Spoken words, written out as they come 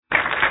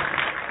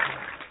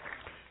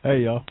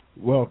Hey y'all,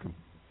 welcome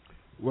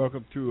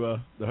to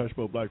the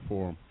Hushmo Black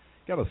Forum.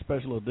 Got a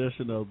special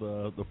edition of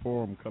the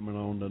forum coming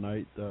on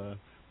tonight. We're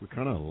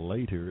kind of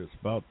late here. It's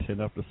about 10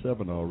 after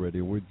 7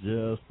 already. We're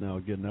just now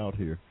getting out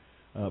here.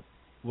 Uh,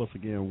 Once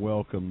again,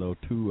 welcome though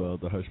to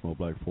the Hushmo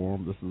Black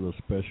Forum. This is a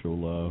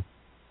special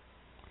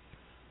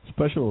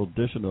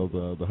edition of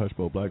the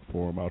Hushmo Black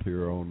Forum out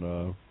here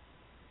on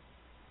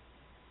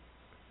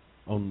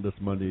this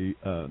Monday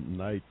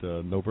night,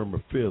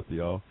 November 5th,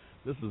 y'all.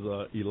 This is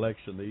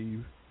election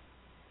eve,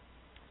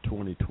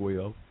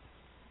 2012.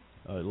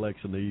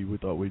 Election eve. We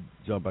thought we'd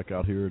jump back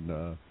out here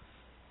and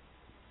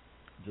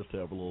just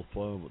have a little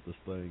fun with this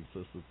thing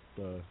since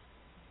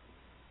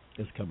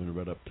it's coming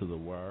right up to the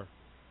wire.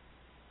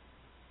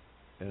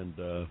 And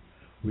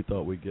we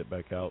thought we'd get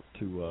back out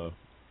to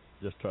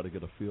just try to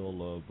get a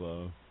feel of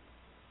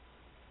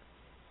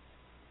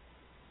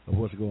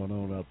what's going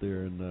on out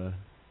there in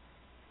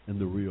the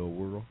real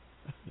world,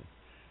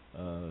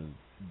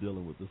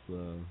 dealing with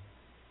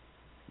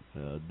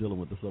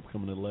this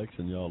upcoming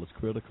election, y'all. It's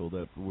critical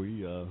that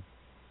we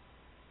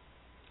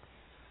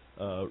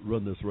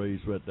run this race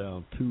right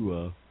down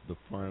to the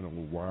final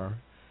wire.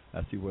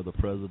 I see where the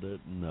president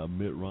and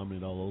Mitt Romney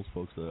and all those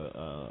folks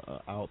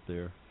are out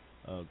there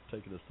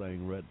taking this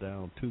thing right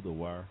down to the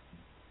wire.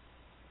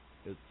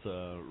 It's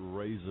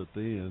razor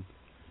thin.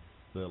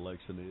 The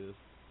election is.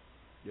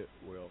 Yeah,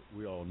 well,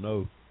 we all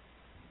know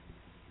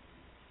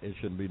it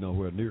shouldn't be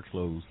nowhere near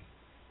closed.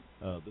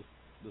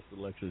 This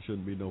election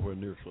shouldn't be nowhere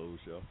near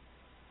closed, y'all.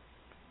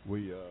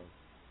 We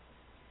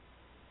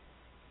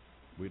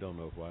we don't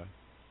know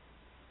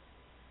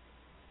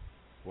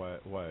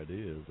why it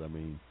is. I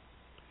mean,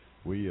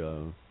 we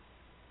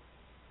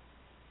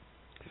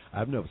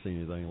I've never seen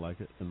anything like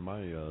it in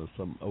my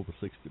some over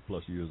 60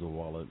 plus years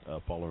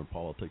of following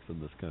politics in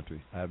this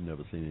country. I've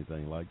never seen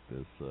anything like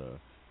this.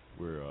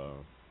 Where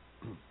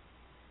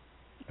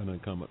an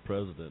incumbent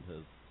president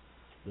has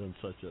done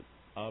such an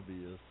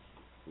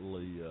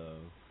obviously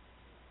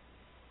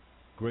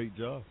great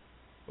job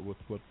with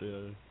what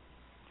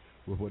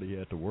he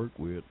had to work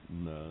and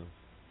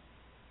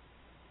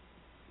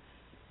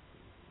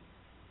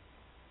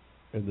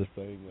this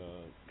thing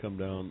come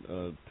down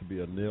to be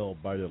a nail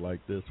biter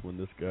like this when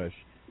this guy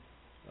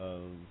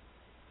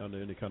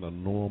under any kind of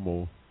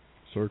normal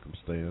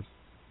circumstance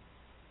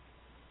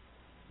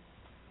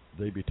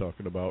they be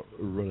talking about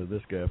running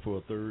this guy for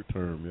a third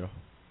term, yeah.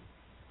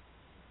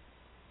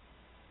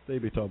 They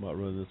be talking about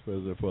running this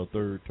president for a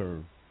third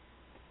term.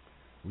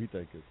 We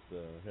think it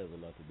has a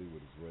lot to do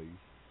with his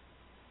race.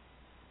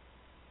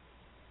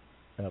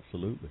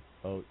 Absolutely.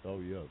 Oh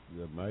yeah.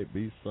 There might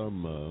be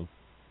some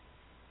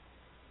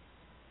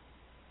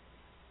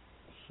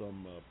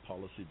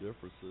policy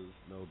differences,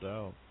 no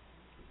doubt.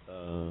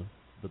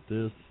 But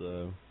the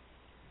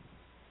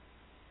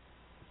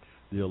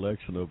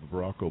election of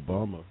Barack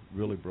Obama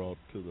really brought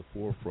to the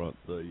forefront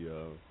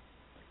the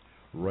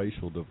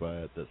racial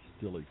divide that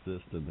still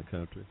exists in the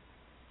country.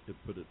 It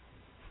put it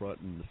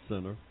front and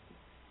center.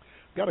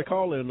 Got a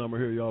call-in number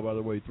here, y'all, by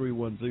the way,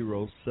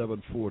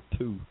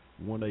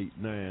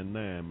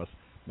 310-742-1899.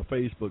 My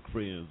Facebook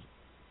friends,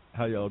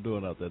 how y'all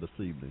doing out there this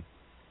evening?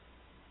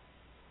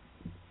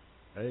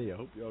 Hey, I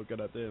hope y'all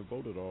got out there and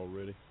voted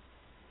already.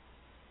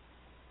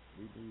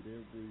 We need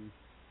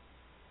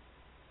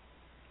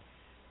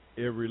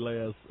every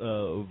last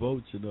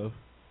vote, you know.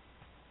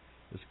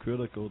 It's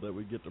critical that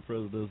we get the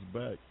presidents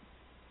back.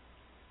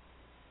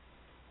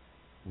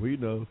 We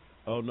know.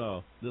 Oh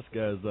no, this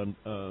guy's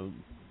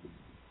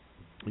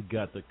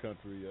got the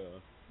country,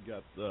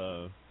 got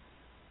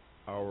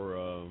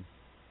our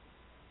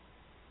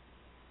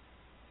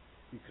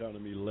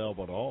economy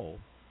leveled off.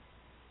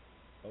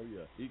 Oh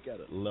yeah, he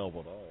got it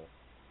leveled off.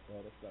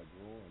 Well, that's not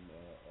growing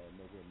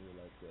nowhere near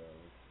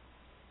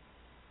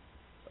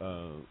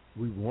like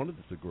we wanted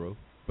it to grow,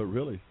 but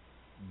really,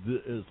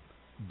 this is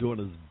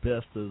doing as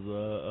best as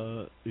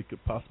it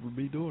could possibly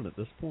be doing at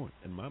this point,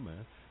 in my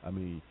mind. I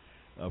mean,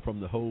 from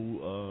the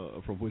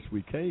whole from which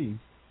we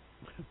came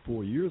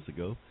 4 years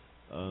ago,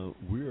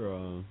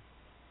 we're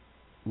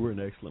in an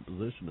excellent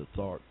position to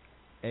start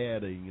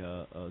adding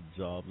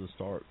jobs and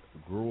start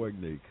growing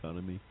the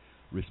economy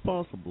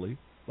responsibly,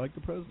 like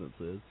the president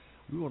says.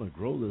 We want to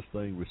grow this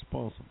thing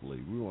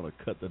responsibly. We want to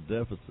cut the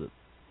deficit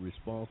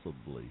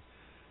responsibly,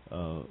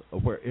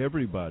 where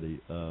everybody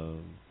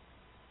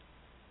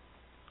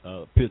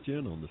pitch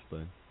in on this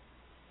thing.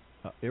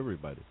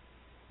 Everybody,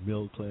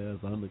 middle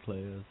class,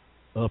 underclass,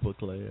 upper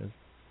class,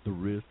 the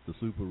rich, the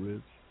super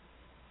rich.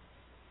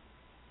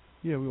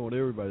 Yeah, we want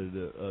everybody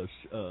to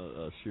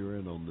share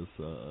in on this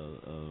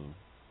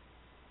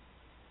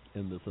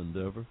in this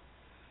endeavor.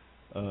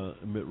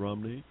 Mitt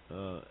Romney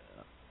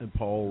and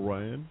Paul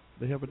Ryan,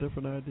 they have a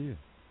different idea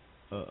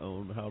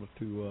on how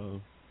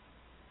to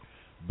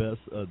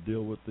best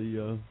deal with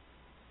the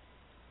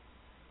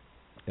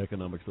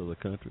economics of the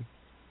country.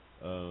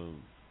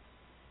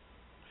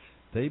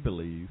 They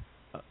believe,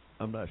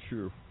 I'm not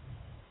sure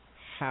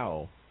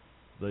how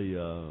they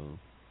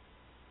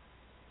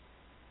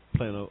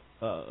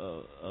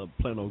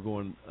plan on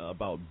going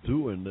about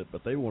doing it,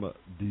 but they want to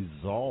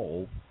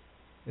dissolve.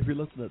 If you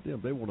listen to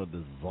them, they want to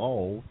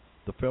dissolve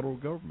the federal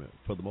government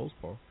for the most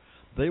part.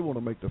 They want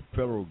to make the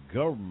federal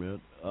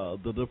government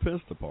the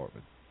Defense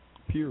Department.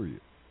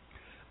 Period.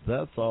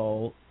 That's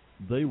all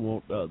they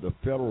want the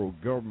federal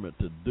government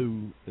to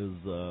do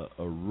is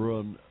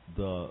run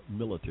the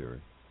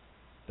military.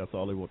 That's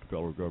all they want the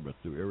federal government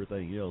to do.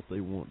 Everything else they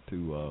want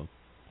to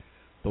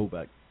throw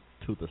back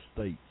to the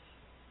states.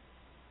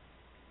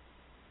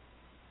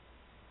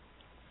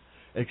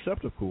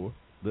 Except, of course,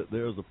 that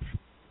there's a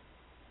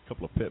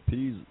couple of pet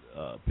peeves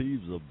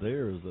of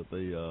theirs that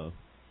they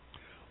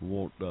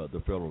want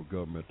the federal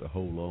government to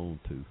hold on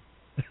to,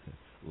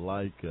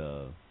 like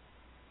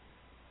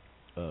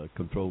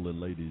controlling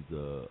ladies'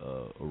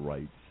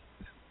 rights.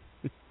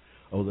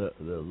 Oh, there's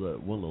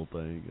that one little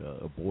thing,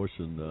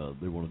 abortion.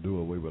 They want to do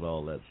away with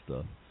all that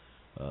stuff.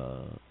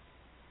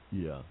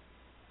 Yeah.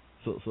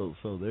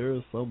 So there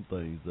are some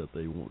things that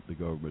they want the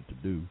government to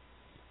do.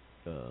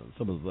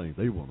 Some of the things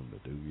they want them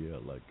to do, yeah,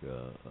 like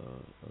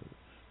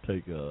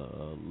take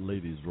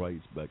ladies'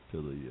 rights back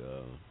to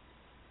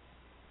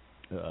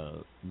the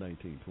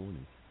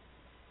 1920s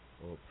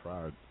or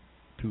prior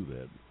to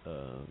that,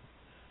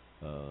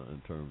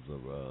 in terms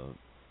of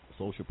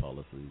social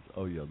policies.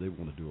 Oh yeah, they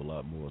want to do a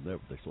lot more than that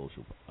with their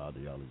social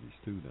ideologies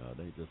too. Now it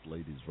ain't just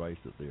ladies'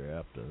 rights that they're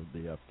after.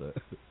 They after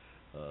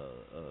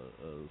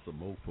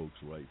some old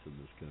folks' rights in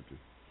this country,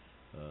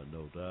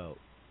 no doubt.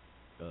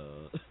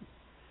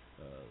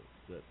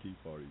 That Tea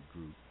Party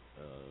group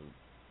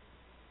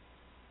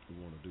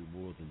want to do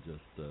more than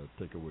just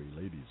take away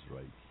ladies'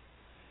 rights.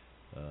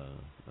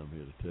 I'm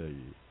here to tell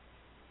you,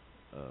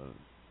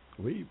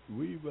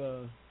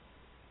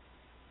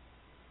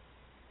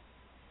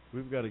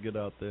 we've got to get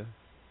out there.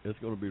 It's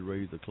going to be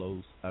raised or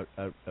closed.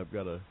 I've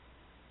got a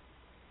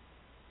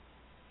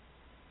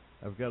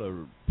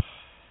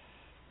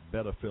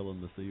better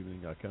feeling this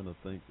evening. I kind of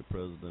think the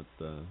president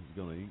is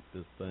going to ink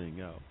this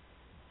thing out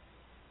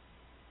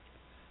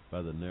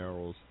by the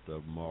narrowest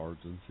of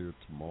margins here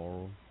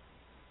tomorrow.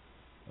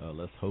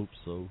 Let's hope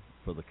so,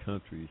 for the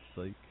country's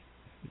sake.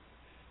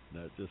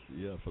 Not just,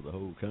 for the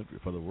whole country,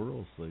 for the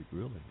world's sake,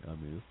 really. I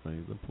mean, this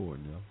thing's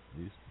important, y'all.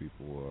 These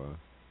people are,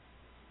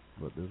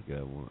 what this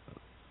guy wants,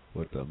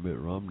 what Mitt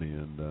Romney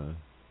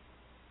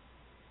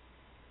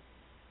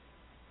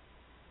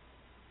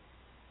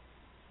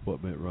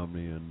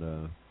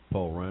and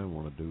Paul Ryan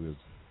want to do is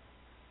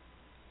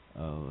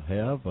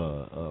have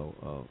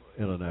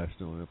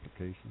international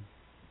implications.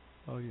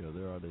 Oh yeah,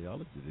 their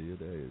ideology.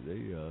 They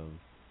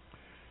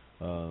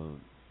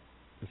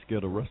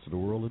scared the rest of the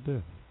world to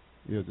death.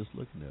 Yeah, just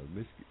looking at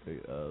them,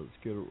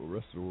 scared the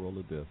rest of the world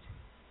to death.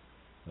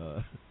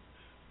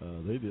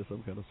 They did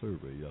some kind of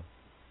survey, yeah.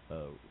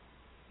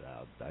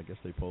 I guess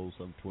they polled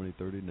some 20,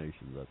 30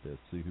 nations out there to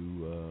see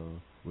who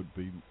would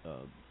be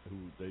who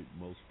they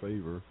most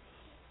favor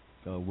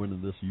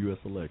winning this U.S.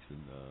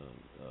 election.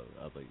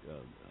 I think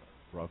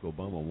Barack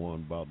Obama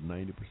won about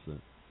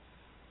 90%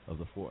 of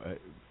the four.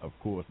 Of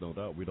course, no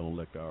doubt, we don't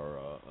elect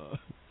our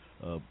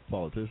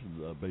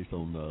politicians based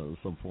on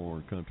some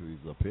foreign country's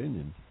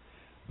opinions,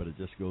 but it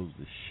just goes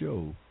to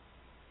show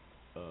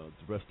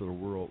the rest of the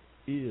world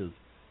is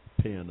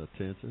paying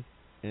attention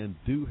and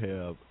do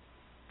have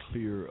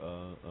clear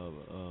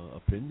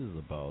opinions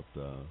about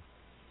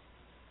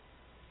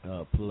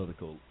the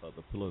political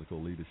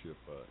leadership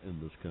in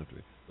this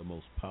country, the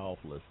most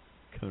powerful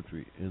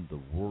country in the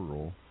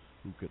world,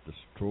 who could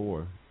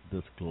destroy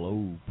this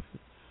globe,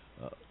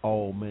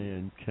 all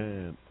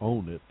mankind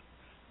on it,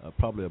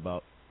 probably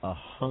about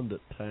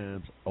 100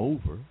 times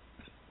over.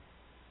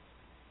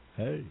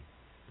 Hey,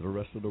 the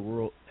rest of the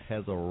world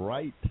has a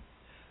right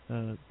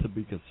to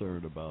be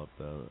concerned about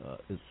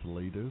its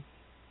leaders.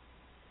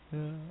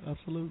 Yeah,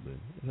 absolutely.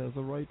 It has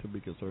a right to be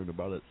concerned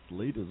about its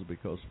leaders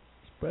because,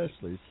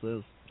 especially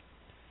since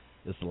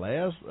its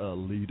last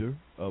leader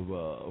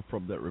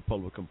from that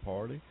Republican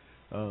Party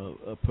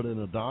put in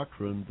a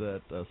doctrine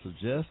that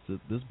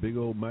suggested this big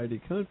old mighty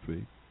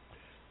country,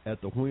 at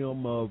the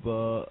whim of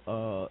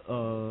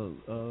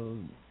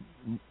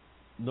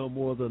no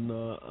more than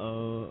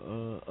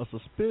a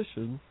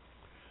suspicion,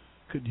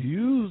 could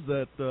use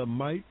that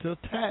might to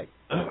attack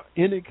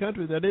any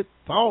country that it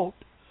thought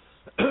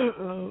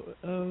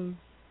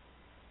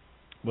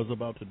was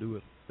about to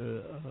do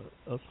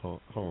us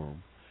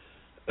harm.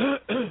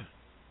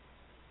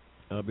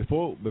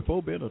 Before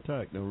being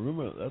attacked. Now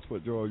remember, that's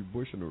what George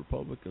Bush and the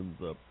Republicans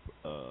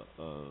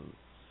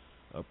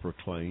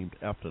proclaimed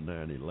after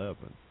 9/11.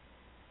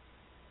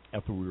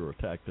 After we were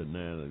attacked in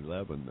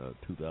 9/11,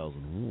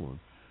 2001,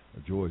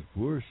 George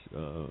Bush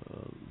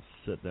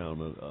set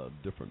down a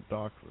different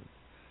doctrine.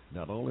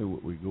 Not only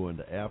would we go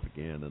into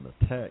Afghan and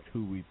attack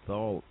who we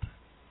thought,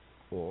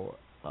 or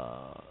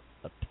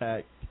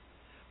attacked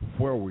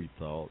where we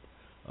thought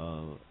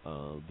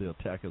the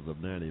attackers of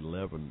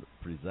 9/11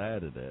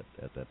 presided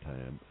at that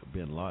time.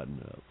 Bin Laden,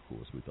 of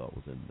course, we thought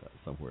was in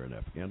somewhere in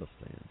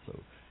Afghanistan. So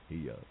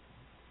he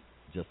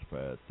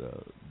justified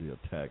the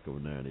attack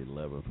of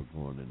 9/11 for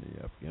going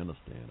into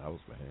Afghanistan. I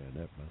was behind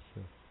that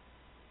myself.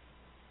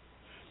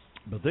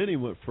 But then he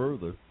went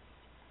further.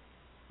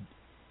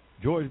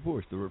 George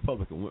Bush, the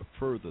Republican, went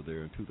further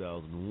there in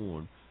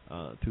 2001,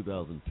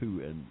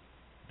 2002, and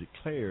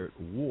declared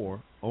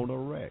war on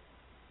Iraq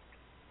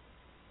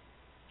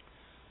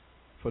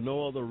for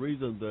no other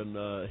reason than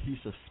he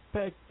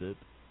suspected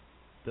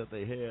that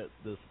they had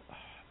this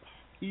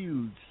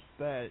huge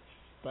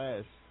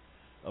stash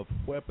of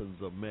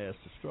weapons of mass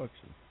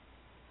destruction.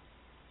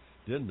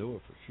 Didn't know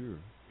it for sure.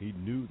 He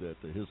knew that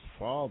his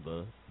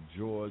father,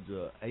 George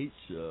H.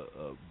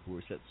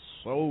 Bush, had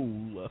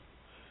sold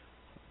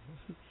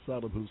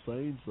Saddam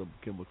Hussein some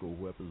chemical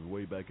weapons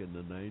way back in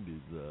the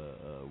 90s,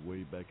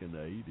 way back in the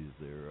 80s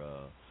there,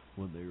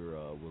 when they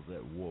was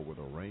at war with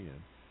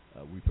Iran.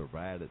 We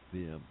provided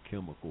them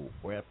chemical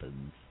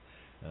weapons.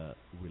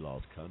 We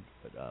lost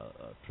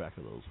track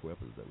of those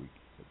weapons that we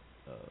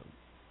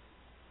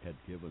had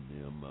given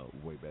them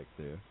way back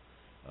there.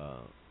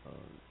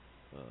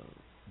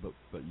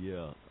 But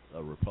yeah,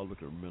 a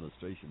Republican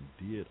administration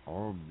did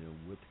arm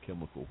them with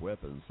chemical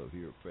weapons. So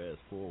here, fast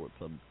forward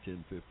some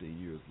 10, 15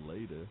 years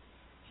later,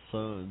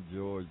 son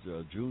George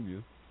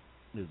Jr.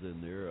 is in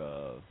there.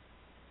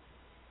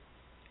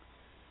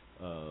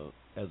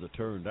 As it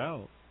turned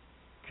out,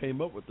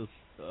 came up with this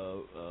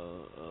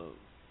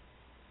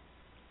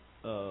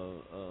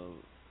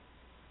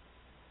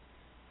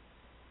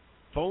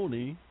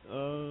phony,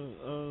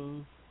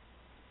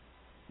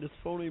 this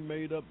phony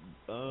made up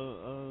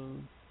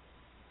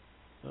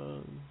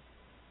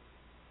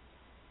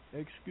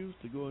excuse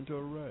to go into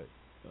Iraq,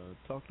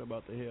 talking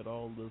about they had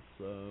all this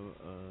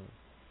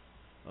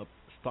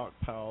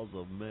stockpiles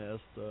of mass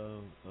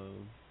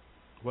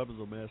weapons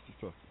of mass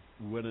destruction.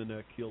 Went in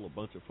there, killed a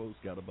bunch of folks,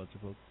 got a bunch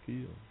of folks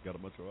killed, got a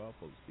bunch of our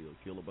folks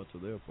killed a bunch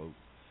of their folks.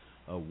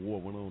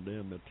 War went on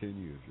damn near 10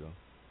 years, y'all.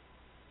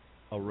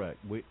 Iraq,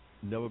 we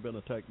never been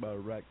attacked by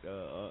Iraq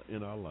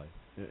in our life,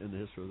 in the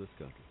history of this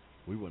country.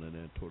 We went in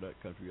there and tore that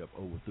country up,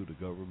 overthrew the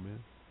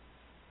government.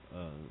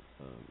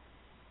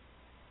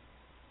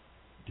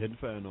 Didn't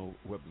find no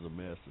weapons of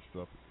mass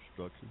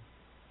destruction.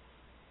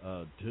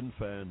 Didn't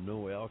find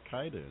no Al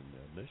Qaeda in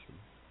there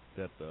initially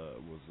that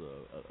was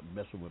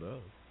messing with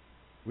us.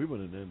 We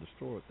went in there and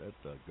destroyed that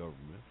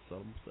government,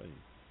 Saddam Hussein,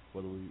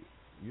 whether it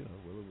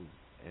was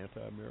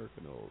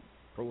anti-American or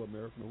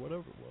pro-American or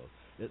whatever it was.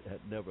 It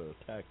had never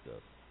attacked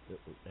us. It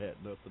had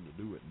nothing to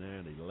do with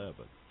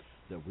 9/11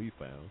 that we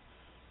found.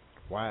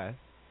 Why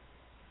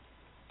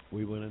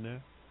we went in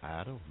there,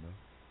 I don't know.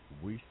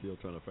 We still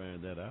trying to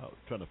find that out,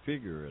 trying to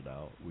figure it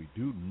out. We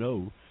do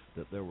know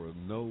that there were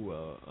no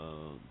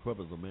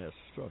weapons of mass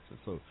destruction.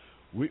 So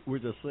we're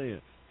just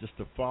saying, just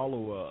to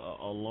follow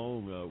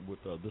along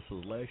with this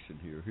election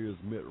here. Here's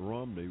Mitt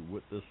Romney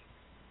with this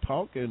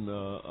talking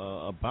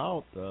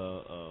about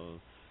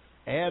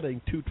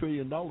adding $2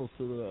 trillion to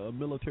the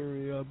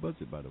military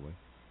budget, by the way.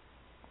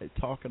 They're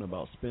talking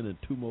about spending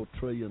 $2 more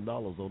trillion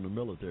on the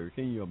military.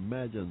 Can you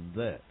imagine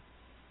that?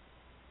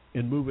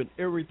 And moving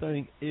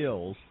everything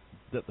else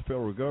that the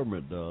federal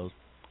government does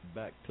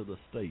back to the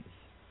states.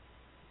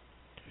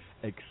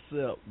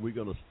 Except we're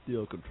going to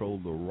still control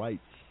the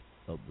rights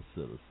of the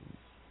citizens,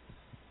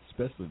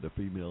 especially the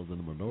females and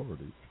the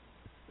minorities.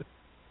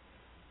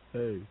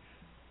 Hey,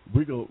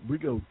 we're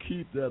gonna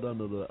keep that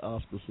under the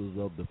auspices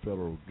of the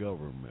federal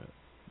government.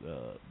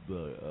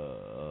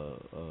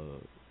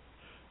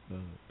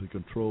 The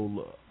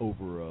control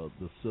over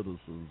the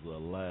citizens'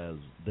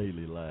 lives,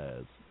 daily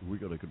lives. We're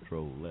going to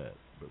control that,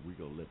 but we're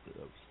going to let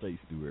the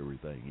states do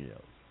everything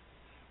else.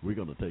 We're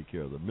going to take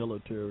care of the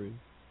military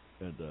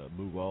and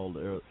move all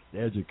the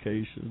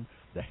education,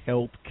 the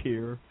health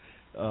care,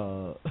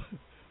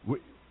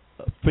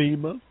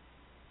 FEMA.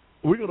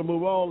 We're going to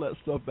move all that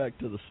stuff back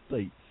to the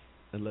states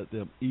and let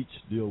them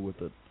each deal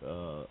with it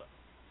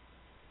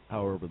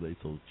however they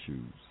so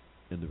choose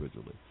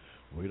individually.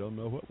 We don't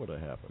know what would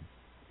have happened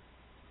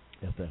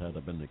if that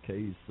had been the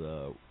case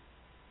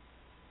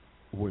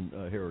when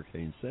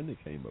Hurricane Sandy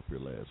came up here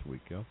last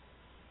week.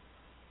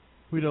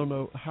 We don't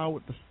know how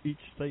would each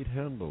state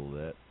handle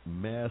that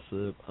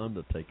massive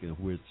undertaking,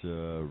 which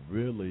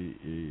really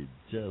is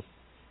just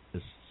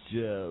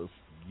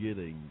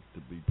getting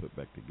to be put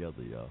back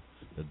together, y'all.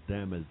 The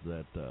damage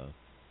that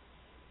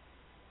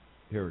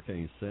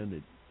Hurricane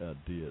Sandy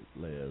did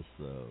last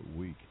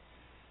week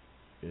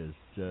is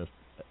just,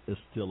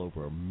 it's still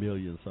over 1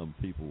 million some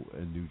people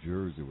in New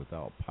Jersey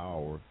without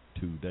power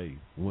today.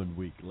 1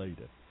 week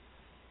later,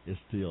 it's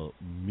still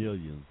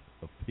millions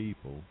of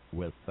people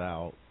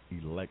without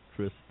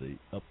electricity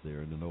up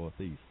there in the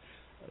Northeast.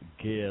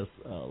 Gas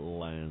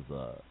lines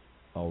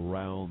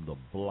around the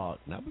block,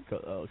 not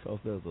because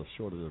there's a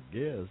shortage of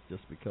gas,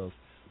 just because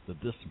the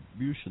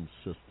distribution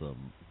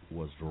system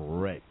was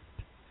wrecked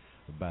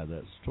by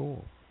that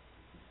storm.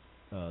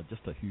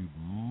 Just a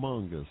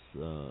humongous,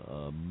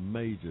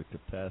 major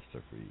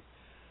catastrophe.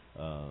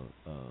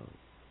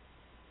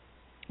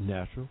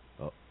 Natural.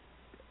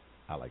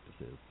 I like to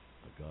say it's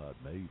a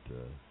God-made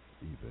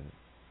event.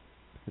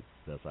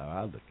 That's how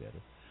I look at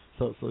it.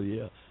 So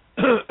yeah,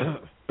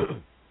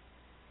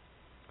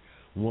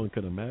 one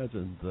can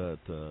imagine that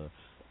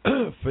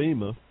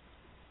FEMA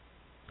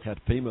had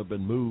FEMA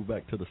been moved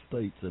back to the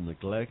states and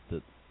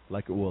neglected,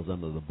 like it was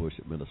under the Bush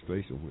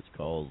administration, which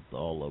caused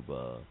all of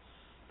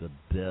the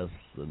deaths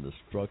and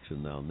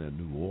destruction down there in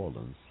New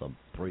Orleans. Some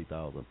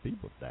 3,000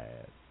 people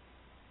died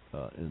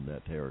in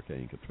that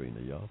Hurricane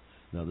Katrina, y'all.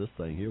 Now this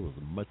thing here was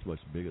much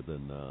bigger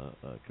than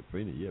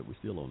Katrina. Yet we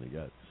still only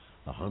got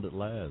 100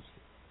 lives,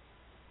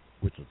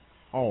 which is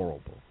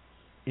horrible.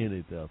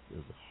 Any death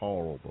is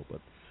horrible,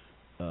 but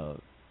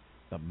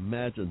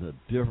imagine the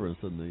difference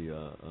in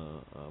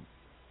the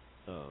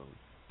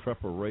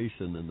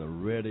preparation and the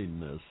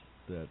readiness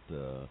that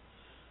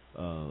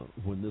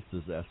when this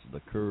disaster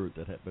occurred,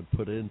 that had been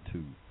put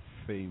into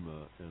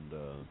FEMA and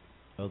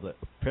other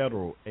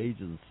federal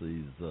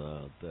agencies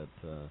that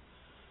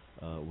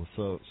was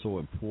so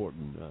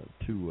important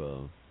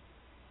to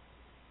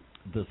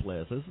this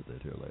last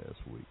incident here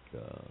last week.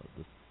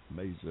 This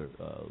major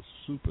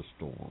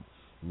superstorm,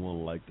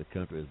 one like the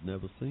country has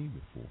never seen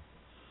before.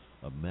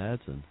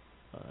 Imagine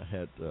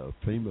had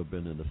FEMA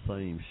been in the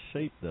same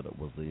shape that it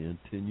was in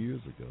 10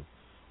 years ago,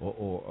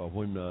 or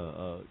when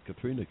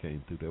Katrina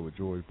came through there with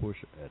George Bush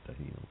at the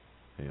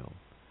helm.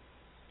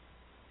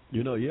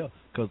 You know, yeah,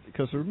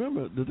 because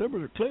remember, the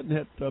Democrat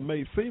Clinton had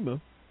made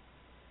FEMA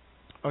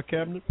a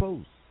cabinet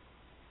post.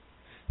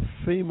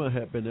 FEMA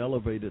had been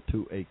elevated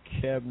to a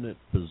cabinet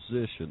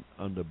position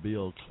under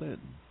Bill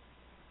Clinton.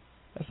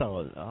 That's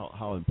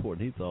how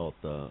important he thought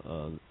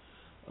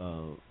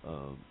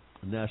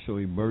national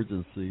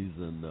emergencies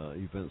and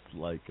events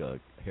like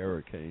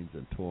hurricanes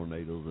and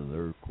tornadoes and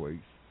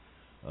earthquakes.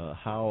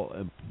 How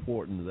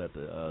important that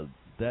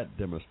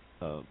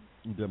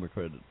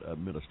Democratic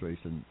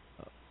administration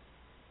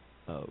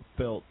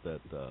felt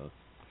that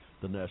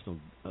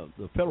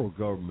the federal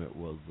government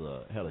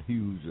had a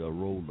huge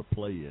role to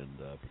play in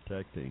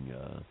protecting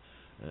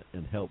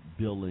and help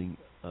building,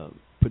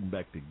 putting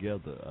back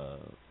together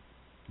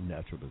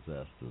natural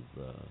disasters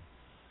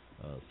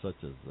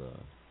such as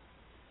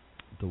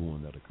the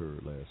one that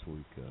occurred last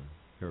week,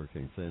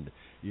 Hurricane Sandy.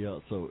 Yeah,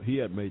 so he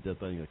had made that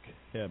thing a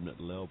cabinet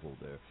level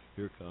there.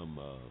 Here come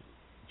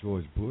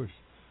George Bush,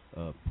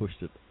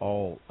 pushed it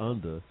all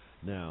under.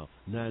 Now,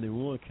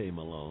 91 came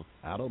along.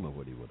 I don't know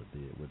what he would have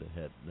did. Would have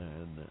had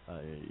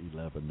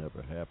 9/11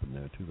 never happened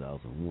there in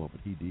 2001,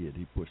 but he did.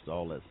 He pushed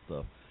all that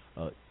stuff,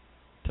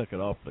 took it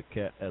off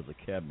as a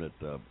cabinet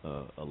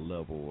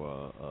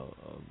level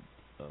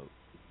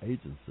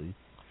agency,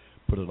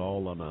 put it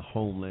all on a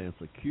Homeland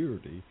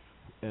Security,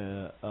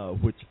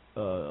 which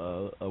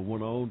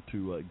went on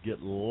to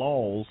get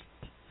lost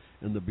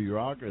in the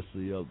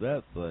bureaucracy of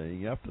that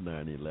thing after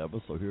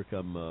 9/11. So here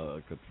come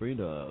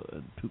Katrina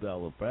in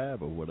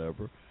 2005 or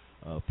whatever.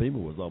 FEMA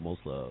was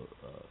almost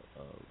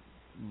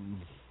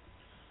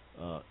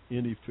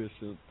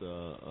inefficient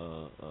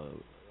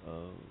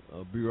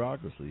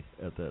bureaucracy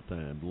at that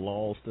time,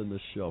 lost in the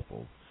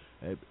shuffle.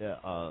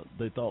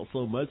 They thought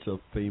so much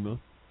of FEMA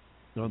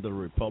under the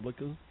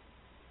Republicans.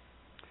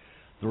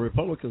 The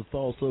Republicans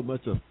thought so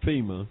much of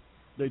FEMA,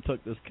 they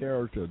took this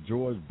character,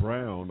 George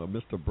Brown, or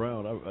Mr.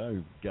 Brown,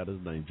 I got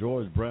his name,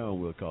 George Brown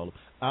we'll call him.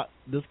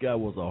 This guy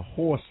was a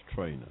horse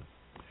trainer.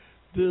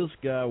 This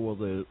guy was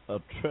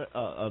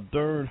a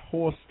darn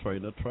horse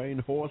trainer,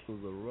 trained horses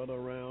to run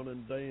around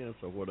and dance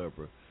or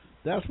whatever.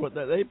 That's what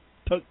they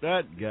took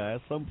that guy,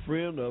 some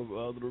friend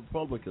of the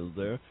Republicans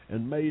there,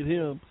 and made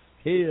him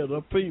head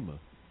of FEMA.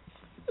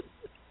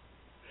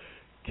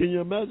 Can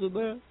you imagine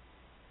that?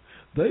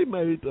 They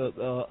made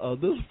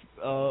this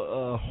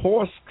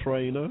horse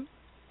trainer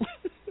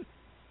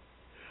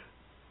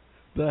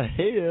the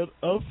head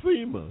of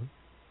FEMA,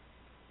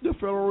 the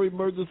Federal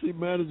Emergency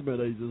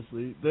Management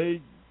Agency.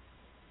 They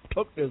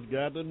took this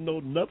guy, didn't know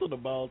nothing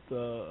about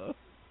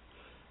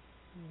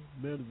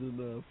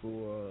managing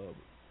for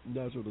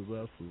natural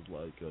disasters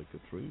like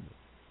Katrina.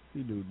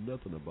 He knew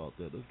nothing about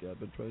that. This guy had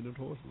been training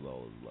horses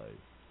all his life.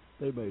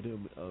 They made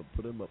him,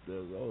 put him up there.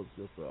 Oh, it's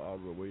just out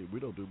of the way. We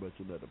don't do much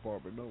in that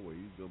department no way.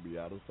 He's going to be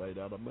out of sight,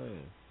 out of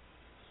mind.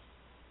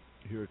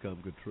 Here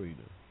comes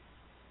Katrina.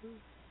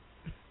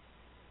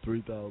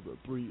 2,000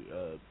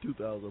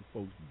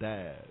 folks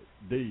died,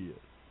 dead,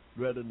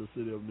 right in the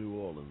city of New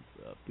Orleans.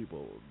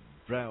 People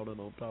drowning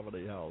on top of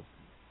their house.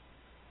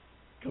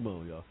 Come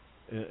on, y'all.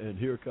 And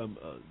here come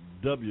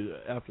W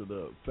after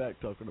the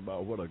fact talking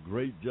about what a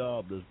great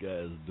job this guy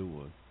is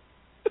doing.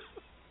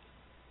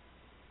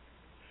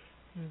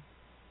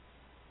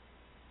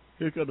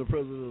 Here comes the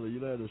president of the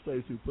United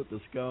States who put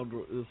the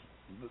scoundrel. It's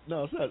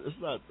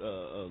not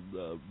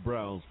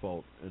Brown's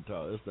fault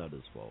entirely. It's not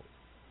his fault.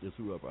 It's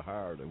whoever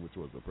hired him, which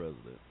was the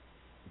president,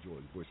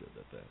 George Bush at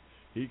that time.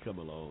 He come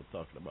along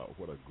talking about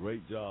what a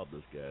great job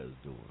this guy is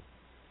doing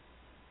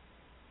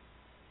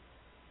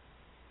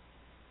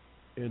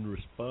in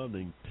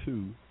responding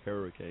to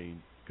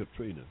Hurricane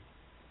Katrina.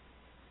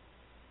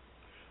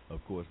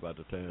 Of course, by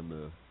the time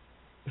the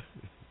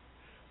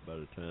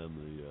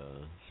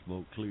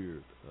smoke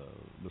cleared,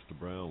 Mr.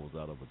 Brown was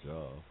out of a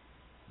job.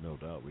 No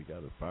doubt, we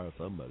got to fire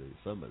somebody.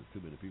 Too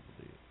many people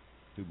did.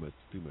 too much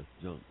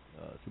junk,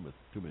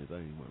 too many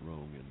things went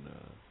wrong in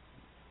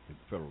the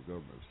federal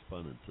government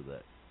responding to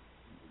that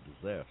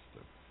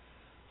disaster.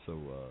 So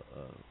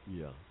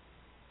yeah,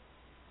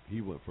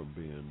 he went from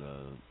being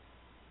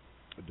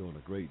doing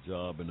a great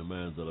job in the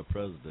minds of the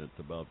president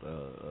about 2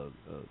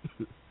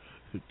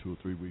 or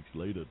 3 weeks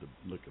later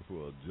looking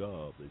for a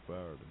job. They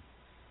fired him.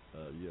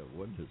 Yeah, it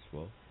wasn't his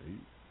fault. He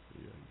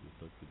just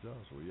took the job.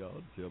 So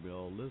y'all tell me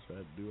all this. I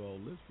had to do all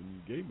this when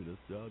you gave me this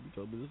job. You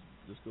told me this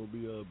is just gonna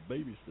be a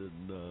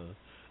babysitting.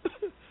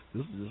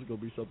 This is just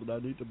gonna be something I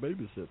need to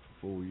babysit for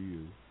 4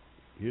 years.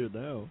 Here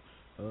now,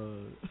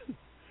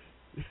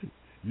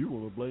 you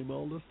want to blame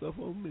all this stuff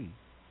on me.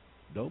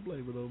 Don't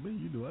blame it on me.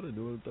 You knew I didn't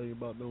know anything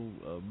about no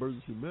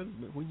emergency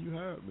management when you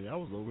hired me. I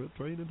was over here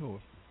training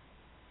horses.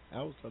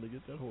 I was trying to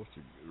get that horse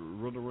to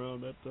run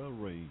around that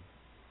ring,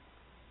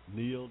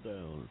 kneel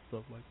down, and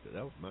stuff like that.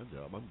 That was my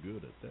job. I'm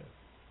good at that.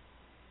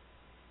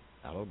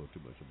 I don't know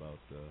too much about.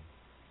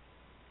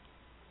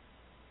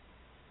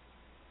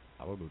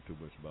 I don't know too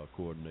much about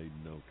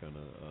coordinating no kind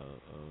of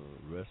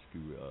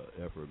rescue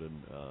effort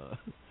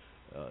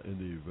in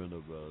the event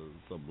of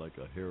something like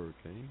a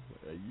hurricane.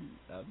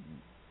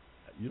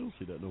 You don't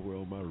see that nowhere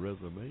on my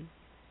resume.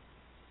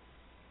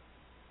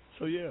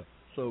 So yeah,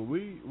 so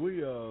we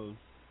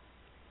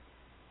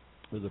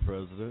as the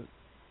president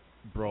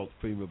brought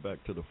FEMA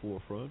back to the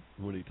forefront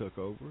when he took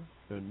over,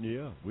 and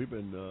yeah, we've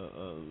been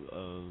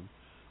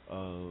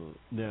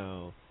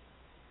now.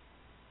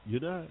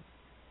 You're not.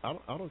 I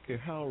don't care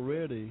how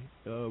ready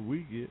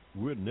we get.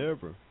 We're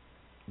never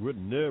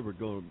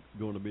going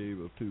to be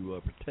able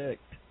to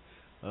protect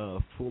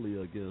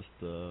fully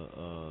against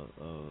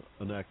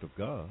an act of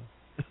God.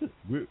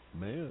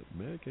 Man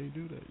can't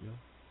do that, y'all.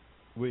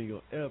 We ain't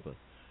gonna ever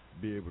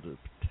be able to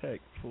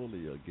protect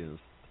fully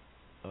against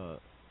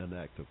an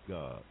act of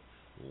God,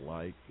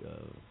 like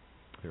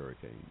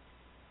Hurricane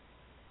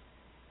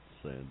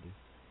Sandy,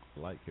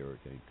 like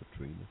Hurricane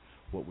Katrina.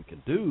 What we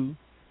can do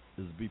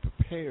is be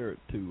prepared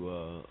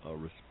to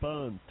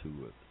respond to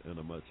it in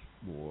a much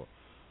more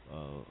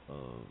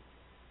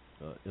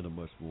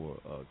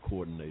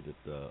coordinated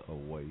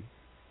way.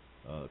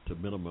 To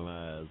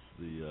minimize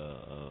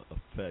the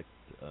effect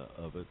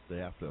of it,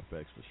 the after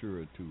effects for sure,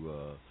 and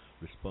to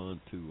respond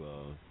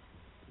to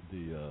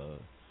the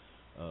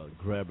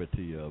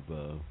gravity of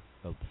the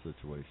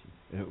situation.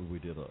 And we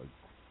did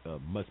a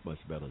much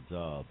better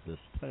job this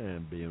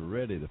time being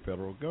ready. The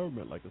federal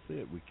government, like I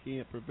said, we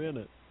can't prevent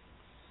it.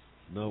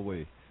 No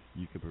way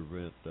you can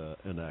prevent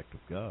an act of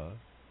God.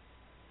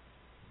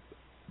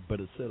 But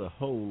it said a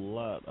whole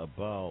lot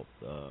about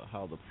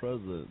how this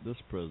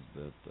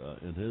president,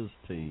 and his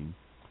team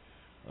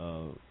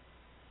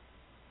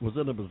was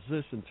in a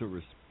position to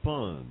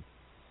respond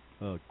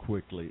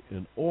quickly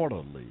and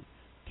orderly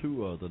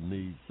to the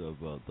needs of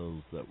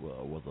those that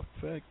was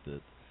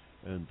affected.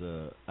 And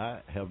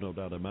I have no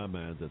doubt in my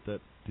mind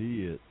that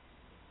did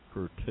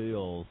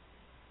curtail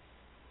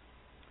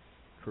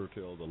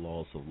the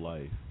loss of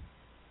life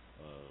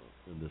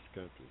in this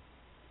country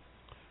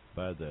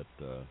by that.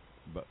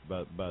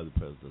 By the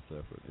president's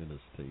effort and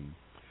his team.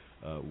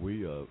 I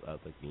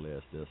think the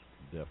last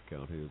death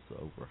count here is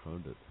over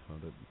 100,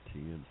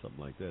 110,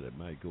 something like that. It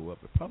might go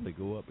up. It probably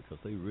go up because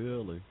they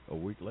really, a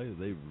week later,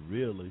 they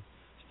really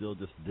still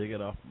just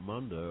digging off from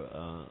under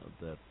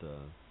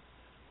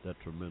that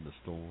tremendous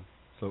storm.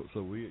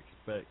 So we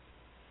expect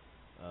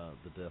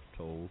the death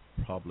toll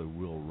probably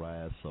will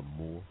rise some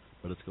more,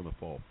 but it's going to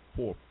fall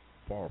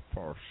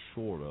far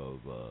short of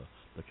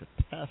the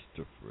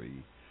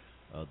catastrophe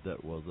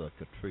that was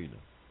Katrina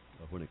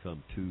when it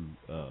comes to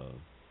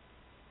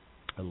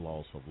a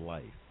loss of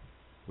life,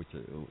 which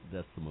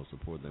that's the most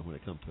important thing. When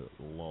it comes to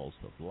loss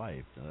of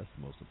life, now that's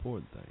the most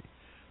important thing.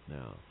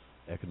 Now,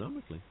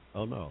 economically,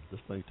 oh no,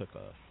 this thing took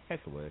a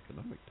heck of an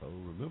economic toll.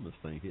 Remember, this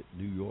thing hit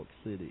New York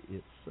City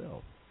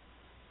itself,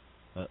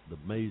 the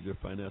major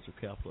financial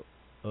capital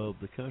of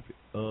the country,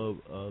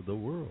 of the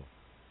world.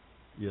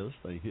 Yeah, this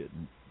thing hit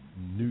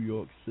New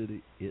York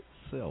City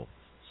itself.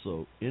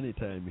 So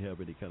anytime you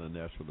have any kind of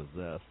natural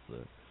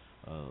disaster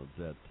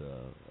that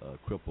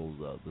cripples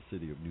the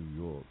city of New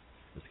York,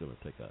 it's going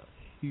to take a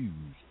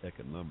huge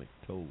economic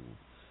toll.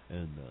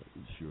 And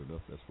sure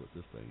enough, that's what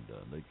this thing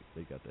done.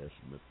 They got the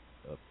estimate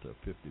up to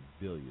 $50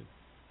 billion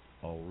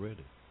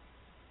already.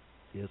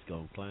 It's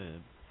going to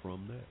climb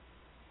from that.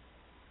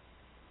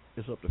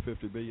 It's up to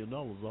 $50 billion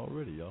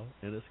already, y'all,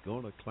 and it's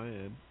going to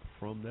climb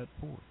from that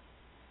point.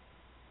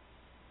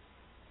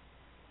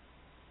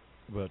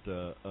 But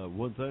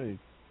one thing,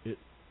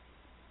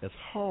 as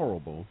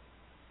horrible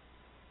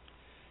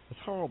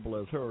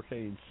as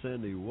Hurricane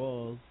Sandy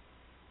was,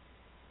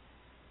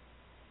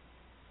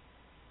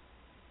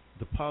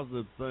 the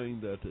positive thing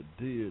that it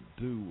did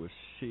do was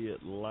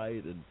shed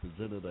light and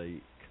presented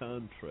a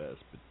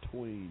contrast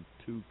between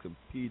two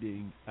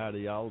competing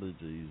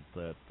ideologies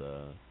that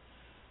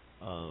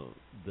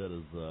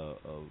is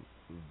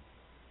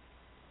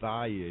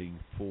vying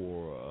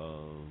for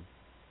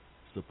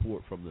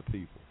support from the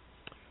people.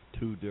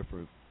 Two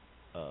different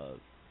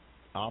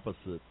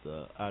opposite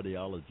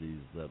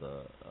ideologies that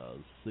are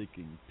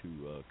seeking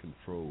to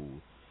control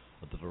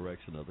the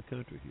direction of the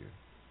country here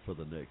for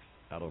the next,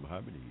 I don't know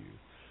how many years.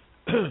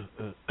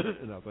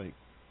 And I think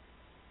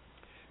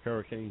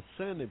Hurricane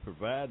Sandy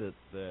provided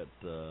that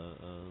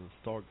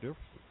stark difference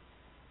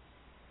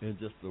in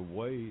just the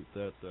way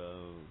that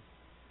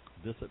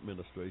this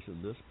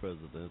administration, this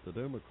president, the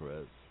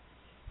Democrats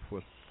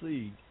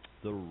foresee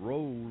the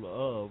role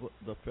of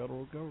the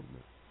federal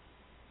government.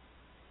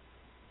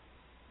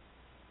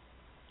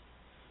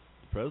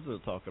 The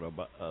president talk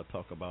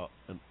about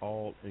an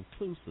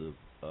all-inclusive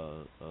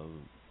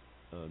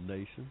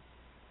nation,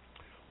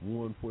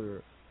 one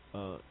where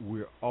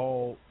we're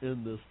all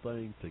in this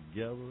thing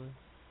together.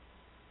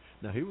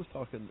 Now he was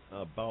talking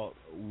about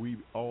we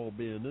all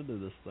being into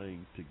this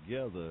thing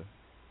together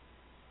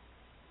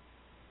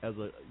as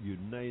a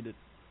united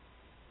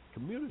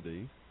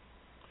community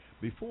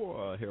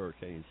before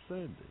Hurricane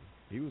Sandy.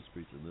 He was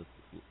preaching this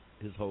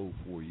his whole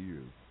 4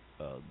 years.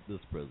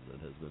 This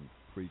president has been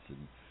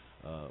preaching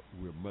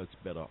we're much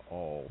better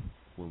off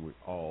when we're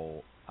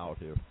all out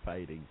here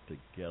fighting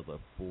together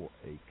for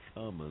a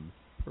common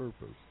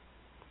purpose.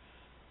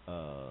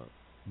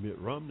 Mitt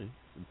Romney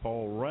and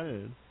Paul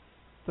Ryan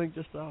think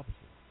just the opposite.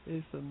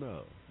 They said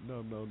no.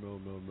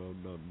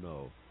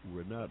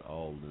 We're not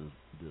all in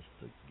this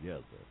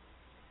together.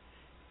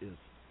 It's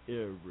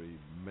every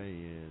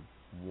man,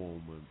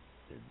 woman,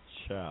 and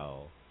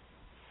child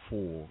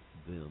for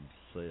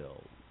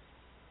themselves.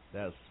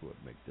 That's what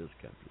makes this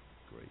country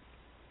great.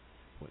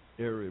 When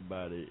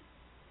everybody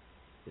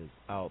is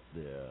out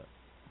there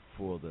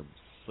for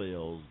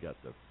themselves,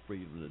 got the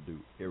freedom to do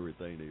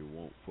everything they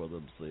want for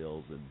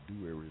themselves and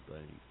do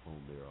everything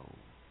on their own.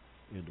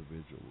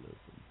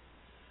 Individualism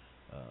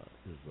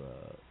is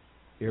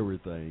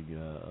everything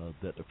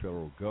that the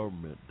federal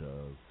government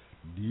does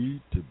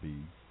need to be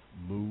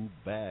moved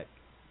back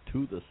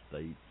to the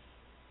states,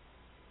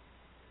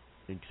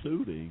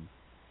 including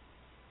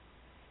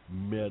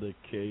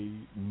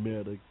Medicaid,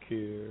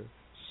 Medicare,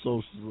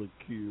 Social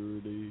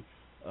Security,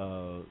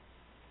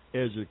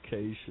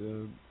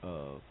 education,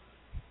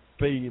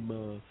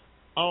 FEMA,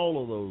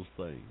 all of those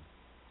things.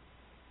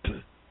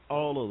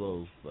 All of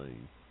those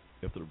things,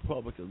 if the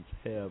Republicans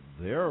have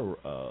their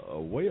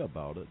way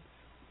about it,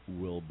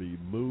 will be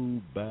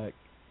moved back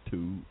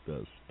to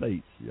the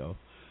states, y'all.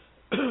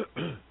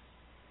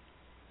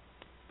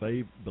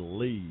 They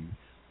believe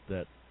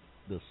that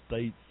the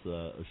states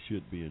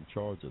should be in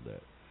charge of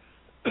that.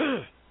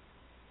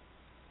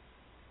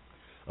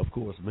 Of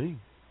course, me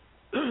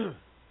as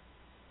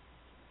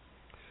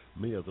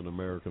an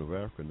American of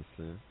African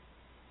descent,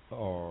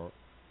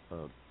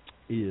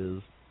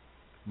 is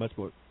much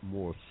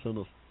more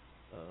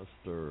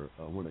sinister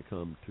when it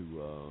comes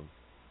to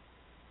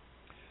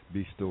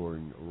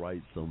bestowing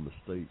rights on the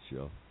states,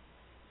 y'all.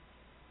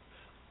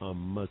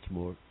 I'm much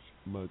more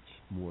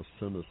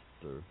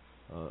sinister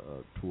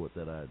toward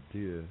that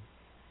idea,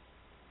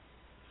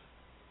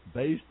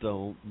 based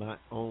on my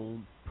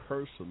own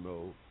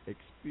personal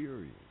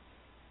experience,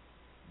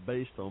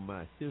 based on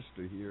my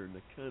history here in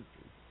the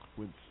country,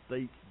 when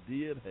states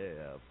did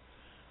have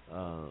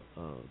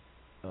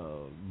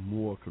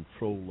more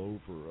control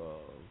over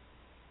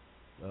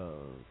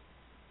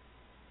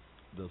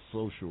the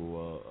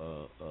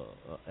social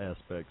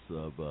aspects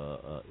of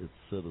its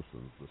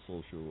citizens, the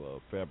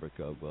social fabric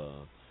of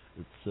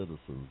its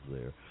citizens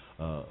there.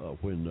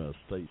 When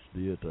states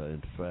did,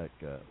 in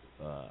fact,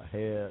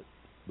 had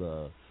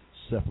the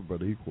separate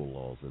but equal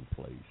laws in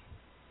place.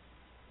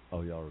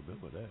 Oh, y'all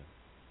remember that?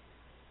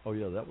 Oh,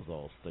 yeah, that was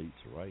all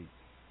states' rights.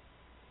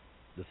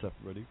 The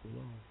separate but equal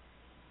law.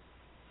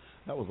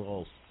 That was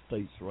all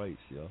states'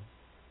 rights, y'all.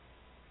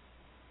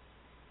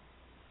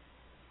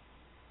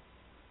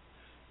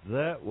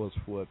 That was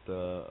what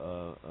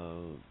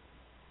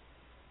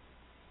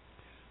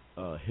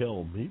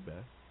held me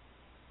back,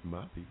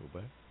 my people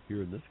back,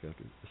 here in this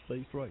country, the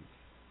states' rights.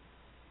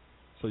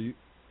 So,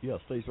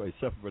 states' rights,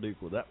 separate but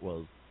equal, that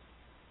was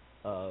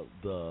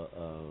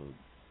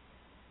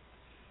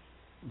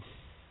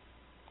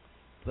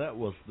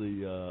the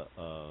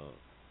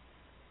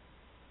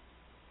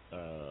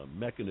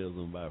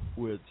mechanism by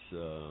which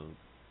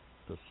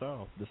the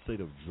South, the state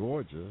of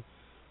Georgia,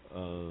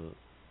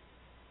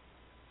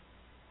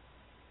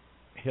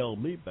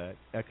 held me back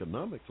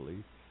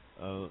economically,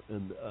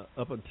 and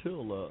up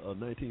until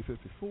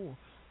 1954,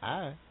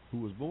 I,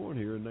 who was born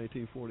here in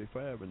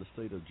 1945 in the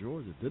state of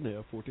Georgia, didn't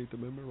have 14th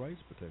Amendment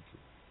rights protection.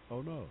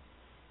 Oh no,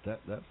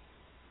 that's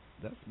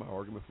my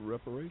argument for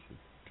reparations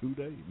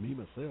today. Me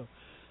myself,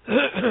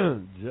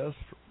 just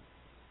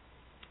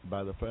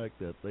by the fact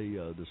that they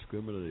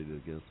discriminated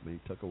against me,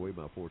 took away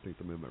my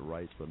 14th Amendment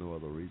rights for no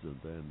other reason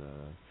than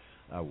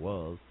I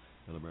was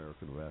an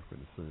American of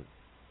African descent,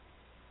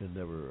 and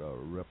never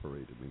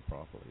reparated me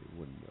properly.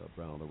 When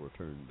Brown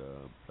overturned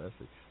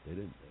Plessy, they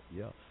didn't.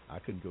 I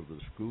couldn't go to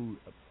the school.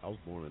 I was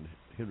born in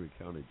Henry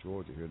County,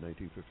 Georgia, here in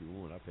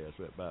 1951. I passed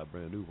right by a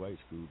brand new white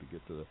school to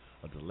get to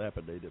a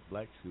dilapidated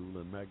black school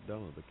in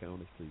McDonough, the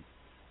county seat.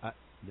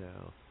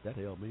 Now that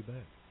held me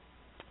back.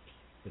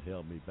 It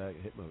held me back.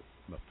 It hit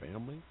my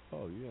family.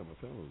 Oh yeah, my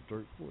family was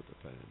dirt poor at the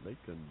time. They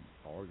couldn't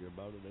argue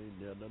about it. They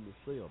didn't have nothing to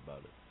say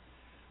about it.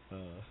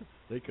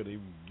 They couldn't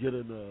even get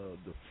in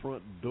the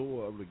front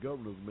door of the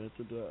governor's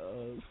mansion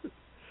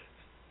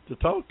to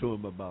talk to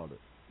him about it.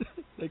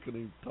 They couldn't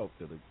even talk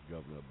to the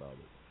governor about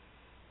it.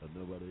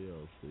 Nobody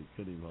else. They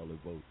couldn't even hardly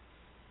vote.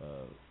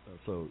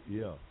 So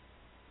yeah,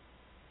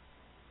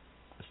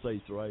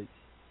 states' rights.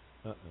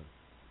 Uh-uh.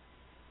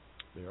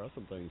 There are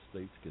some things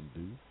states can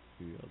do.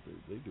 Yeah,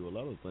 they do a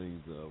lot of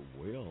things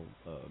well,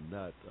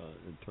 not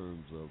in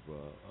terms of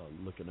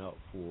looking out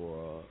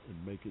for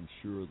and making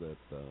sure that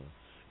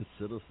its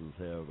citizens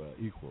have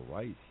equal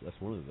rights. That's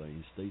one of the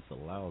things states are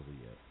lousy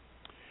at.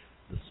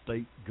 The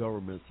state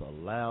governments are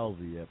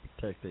lousy at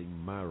protecting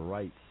my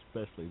rights,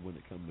 especially when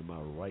it comes to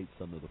my rights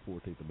under the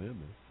 14th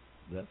Amendment.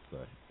 That's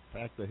the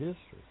fact of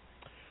history.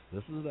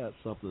 This is not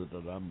something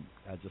that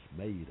I just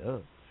made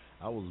up.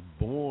 I was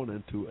born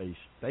into a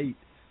state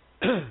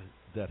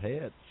that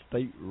had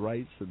state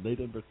rights, and they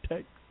didn't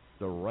protect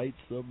the rights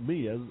of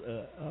me as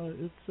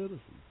its citizen.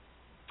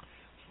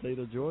 State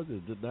of Georgia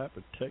did not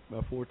protect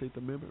my 14th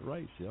Amendment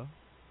rights, y'all.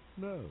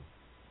 No.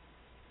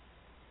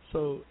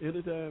 So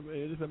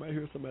anytime I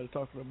hear somebody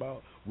talking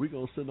about we're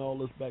gonna send all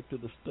this back to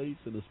the states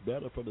and it's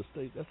better for the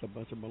states, that's a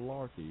bunch of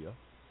malarkey, y'all.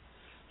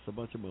 It's a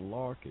bunch of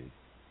malarkey.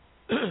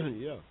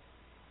 Yeah.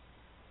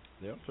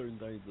 There are certain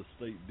things the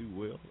state do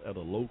well at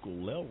a local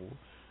level,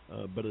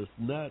 but it's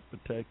not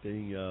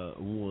protecting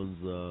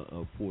one's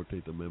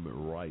 14th Amendment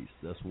rights.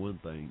 That's one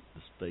thing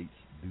the states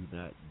do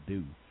not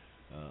do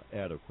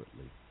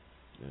adequately,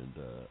 and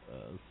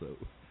so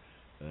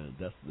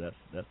that's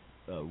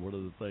one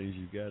of the things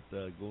you got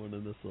going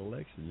in this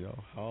election,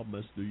 y'all. How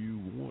much do you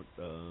want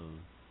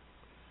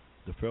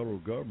the federal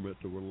government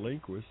to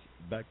relinquish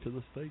back to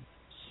the states?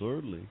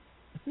 Certainly,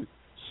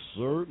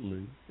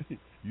 certainly,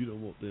 you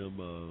don't want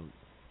them.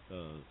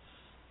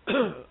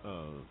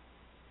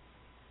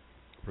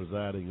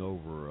 Presiding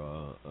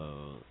over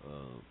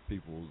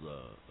people's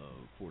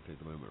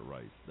 14th Amendment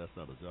rights. That's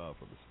not a job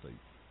for the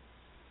states.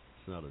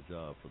 It's not a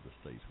job for the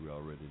states. We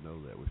already know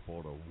that. We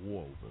fought a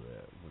war over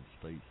that when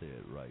states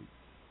had rights.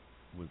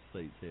 When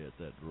states had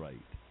that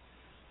right,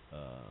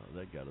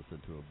 that got us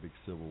into a big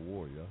civil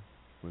war, y'all.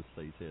 When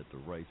states had the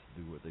rights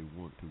to do what they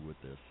want to with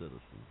their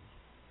citizens.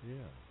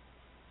 Yeah.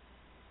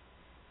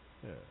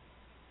 Yeah.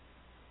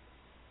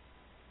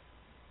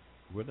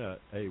 We're not.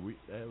 Hey,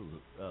 that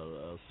was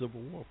a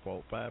civil war.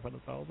 Fought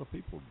 500,000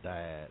 people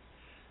died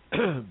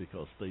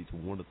because states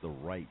wanted the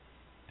right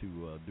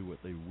to do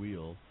what they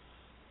will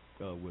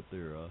with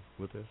their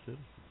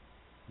citizens.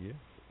 Yes,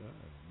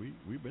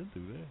 we've been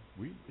through that.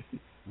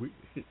 We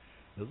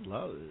there's a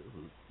lot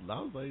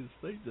of things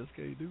the state just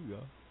can't do,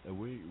 y'all, and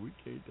we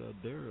can't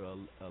dare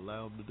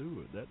allow them to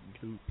do it. That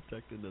includes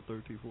protecting the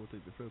 13th, 14th,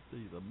 and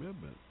 15th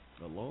Amendment,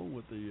 along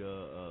with the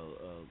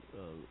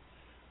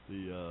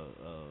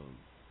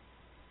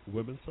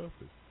women's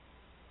suffrage.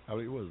 I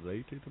mean, what is the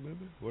 18th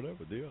Amendment?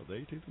 Whatever, the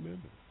 18th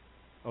Amendment.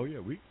 Oh yeah,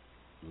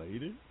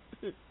 lady,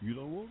 you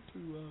don't want to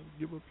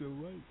give up your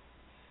rights.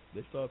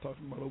 They start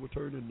talking about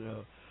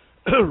overturning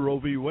Roe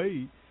v.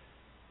 Wade.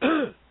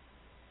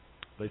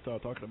 They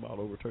start talking about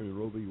overturning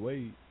Roe v.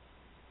 Wade.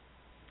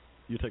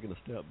 You're taking a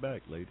step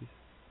back, ladies.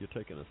 You're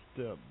taking a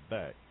step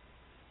back.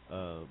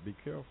 Be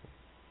careful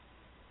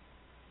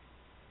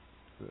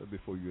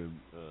before you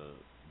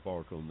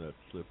embark on that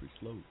slippery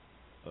slope.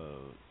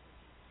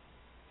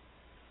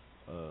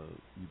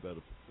 You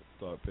better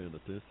start paying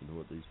attention to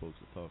what these folks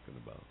are talking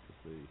about,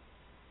 because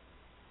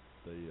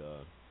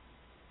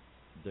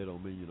they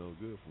don't mean you no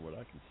good from what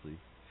I can see.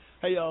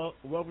 Hey y'all,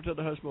 welcome to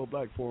the Hushmo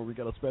Black Forum. We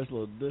got a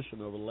special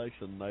edition of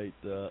election night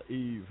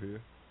eve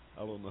here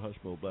out on the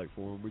Hushmo Black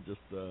Forum. We're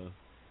just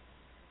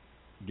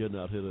getting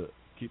out here to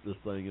keep this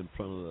thing in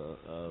front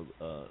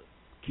of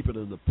keep it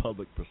in the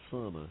public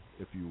persona,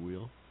 if you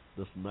will,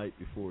 this night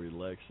before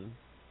election.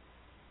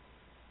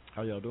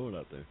 How y'all doing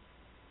out there?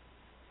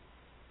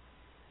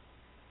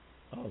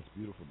 Oh, it's a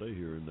beautiful day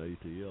here in the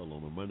ATL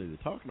on a Monday. They're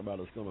talking about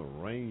it's going to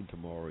rain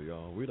tomorrow,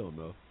 y'all. We don't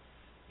know.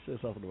 It says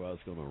something about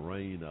it's going to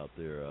rain out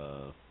there.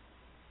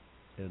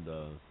 And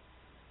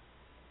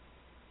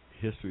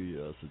history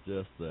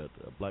suggests that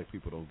black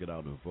people don't get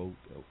out and vote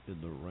in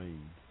the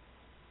rain.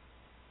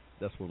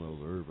 That's one of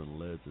those urban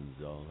legends,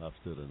 y'all. I've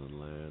stood in the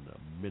line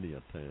many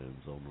a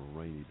times on the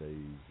rainy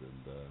days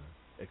and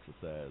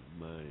exercised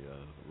my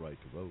right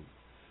to vote.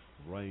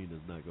 Rain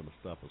is not going to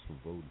stop us from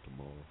voting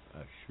tomorrow, I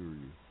assure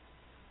you.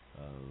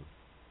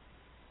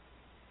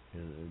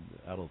 And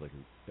I don't think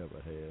it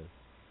ever has.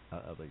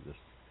 I think that's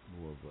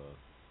more of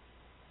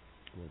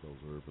one of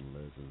those urban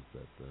legends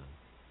that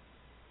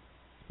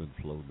it's been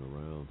floating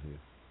around here.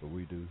 But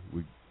we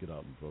get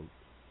out and vote,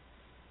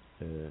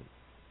 and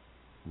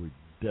we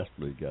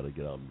desperately got to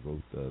get out and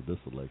vote this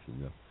election,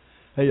 y'all.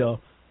 Hey, y'all,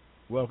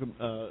 welcome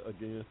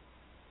again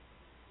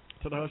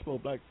to the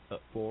Hushmo Black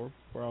Forum,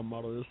 where our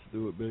motto is to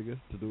do it bigger,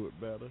 to do it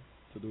better,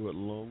 to do it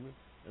longer.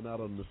 And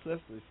out of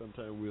necessity,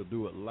 sometimes we'll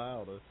do it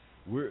louder.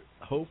 We're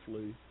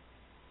hopefully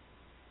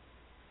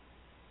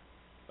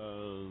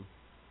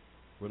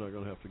we're not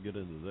going to have to get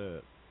into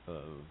that.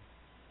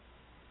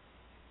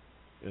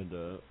 And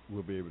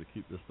we'll be able to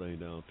keep this thing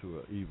down to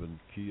an even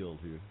keel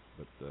here.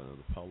 But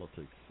the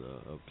politics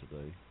of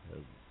today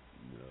has,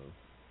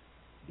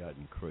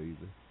 gotten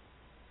crazy.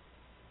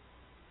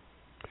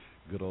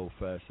 Good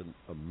old-fashioned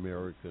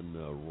American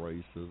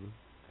racism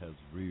has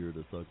reared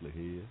its ugly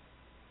head,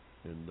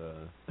 and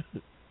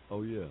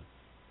oh yeah,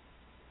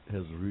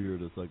 has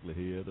reared its ugly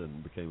head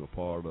and became a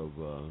part of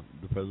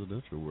the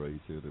presidential race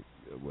here. It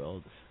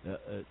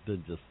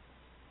didn't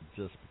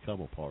just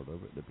become a part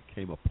of it. It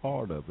became a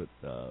part of it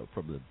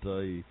from the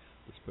day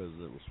this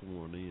president was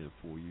sworn in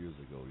 4 years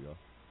ago, y'all.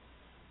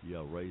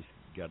 Yeah, race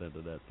got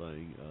into that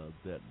thing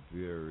that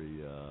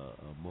very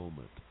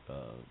moment,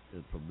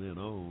 and from then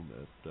on,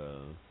 it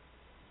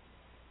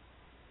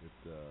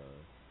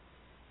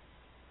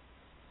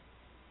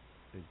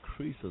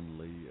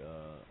increasingly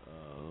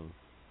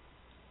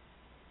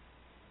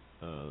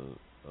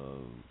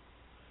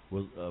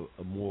was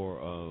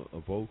more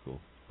vocal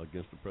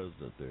against the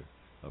president there.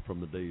 From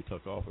the day he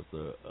took office,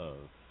 the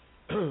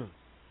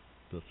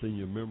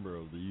senior member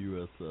of the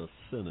U.S.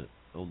 Senate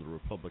on the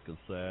Republican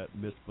side,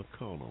 Mitch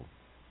McConnell,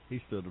 he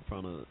stood in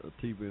front of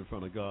TV in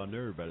front of God and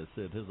everybody,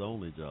 said his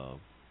only job,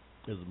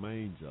 his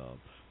main job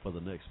for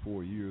the next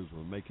 4 years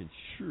was making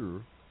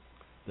sure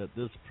that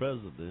this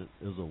president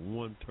is a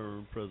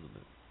one-term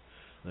president.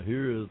 Now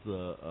here is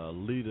a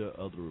leader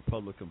of the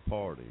Republican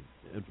Party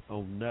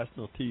on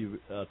national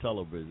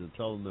television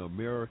telling the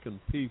American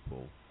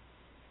people,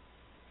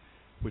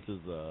 which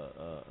is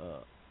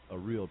a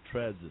real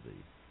tragedy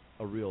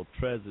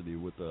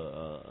with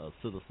the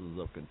citizens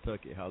of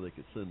Kentucky, how they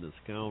could send this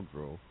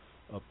scoundrel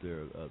up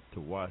there to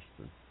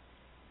Washington.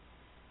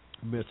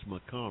 Mitch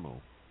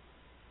McConnell,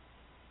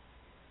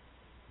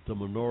 the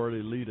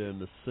minority leader in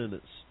the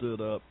Senate,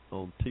 stood up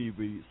on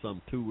TV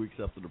some 2 weeks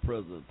after the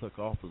president took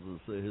office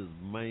and said his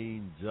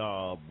main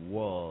job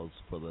was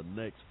for the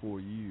next 4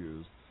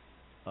 years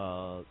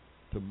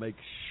to make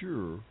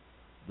sure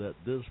that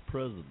this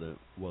president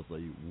was a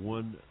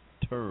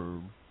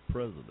one-term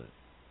president.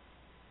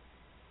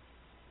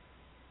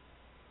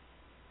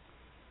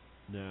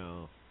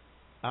 Now,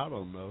 I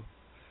don't know.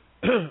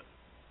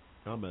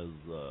 I'm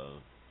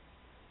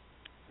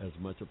as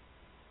much a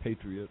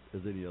patriot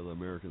as any other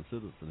American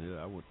citizen here.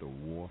 I went to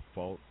war,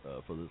 fought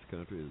for this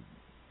country,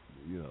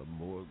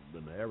 more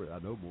than the average. I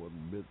know more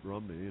than Mitt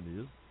Romney and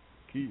his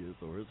kids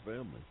or his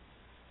family.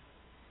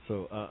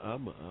 So I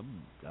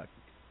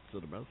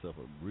consider myself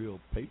a real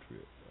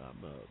patriot.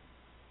 I'm a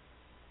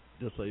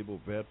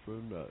disabled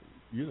veteran,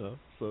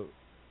 So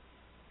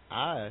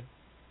I,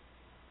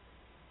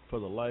 for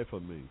the life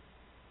of me,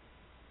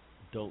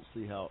 don't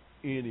see how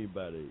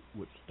anybody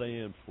would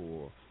stand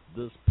for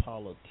this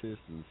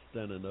politician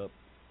standing up,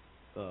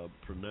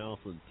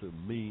 pronouncing to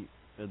me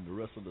and the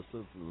rest of the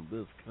citizens of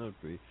this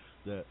country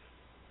that,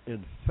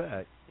 in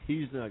fact,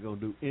 he's not going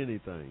to do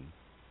anything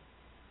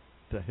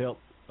to help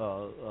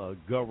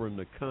govern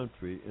the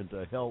country and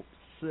to help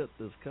set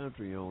this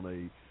country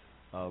on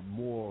a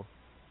more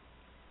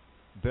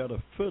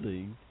better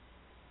footing.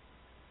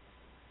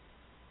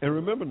 And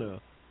remember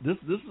now, this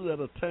is at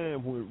a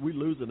time when we're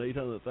losing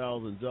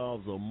 800,000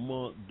 jobs a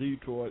month.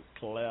 Detroit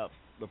collapsed.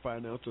 The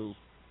financial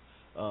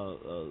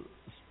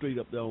street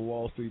up there on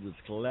Wall Street is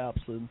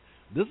collapsing.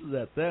 This is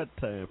at that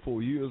time,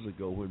 4 years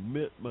ago, when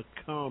Mitch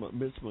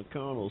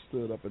McConnell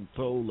stood up and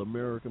told the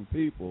American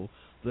people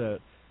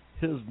that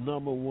his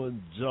number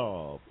one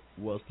job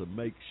was to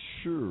make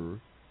sure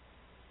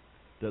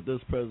that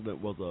this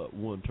president was a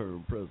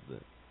one-term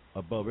president.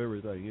 Above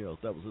everything else,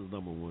 that was his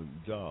number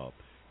one job.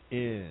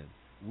 And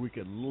we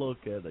can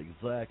look at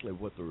exactly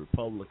what the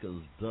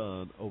Republicans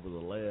done over the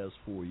last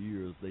 4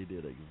 years. They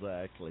did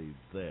exactly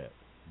that.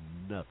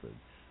 Nothing.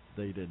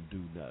 They didn't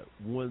do not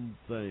one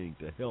thing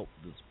to help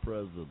this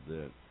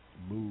president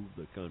move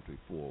the country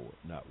forward.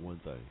 Not one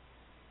thing.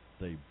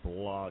 They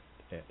blocked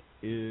at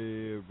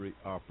every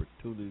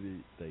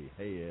opportunity they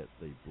had.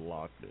 They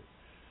blocked it.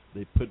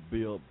 They put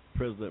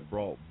President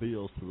brought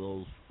bills to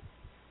those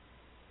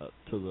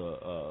to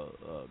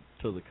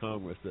the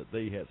Congress that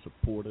they had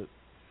supported.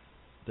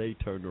 They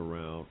turned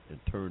around and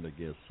turned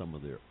against some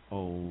of their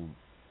own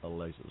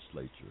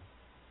legislature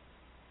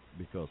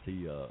because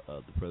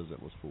the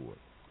president was for it.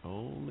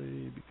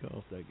 Only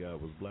because that guy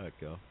was black,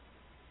 y'all.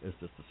 It's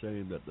just a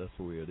shame that that's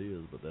the way it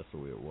is, but that's the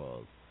way it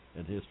was.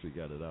 And history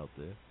got it out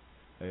there.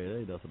 Hey, it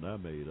ain't nothing I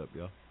made up,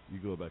 y'all. You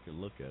go back and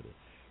look at it.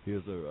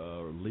 Here's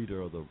a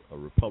leader of the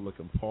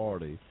Republican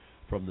Party.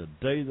 From the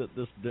day that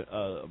this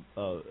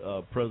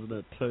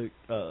president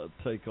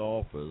take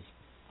office,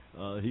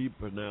 he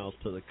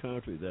pronounced to the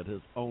country that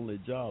his only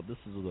job, this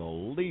is the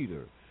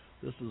leader.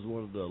 This is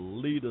one of the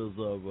leaders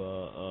of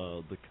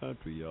the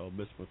country, y'all,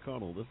 Mitch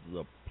McConnell. This is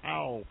a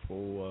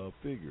powerful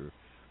figure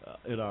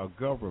in our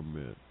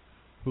government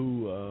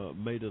who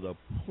made it a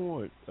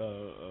point,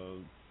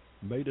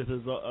 made it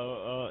his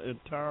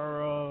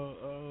entire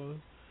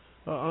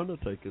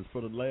undertakings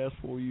for the last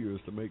 4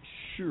 years to make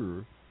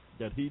sure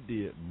that he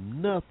did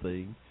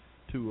nothing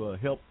to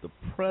help the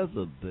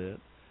president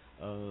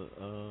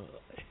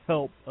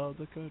help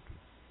the country.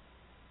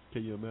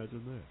 Can you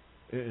imagine that?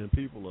 And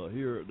people are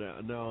here now.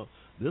 Now,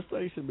 this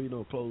thing should be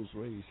no close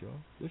race, y'all.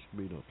 This should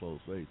be no close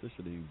race. This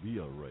shouldn't even be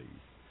a race.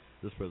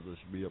 This president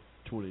should be up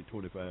 20,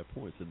 25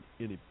 points in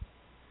any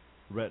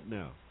right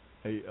now.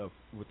 Hey,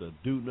 with the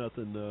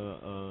do-nothing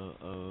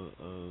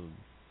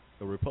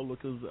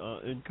Republicans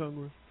in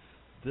Congress,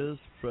 this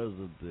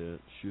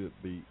president should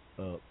be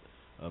up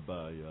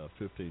by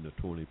 15 to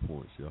 20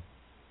 points, y'all.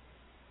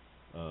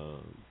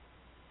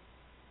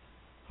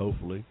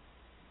 Hopefully,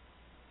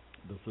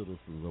 the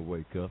citizens will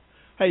wake up.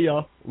 Hey,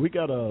 y'all, we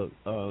got a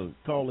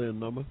call-in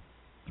number,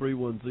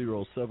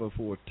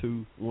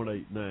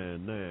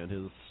 310-742-1899.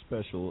 His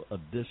special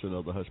edition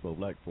of the Hushmo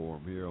Black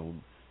Forum here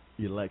on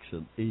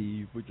Election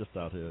Eve. We're just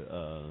out here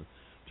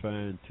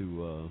trying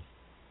to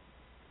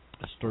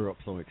stir up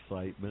some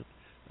excitement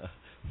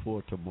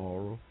for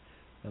tomorrow.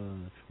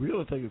 We're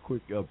going to take a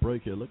quick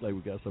break here. Look like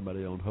we got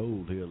somebody on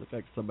hold here. Look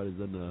like somebody's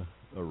in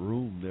a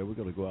room there. We're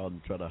going to go out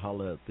and try to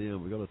holler at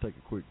them. We're going to take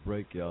a quick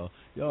break, y'all.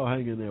 Y'all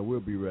hang in there. We'll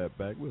be right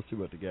back. We'll see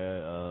what the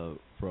guy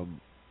from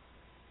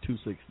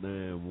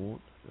 269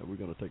 wants. We're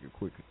going to take a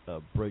quick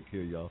break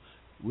here, y'all.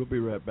 We'll be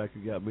right back.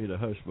 You got me, the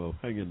Hushmo.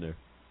 Hang in there.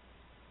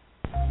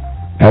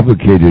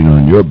 Advocating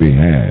on your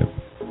behalf,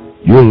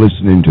 you're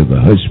listening to the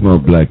Hushmo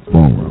Black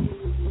Forum.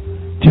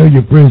 Tell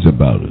your friends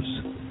about us.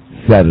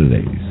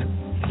 Saturdays,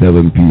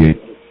 7 p.m.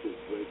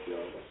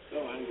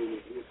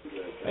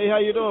 Hey, how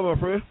you doing, my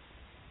friend?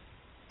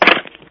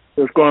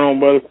 What's going on,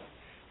 brother?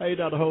 Hey,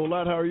 not a whole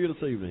lot. How are you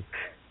this evening?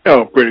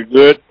 Oh, pretty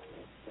good.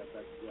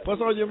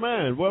 What's on your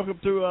mind? Welcome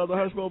to the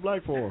Hushmo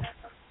Black Forum.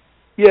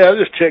 Yeah, I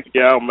just checked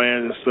you out,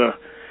 man. Just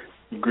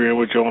agreeing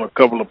with you on a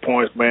couple of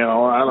points, man.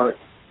 I don't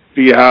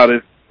see how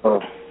this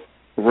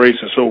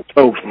race is so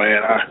close,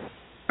 man.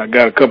 I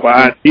got a couple of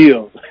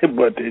ideas,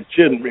 but it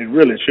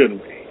really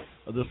shouldn't be.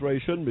 This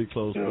race shouldn't be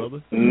close,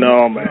 brother.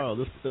 No, man. No,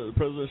 the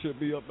president should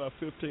be up by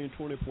 15,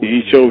 20 points.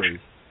 He showed you,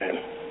 man.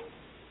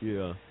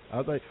 Yeah.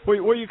 I think.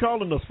 Where are you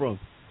calling us from?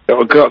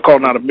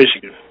 Calling out of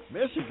Michigan.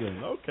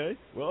 Michigan, okay.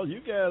 Well, you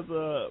guys,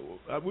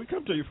 we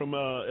come to you from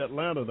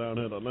Atlanta down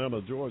here in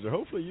Atlanta, Georgia.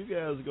 Hopefully you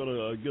guys are going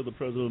to give the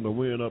president a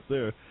win up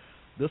there.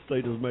 This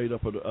state is made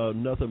up of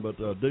nothing but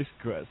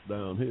Dixiecrats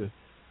down here.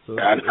 So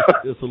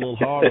it's a little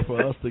harder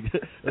for us to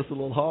get. It's a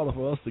little harder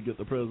for us to get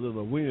the president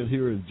a win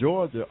here in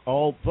Georgia.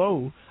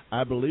 Although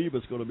I believe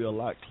it's going to be a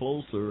lot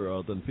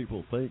closer than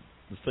people think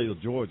the state of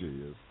Georgia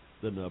is,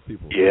 than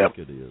people think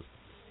it is.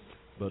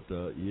 But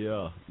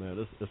yeah,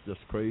 man, it's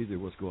just crazy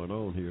what's going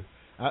on here.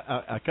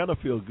 I kind of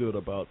feel good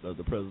about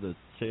the president's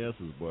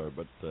chances, boy.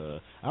 But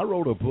I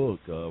wrote a book,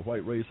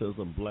 White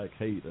Racism, Black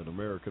Hate, and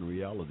American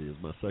Reality. Is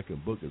my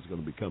second book. It's going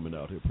to be coming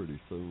out here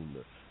pretty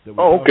soon.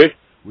 Okay.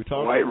 We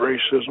talk White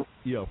racism.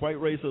 Yeah, White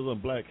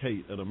Racism, Black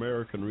Hate, and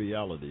American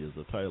Reality is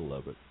the title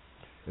of it.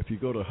 If you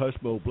go to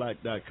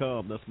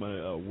hushmoblack.com, that's my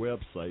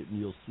website, and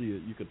you'll see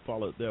it. You can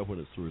follow it there when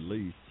it's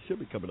released. It should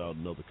be coming out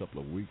in another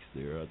couple of weeks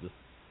there. I just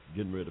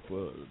getting ready to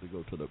go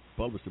to the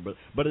publisher,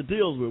 but it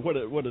deals with what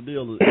it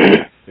deals.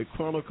 It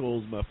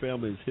chronicles my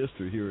family's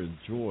history here in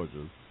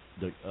Georgia.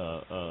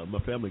 My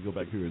family go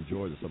back here in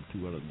Georgia some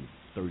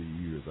 230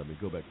 years. I mean,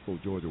 go back before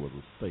Georgia was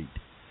a state.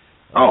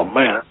 Oh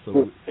man!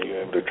 So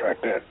you're able to track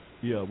that.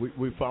 Yeah,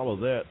 we follow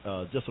that.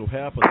 Just so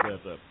happens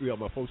that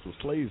my folks were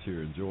slaves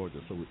here in Georgia,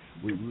 so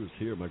we was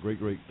here. My great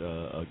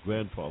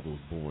grandfather was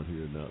born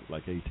here in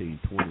like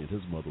 1820, and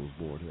his mother was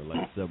born here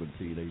like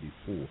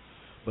 1784.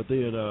 But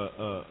then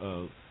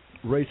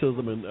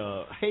racism and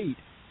hate.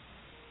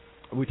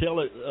 We tell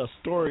a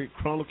story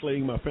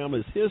chronicling my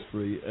family's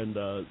history,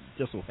 and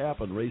just so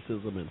happened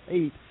racism and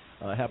hate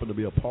happen to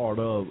be a part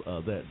of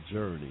that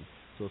journey.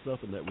 So it's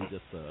nothing that we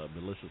just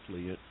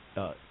maliciously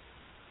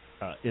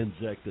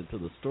inject into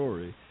the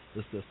story.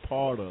 It's just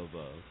part of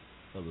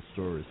the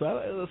story. So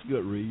that's a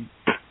good read.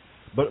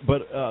 But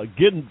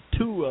getting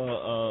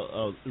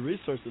to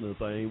researching the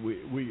thing,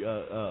 we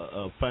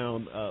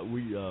found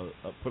we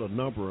put a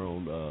number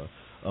on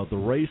the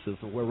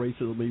racism, where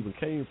racism even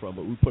came from.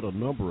 But we put a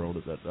number on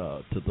it that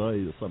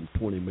today there's some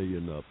 20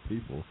 million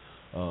people,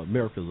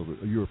 Americans of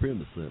European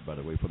descent, by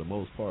the way, for the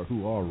most part,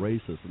 who are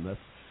racist, and that's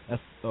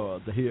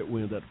the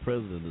headwind that the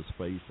president is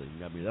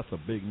facing. I mean, that's a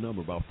big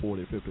number, about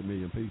 40, 50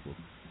 million people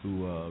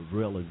who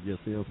rail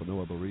against him for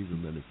no other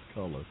reason than his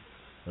color.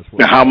 That's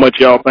what. Now, how much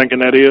y'all thinking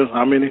that is?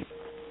 How many?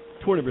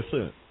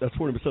 20%. That's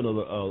 20% of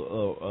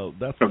the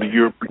that's of the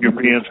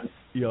Europeans.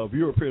 Yeah, of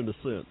European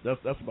descent.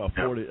 That's about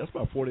 40. That's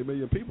about 40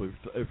 million people.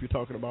 If you're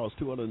talking about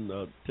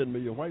 210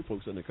 million white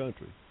folks in the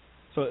country.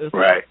 So it's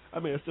right. I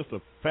mean, it's just a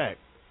fact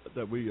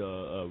that we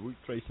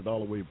trace it all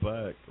the way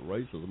back,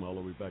 racism all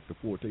the way back to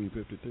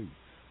 1452.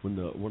 When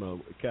a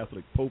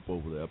Catholic Pope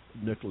over there,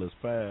 Nicholas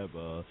V,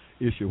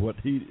 issued what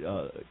he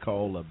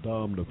called a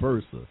Dom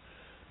Diversa.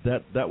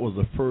 That was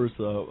the first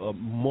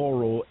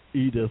moral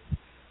edict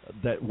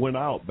that went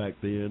out back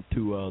then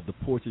to the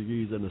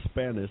Portuguese and the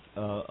Spanish,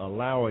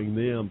 allowing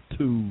them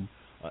to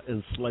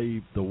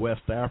enslave the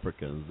West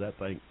Africans. That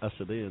thing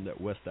ushered in that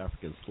West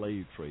African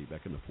slave trade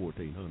back in the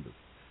 1400s.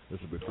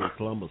 This is before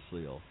Columbus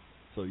sailed.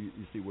 So you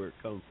see where it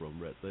comes from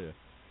right there.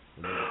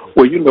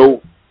 Well, you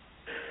know,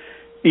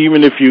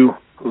 even if you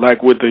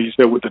like with you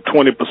said with the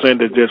 20%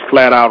 that's just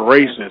flat out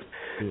racist.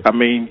 Yeah. I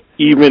mean,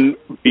 even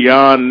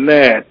beyond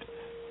that,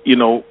 you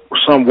know,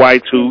 some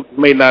whites who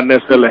may not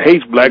necessarily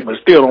hate black, but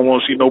still don't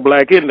want to see no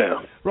black in there.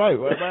 Right.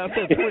 Well, I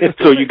said 20,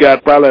 so you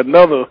got probably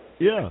another,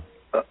 yeah,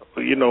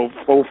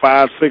 4,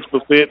 5,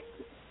 6%.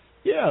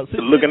 Yeah, see,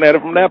 looking at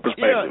it from that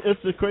perspective. Yeah,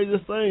 it's the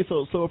craziest thing.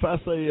 So if I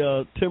say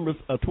 20%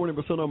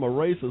 of them are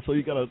racist, so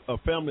you got a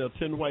family of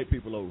 10 white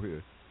people over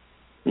here.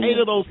 8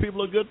 of those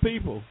people are good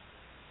people.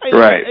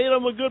 Right. 8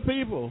 of them are good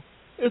people.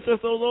 It's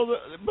just those other,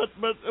 but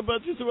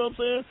you see what I'm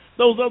saying?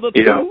 Those other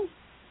 2,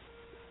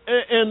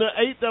 and the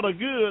 8 that are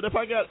good. If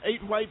I got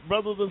 8 white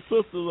brothers and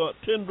sisters, or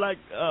 10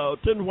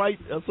 white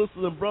sisters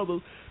and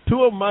brothers,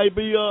 2 of them might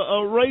be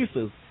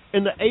racist,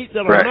 and the 8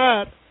 that are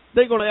not,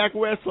 they're going to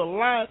acquiesce a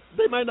lot.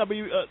 They might not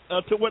be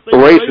to what they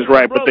race is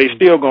right, but they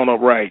still going to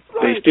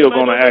They still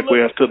going to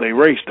acquiesce to their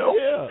race, though.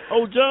 Yeah.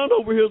 Oh, John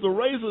over here is a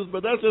racist,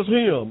 but that's just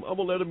him. I'm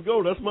going to let him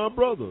go. That's my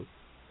brother.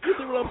 You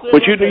see what I'm saying?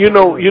 But you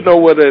know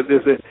what it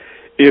is.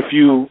 If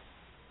you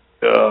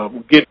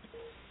get,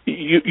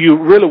 you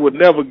really would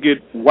never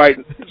get white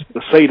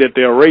to say that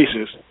they're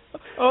racist.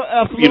 Oh,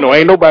 absolutely. You know,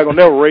 ain't nobody gonna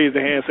never raise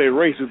their hand and say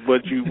racist.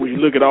 But when you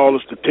look at all the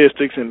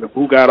statistics and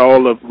who got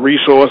all the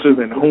resources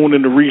and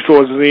honing the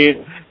resources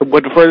in,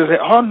 but the first say,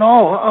 oh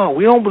no,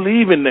 we don't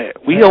believe in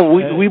that. We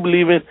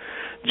believe in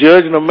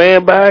judging a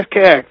man by his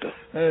character.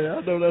 Hey,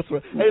 I know that's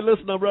right. Hey,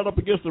 listen, I'm right up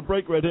against the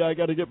break right here. I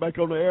got to get back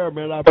on the air,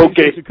 man. I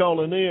appreciate you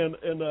calling in.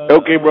 And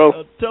okay,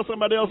 bro. Tell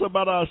somebody else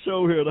about our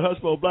show here, the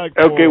Hushmo Black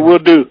Forum. Okay, we'll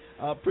do.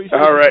 I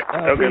appreciate all right.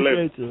 I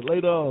appreciate you.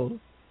 Later on.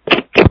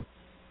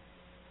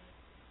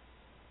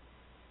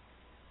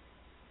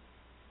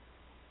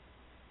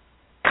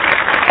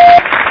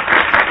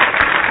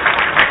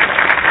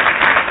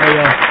 Hey,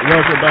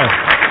 welcome back.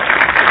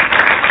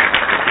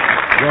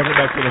 Welcome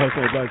back to the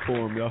Hushmo Black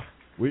Forum, y'all.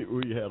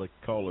 We had a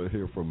caller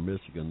here from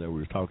Michigan that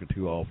we were talking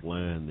to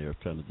offline. They're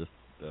trying to just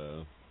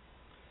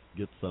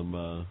get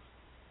some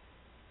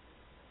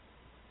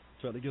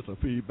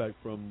feedback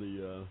from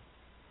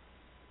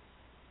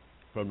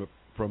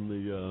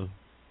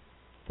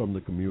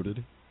the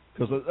community,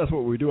 because that's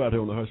what we do out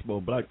here on the Hushmo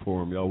Black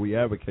Forum, y'all. We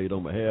advocate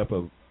on behalf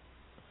of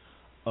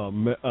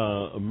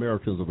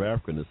Americans of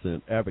African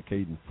descent,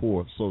 advocating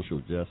for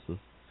social justice,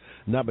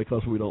 not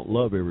because we don't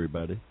love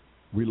everybody.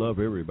 We love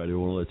everybody. We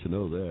want to let you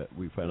know that.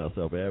 We find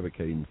ourselves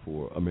advocating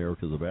for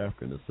Americans of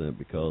African descent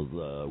because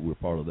we're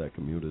part of that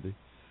community.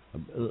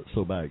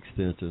 So by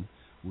extension,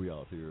 we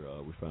out here,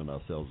 we find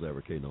ourselves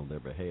advocating on their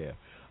behalf.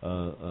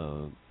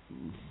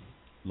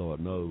 Lord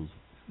knows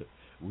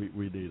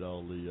we need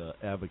all the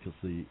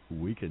advocacy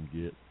we can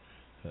get.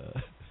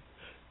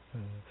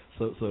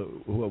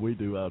 So what we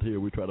do out here,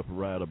 we try to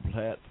provide a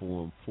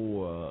platform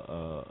for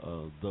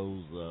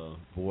those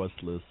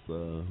voiceless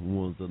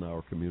ones in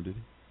our community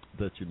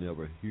that you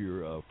never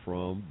hear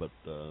from, but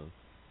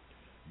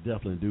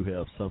definitely do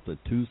have something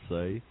to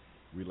say.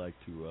 We like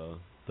to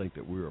think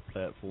that we're a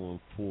platform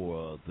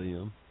for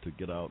them to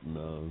get out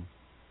and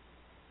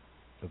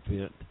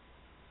event,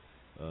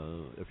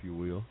 if you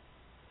will.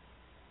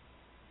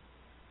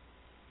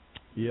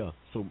 Yeah,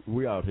 so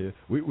we're out here.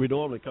 We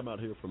normally come out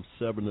here from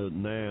 7 to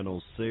 9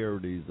 on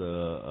Saturdays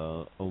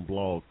on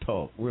Blog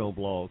Talk. We're on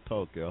Blog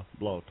Talk, y'all.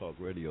 Blog Talk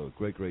Radio,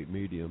 great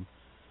medium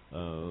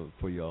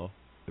for y'all.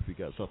 If you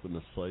got something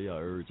to say, I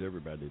urge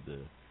everybody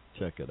to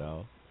check it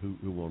out.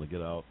 Who want to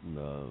get out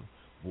and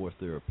voice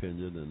their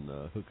opinion and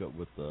hook up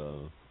with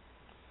a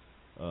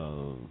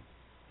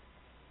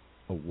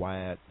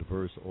wide,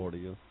 diverse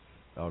audience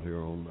out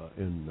here on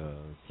in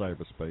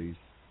cyberspace.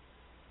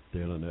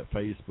 The internet,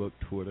 Facebook,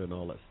 Twitter, and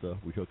all that stuff.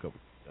 We hook up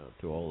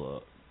to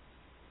all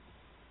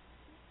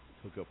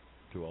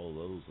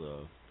those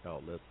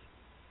outlets.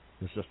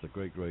 It's just a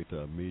great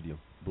medium.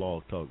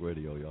 Blog Talk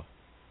Radio, y'all.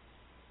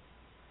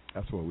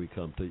 That's where we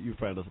come to. You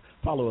find us.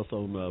 Follow us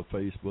on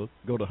Facebook.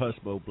 Go to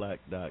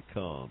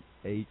HushmoBlack.com.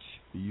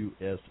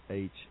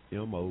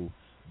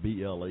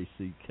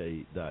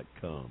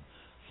 HushmoBlack.com.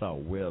 It's our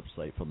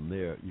website. From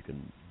there, you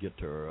can get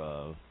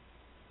to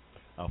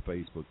our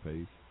Facebook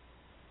page.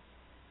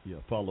 Yeah,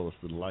 follow us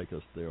and like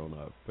us there on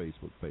our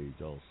Facebook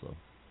page also.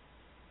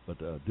 But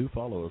do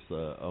follow us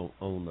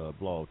on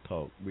Blog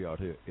Talk. We out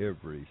here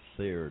every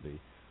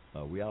Saturday.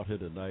 We out here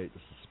tonight.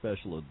 It's a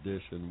special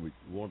edition. We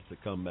wanted to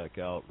come back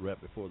out right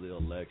before the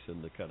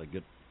election to kind of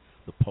get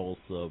the pulse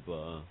of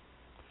my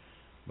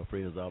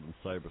friends out in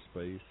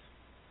cyberspace.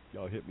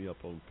 Y'all hit me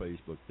up on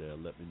Facebook there.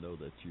 Let me know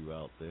that you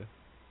out there.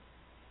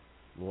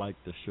 Like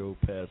the show,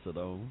 pass it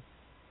on.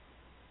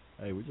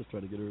 Hey, we're just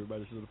trying to get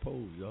everybody to the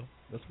polls, y'all.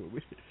 That's what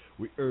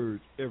we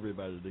urge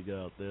everybody to get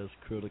out there. It's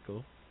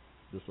critical.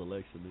 This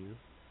election is.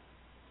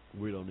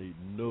 We don't need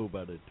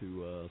nobody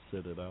to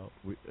sit it out.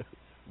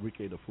 We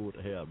can't afford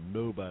to have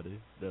nobody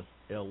that's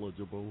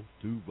eligible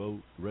to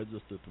vote,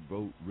 registered to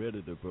vote,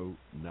 ready to vote,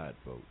 not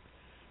vote.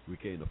 We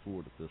can't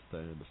afford it this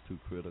time. It's too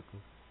critical.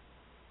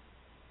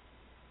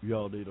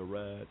 Y'all need a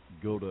ride,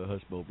 go to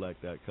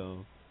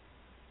HushmoBlack.com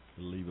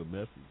and leave a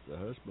message to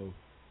Hushmo.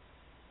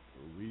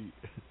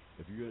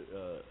 If you're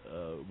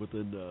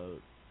within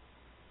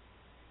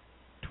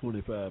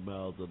 25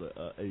 miles of the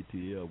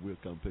ATL, we'll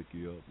come pick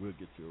you up. We'll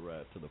get you a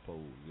ride to the polls,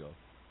 y'all.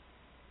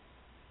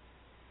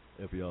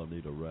 If y'all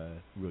need a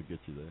ride, we'll get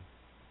you there.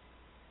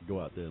 Go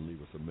out there and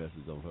leave us a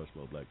message on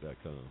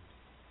HushmoBlack.com.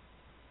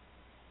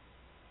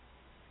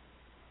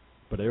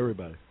 But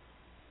everybody,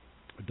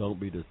 don't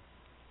be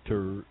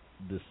deterred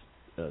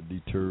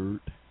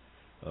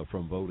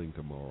from voting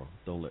tomorrow.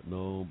 Don't let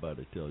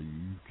nobody tell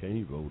you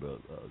can't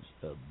vote.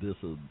 This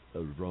is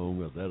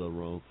wrong or that is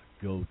wrong.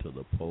 Go to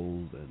the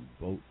polls and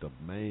vote.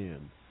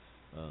 Demand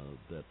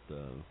that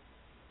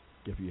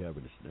if you have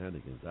any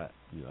shenanigans, I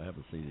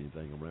haven't seen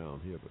anything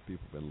around here, but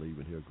people have been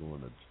leaving here,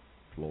 going to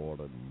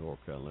Florida and North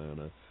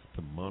Carolina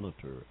to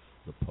monitor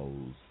the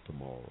polls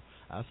tomorrow.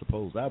 I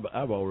suppose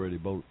I've already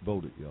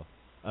voted, y'all.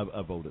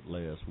 I voted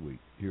last week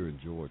here in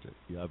Georgia.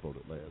 Yeah, I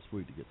voted last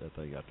week to get that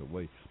thing out the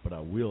way. But I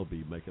will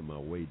be making my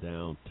way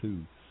down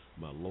to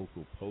my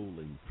local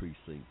polling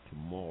precinct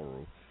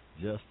tomorrow,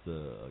 just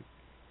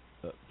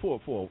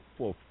for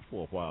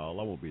a while.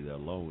 I won't be there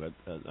long.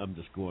 I'm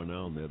just going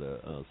down there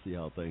to see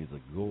how things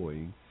are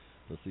going,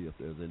 to see if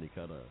there's any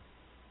kind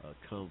of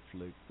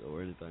conflict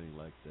or anything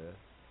like that.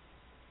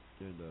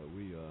 And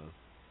we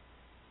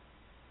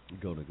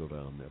going to go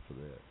down there for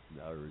that.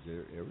 And I urge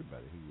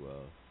everybody who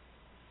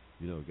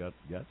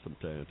got some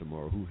time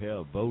tomorrow, who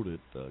have voted,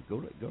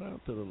 go down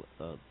to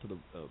the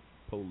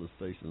polling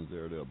stations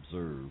there to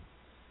observe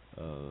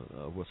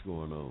what's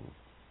going on.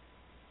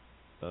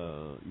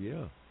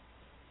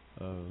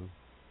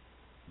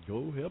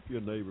 Go help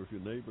your neighbor. If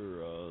your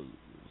neighbor is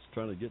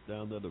trying to get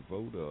down there to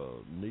vote,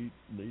 need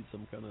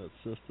some kind of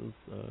assistance,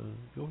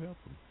 go help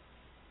them.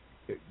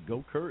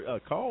 Go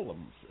call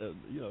them.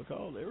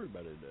 Call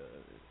everybody,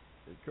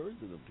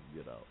 encouraging them to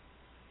get out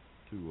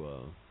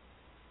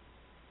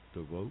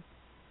to vote.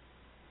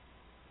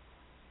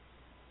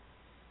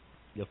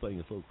 Your thing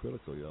is so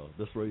critical, y'all.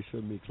 This race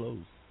shouldn't be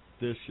close.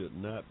 This should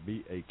not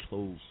be a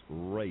close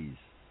race.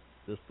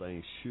 This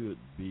thing should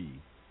be.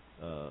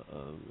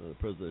 The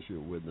president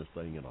should win this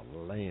thing in a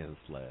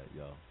landslide,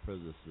 y'all.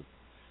 President should.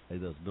 Hey,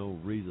 there's no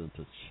reason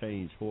to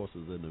change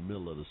horses in the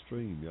middle of the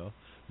stream, y'all.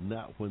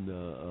 Not when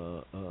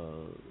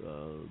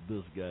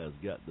this guy's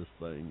got this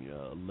thing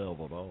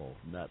leveled off.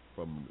 Not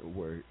from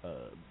where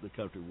the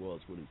country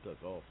was when he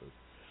took office.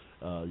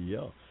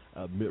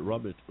 Mitt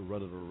Romney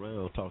running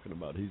around talking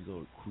about he's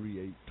going to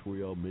create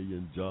 12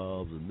 million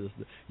jobs and this.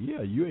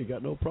 Yeah, you ain't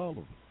got no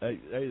problem. Hey,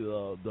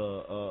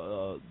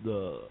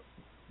 the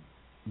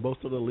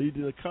most of the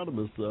leading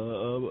economists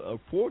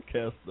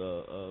forecast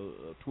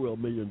 12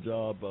 million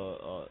job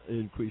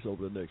increase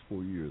over the next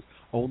 4 years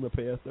on the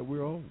path that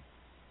we're on.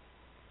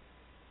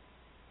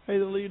 Hey,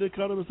 the leading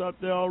economists out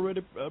there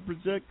already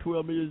project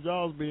 12 million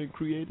jobs being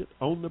created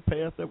on the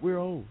path that we're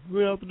on.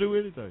 We don't have to do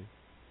anything.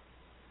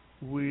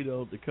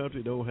 The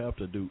country don't have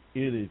to do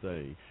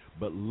anything,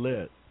 but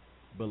let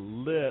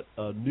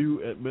a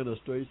new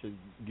administration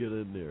get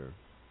in there,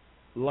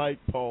 like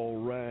Paul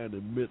Ryan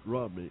and Mitt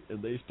Romney,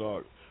 and they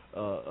start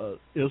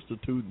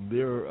instituting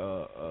their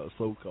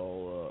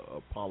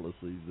so-called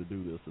policies to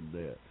do this and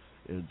that,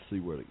 and see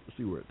where it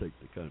takes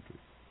the country.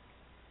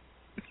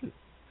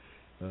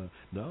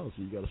 No,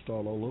 so you got to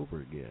start all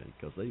over again,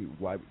 because they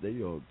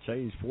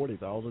changed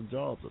 40,000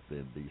 jobs up there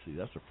in D.C.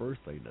 That's the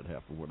first thing that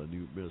happened when a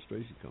new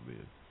administration come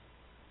in.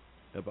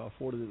 About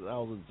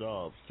 40,000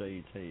 jobs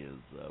changed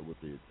hands with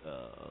the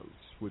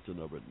switching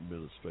of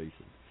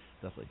administration.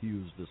 That's a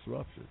huge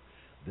disruption.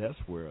 That's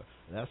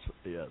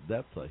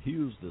a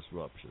huge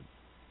disruption,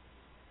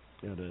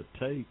 and it'll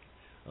take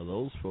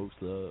those folks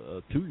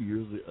 2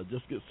 years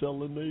just get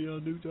settled in the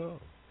new job,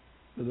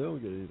 and they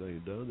don't get anything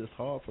done. It's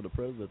hard for the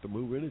president to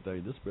move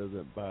anything. This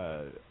president,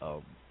 by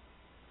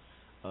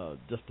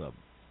just a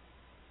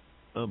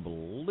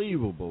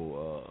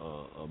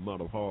unbelievable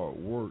amount of hard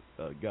work,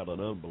 got an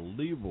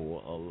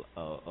unbelievable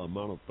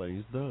amount of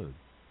things done,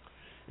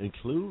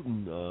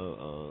 including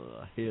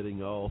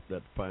heading off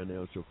that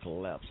financial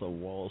collapse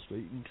on Wall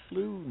Street,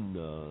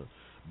 including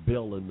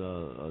bailing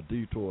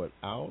Detroit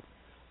out,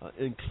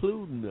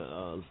 including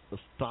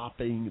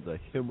stopping the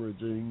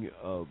hemorrhaging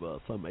of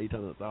some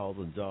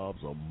 800,000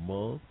 jobs a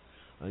month,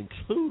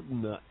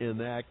 including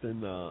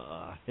enacting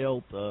a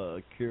health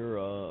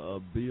care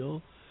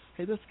bill.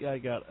 Hey, this guy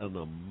got an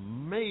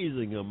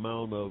amazing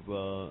amount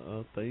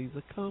of things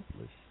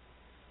accomplished,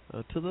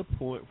 to the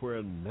point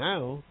where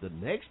now the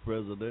next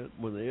president,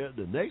 when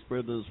the next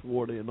president is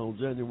sworn in on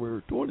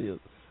January 20th,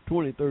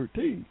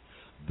 2013,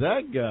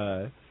 that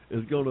guy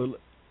is going to,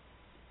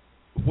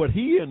 what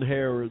he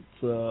inherits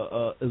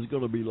is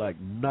going to be like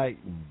night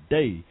and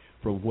day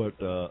from what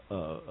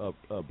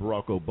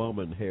Barack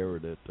Obama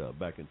inherited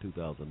back in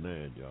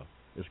 2009, y'all.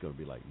 It's going to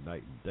be like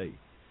night and day.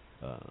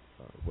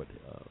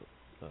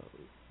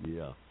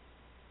 Yeah.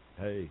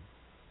 Hey,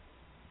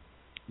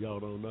 y'all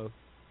don't know.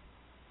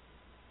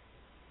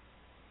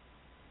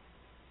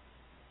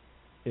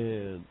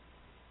 And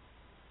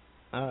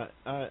I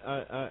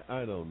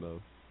don't know.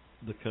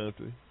 The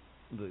country,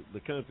 the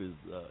country's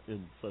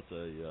in such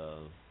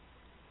a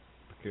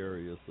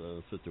precarious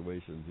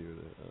situation here,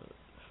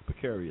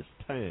 precarious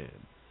time.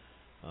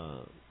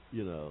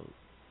 you know,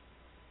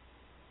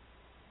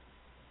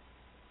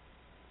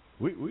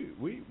 we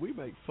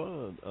make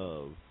fun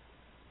of,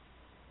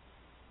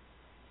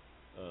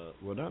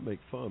 well, not make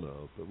fun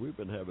of, but we've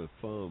been having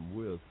fun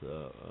with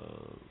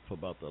for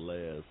about the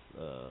last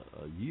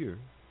year.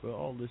 Well,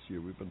 all this year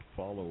we've been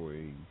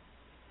following.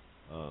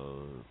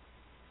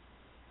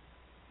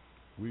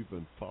 We've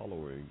been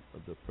following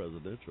the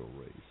presidential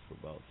race for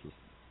about this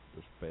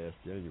past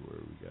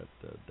January. We got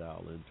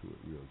dialed into it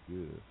real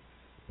good.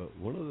 But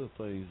one of the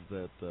things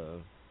that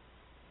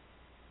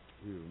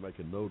we were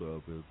making note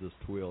of is this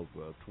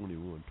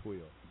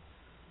 12/21/12.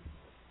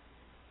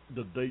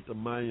 The date the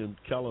Mayan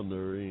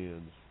calendar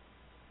ends.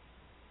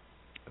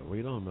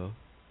 We don't know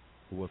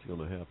what's going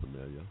to happen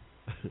there, yeah.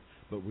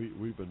 But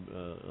we've been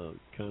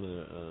kind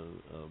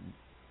of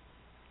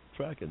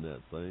tracking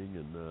that thing,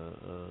 and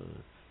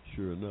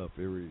sure enough,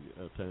 every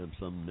time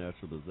some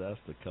natural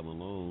disaster come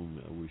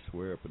along, we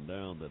swear up and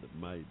down that it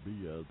might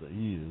be the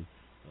end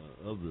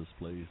of this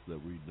place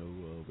that we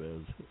know of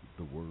as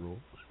the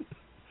world.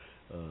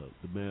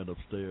 The man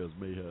upstairs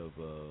may have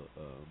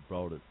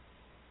brought it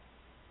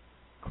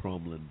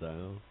crumbling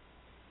down.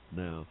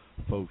 Now,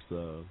 folks,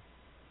 there's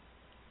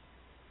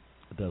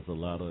a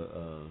lot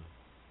of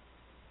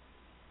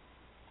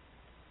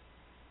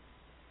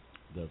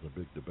there's a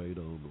big debate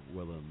on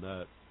whether or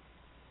not,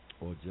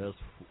 or just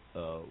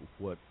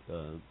what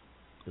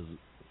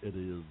it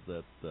is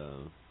that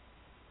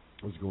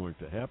is going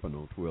to happen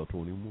on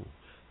 12/21.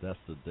 That's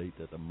the date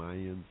that the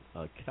Mayan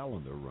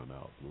calendar run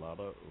out. A lot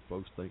of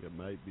folks think it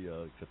might be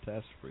a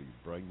catastrophe,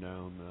 bring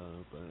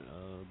down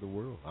the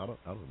world. I don't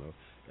know.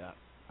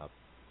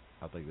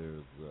 I think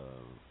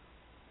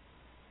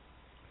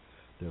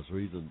there's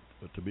reason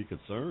to be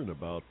concerned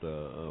about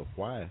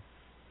why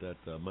that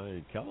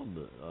Mayan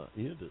calendar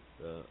ended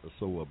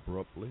so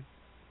abruptly.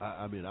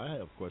 I mean, I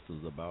have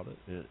questions about it,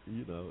 and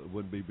it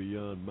wouldn't be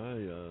beyond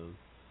my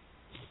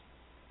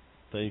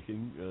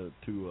thinking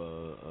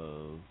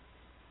to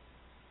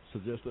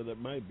suggest that it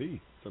might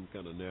be some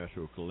kind of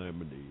natural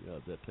calamity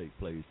that take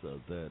place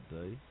that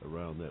day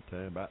around that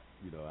time.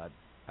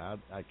 I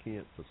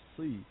can't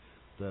foresee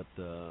that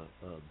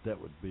that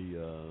would be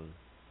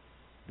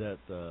that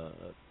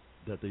the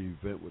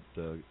event would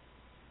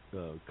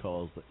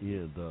cause the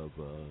end of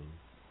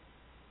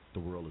the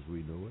world as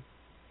we know it.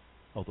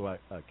 Although I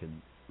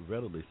can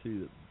readily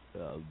see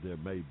that there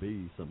may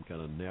be some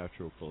kind of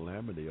natural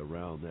calamity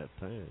around that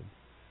time,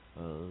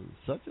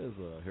 such as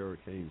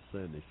Hurricane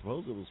Sandy.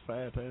 Suppose it was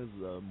 5 times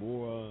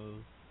more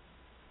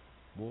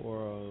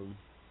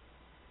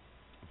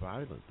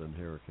violent than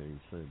Hurricane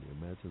Sandy.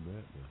 Imagine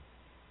that now.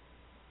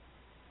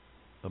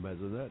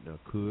 Imagine that now.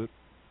 Could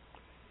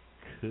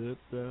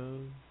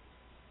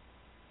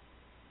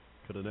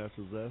a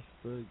natural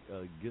disaster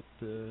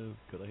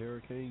could a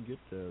hurricane get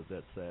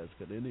that size?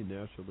 Could any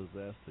natural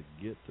disaster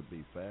get to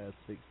be 5,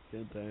 6,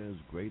 10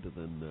 times greater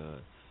than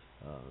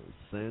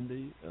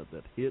Sandy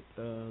that hit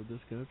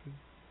this country?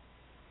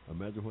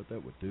 Imagine what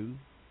that would do.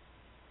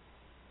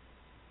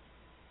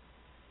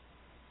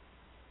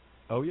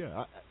 Oh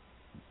yeah,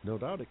 no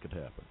doubt it could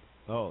happen.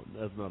 Oh,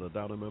 there's not a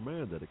doubt in my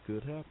mind that it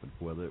could happen.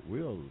 Whether it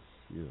will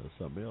is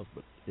something else,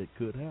 but it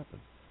could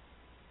happen.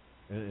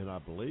 And I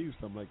believe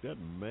something like that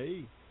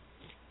may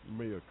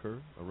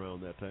occur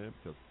around that time,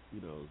 because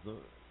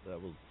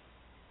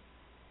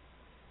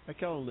that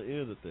calendar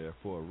ended there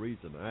for a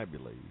reason. I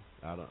believe.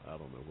 I don't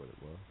know what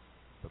it was,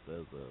 but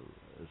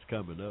it's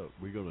coming up.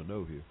 We're gonna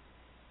know here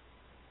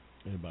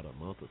in about a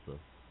month or so.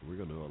 We're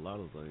gonna know a lot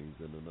of things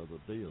in another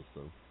day or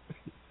so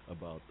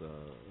about the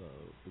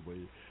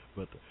way,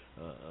 but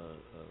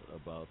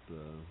about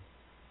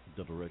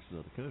the direction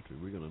of the country.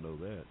 We're going to know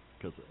that,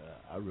 because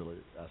I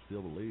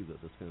still believe that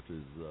this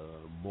country's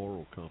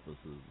moral compass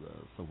is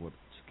somewhat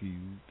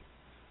skewed.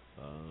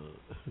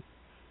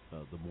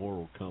 The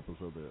moral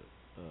compass of the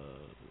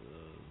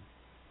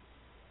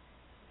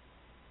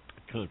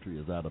country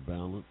is out of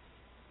balance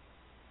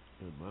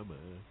in my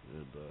mind,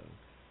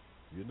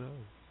 and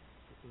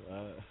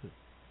I was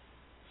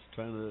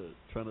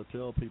trying to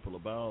tell people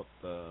about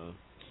a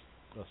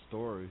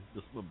story.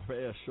 This my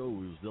past show,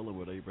 we was dealing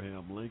with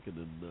Abraham Lincoln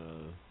and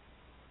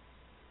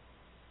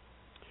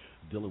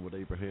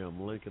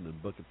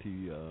Booker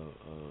T.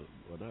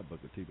 Well, not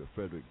Booker T, but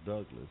Frederick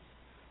Douglass.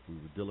 We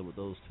were dealing with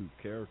those two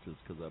characters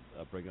because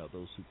I bring out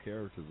those two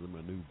characters in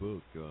my new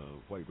book,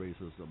 White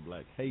Racism,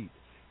 Black Hate.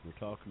 We're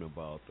talking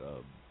about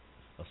a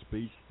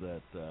speech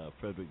that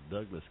Frederick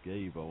Douglass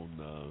gave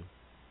on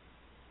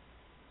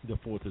the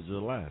 4th of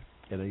July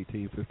in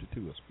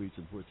 1852, a speech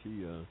in which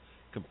he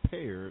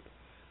compared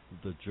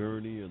the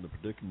journey and the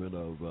predicament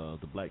of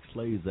the black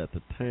slaves at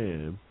the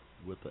time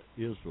with the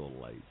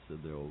Israelites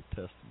in the Old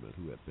Testament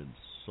who had been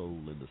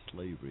sold into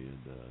slavery in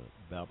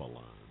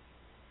Babylon.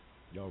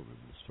 Y'all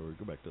remember the story.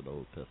 Go back to the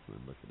Old Testament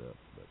and look it up.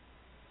 But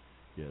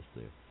yes,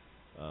 there.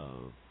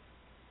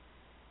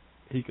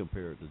 He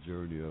compared the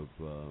journey of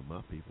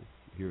my people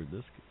here in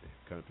this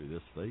country,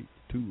 this state,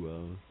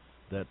 to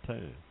that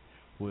time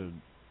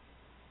when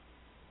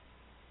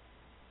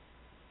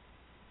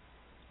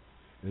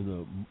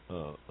And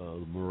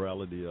the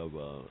morality of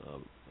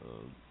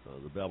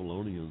the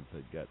Babylonians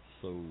had got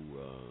so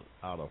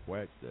out of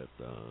whack that,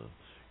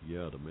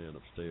 the man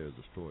upstairs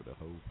destroyed the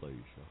whole place,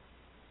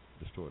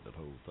 destroyed that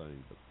whole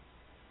thing. But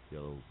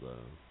those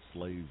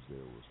slaves there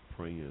was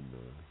praying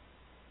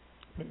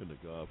to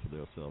God for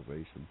their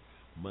salvation,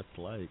 much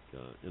like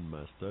in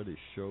my study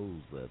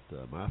shows that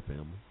my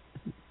family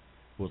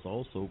was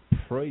also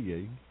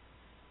praying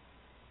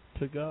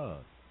to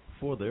God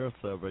for their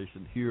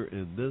salvation here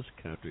in this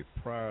country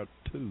prior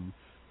to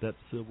that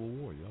Civil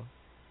War, y'all.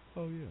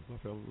 Oh, yeah, my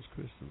family was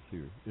Christians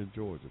here in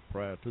Georgia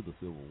prior to the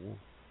Civil War.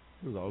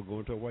 It was all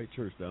going to a white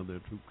church down there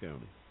in Troup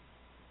County.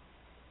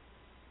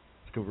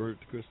 It's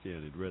converted to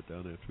Christianity right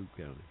down there in Troup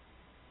County,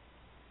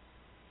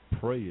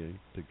 praying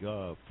to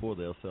God for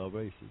their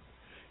salvation.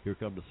 Here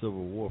comes the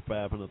Civil War,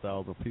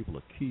 500,000 people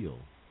are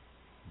killed,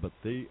 but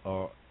they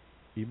are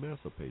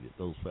emancipated,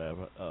 those 5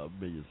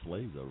 million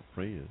slaves that were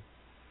praying.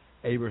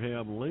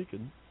 Abraham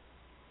Lincoln,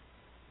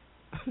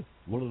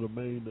 one of the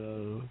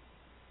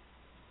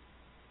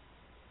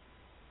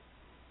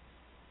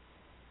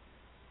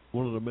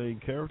main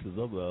characters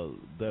of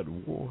that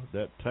war,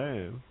 that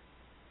time,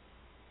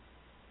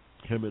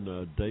 him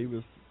and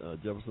Davis,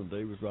 Jefferson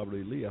Davis, Robert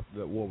E. Lee, after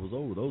that war was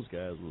over, those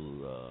guys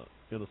was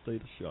in a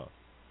state of shock.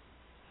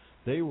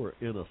 They were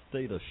in a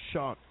state of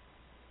shock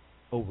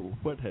over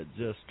what had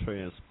just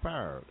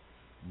transpired.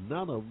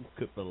 None of them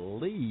could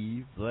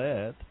believe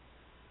that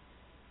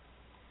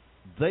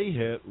they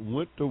had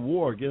went to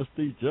war against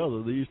each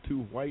other. These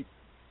two white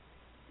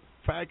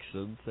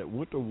factions that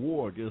went to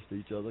war against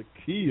each other,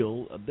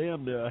 killed a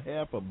damn near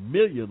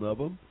 500,000 of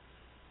them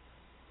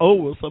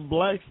over some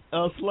black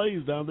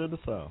slaves down there in the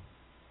South.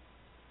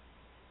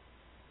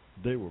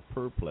 They were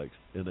perplexed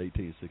in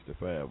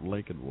 1865.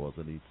 Lincoln was,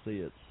 and he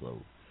said so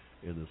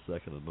in his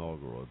second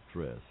inaugural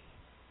address.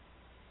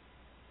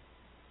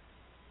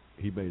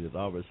 He made it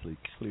obviously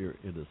clear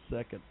in his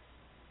second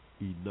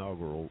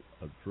inaugural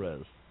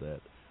address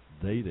that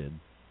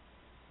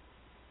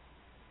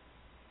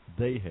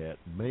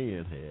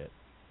man had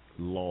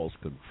lost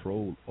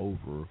control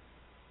over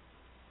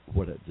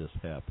what had just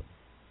happened.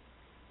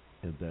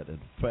 And that in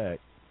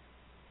fact,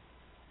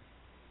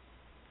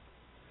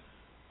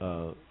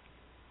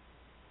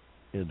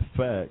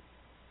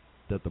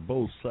 that the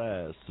both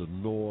sides, the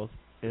North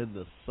and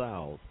the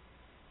South,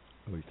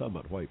 he's talking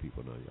about white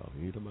people now, y'all.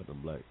 He ain't talking about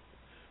them black.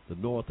 The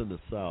North and the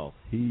South,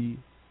 he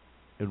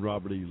and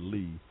Robert E.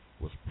 Lee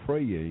was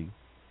praying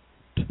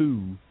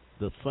to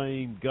the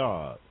same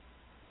God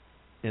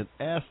and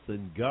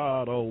asking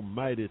God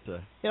Almighty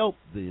to help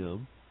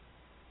them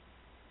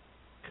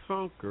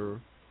conquer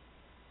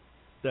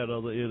that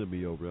other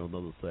enemy over there on the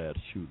other side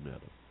shooting at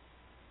them.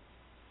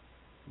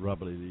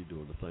 Robert E. Lee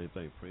doing the same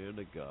thing, praying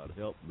to God,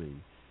 help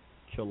me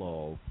kill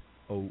off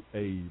old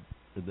Abe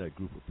and that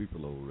group of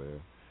people over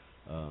there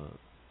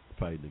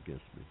fighting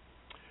against me.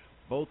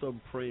 Both of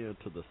them praying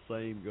to the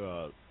same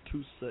God,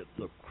 two sets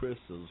of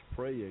Christians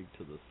praying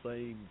to the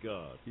same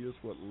God. Here's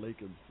what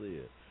Lincoln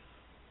said.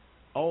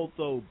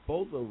 Although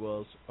both of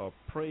us are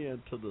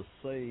praying to the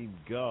same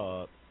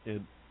God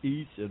and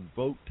each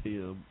invoked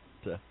him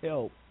to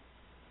help,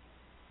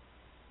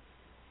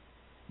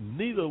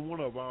 neither one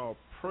of our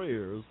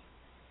prayers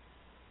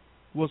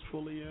was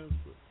fully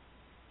answered.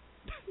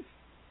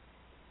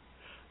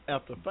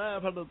 After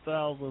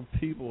 500,000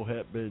 people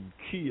had been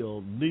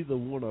killed, neither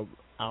one of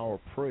our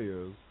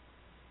prayers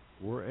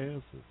were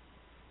answered.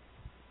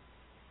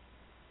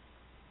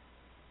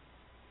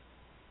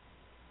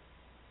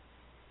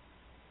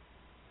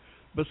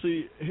 But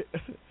see,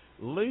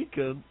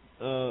 Lincoln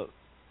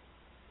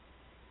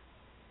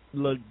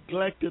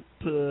neglected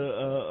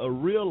to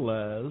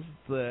realize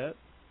that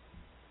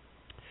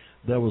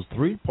there was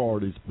three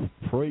parties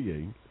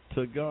praying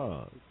to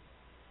God.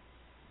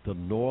 The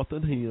North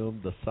and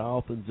him, the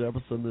South and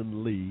Jefferson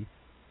and Lee,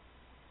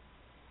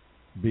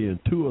 being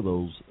two of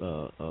those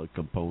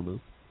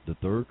components. The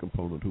third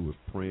component who was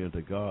praying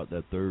to God,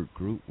 that third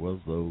group was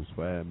those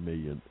 5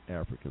 million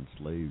African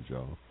slaves,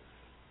 y'all.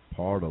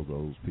 Part of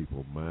those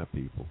people, my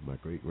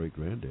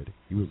great-great-granddaddy,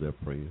 he was there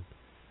praying.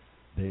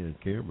 Dan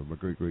Cameron, my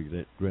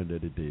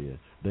great-great-granddaddy dead.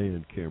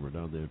 Dan Cameron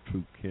down there in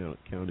Troup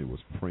County was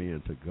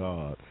praying to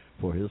God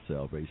for his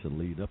salvation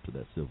leading up to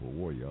that Civil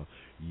War, y'all.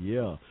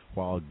 Yeah,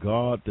 while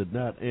God did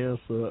not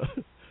answer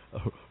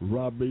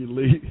Robert E.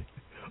 Lee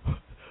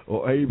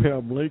or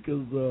Abraham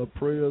Lincoln's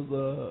prayers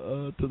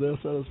to their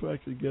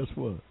satisfaction, guess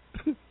what?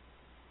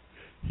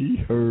 He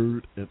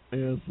heard and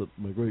answered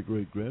my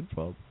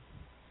great-great-grandfather.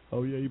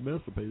 Oh, yeah, he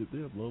emancipated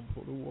them long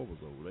before the war was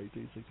over.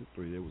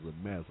 1863, they was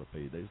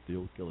emancipated. They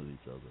still killing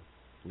each other.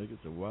 Lincoln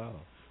said, wow,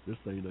 this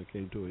thing done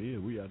came to an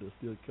end. We out there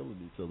still killing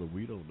each other.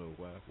 We don't know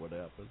why, what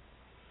happened.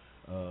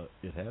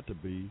 It had to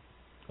be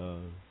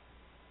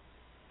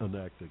an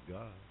act of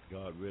God.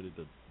 God ready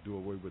to do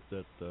away with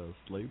that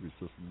slavery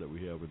system that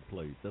we have in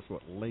place. That's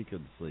what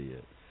Lincoln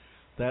said.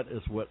 That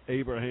is what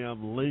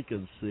Abraham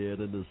Lincoln said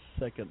in his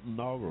second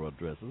inaugural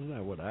address. Isn't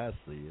that what I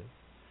said?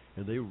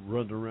 And they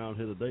run around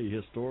here today,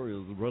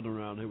 historians run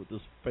around here with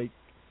this fake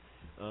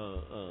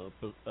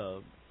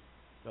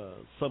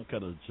some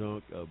kind of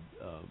junk.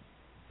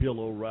 Bill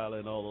O'Reilly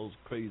and all those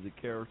crazy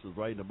characters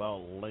writing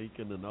about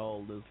Lincoln and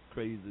all this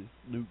crazy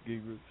Newt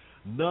Gingrich.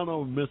 None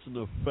of them mention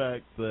the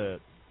fact that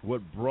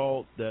what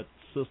brought that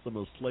system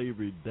of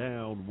slavery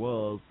down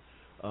was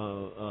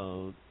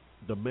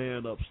the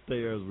man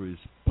upstairs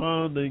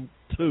responding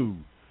to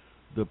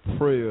the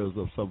prayers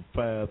of some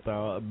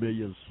 5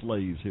 million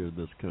slaves here in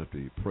this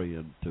country,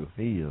 praying to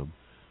him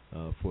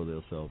for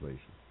their salvation.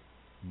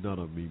 None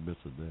of me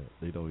missing that.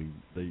 They don't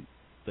even, they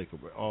think of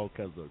all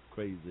kinds of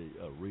crazy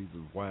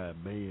reasons why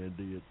man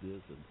did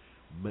this and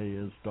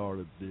man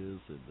started this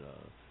and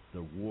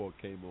the war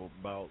came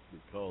about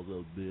because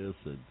of this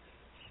and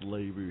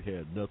slavery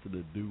had nothing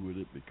to do with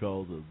it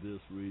because of this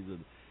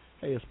reason.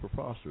 Hey, it's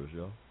preposterous,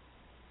 y'all.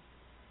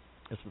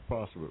 It's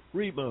preposterous.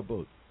 Read my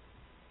book.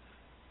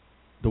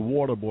 The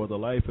Water Boy, The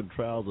Life and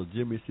Trials of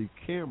Jimmy C.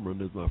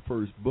 Cameron is my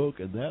first book,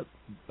 and that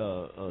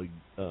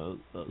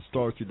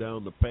starts you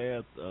down the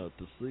path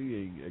to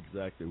seeing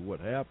exactly what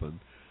happened.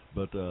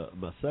 But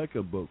my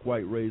second book,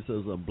 White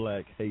Racism,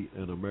 Black Hate,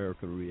 and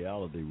American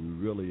Reality, we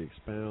really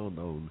expound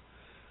on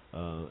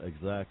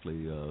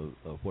exactly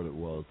what it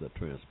was that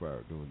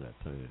transpired during that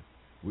time.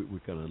 We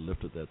kind of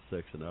lifted that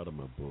section out of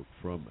my book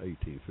from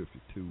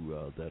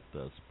 1852, that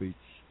speech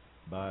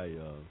by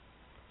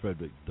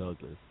Frederick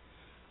Douglass.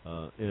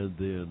 And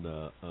then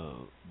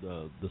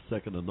the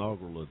second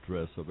inaugural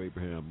address of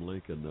Abraham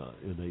Lincoln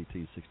in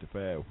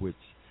 1865, which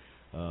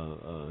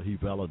he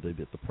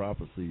validated the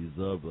prophecies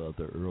of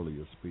the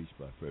earlier speech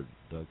by Frederick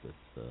Douglass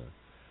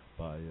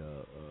by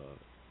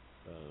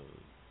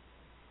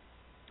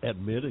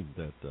admitting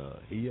that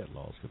he had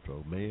lost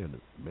control.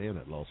 Man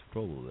had lost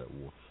control of that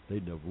war. They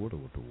never would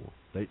have went to war.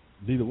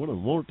 Neither one of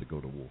them wanted to go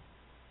to war.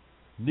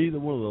 Neither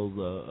one of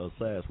those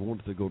assassins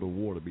wanted to go to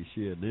war to be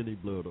shedding any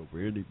blood over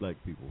any black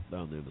people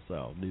down there in the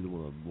South. Neither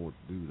one of them wanted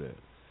to do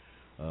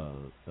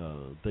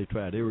that. They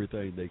tried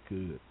everything they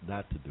could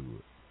not to do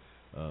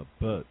it.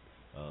 But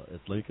as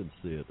Lincoln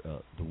said,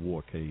 the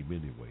war came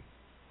anyway.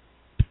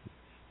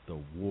 The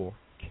war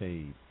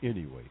came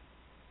anyway.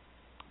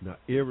 Now,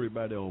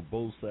 everybody on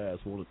both sides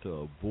wanted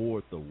to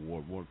avoid the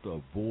war, wanted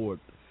to avoid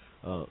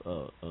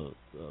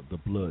the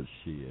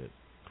bloodshed.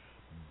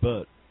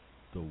 But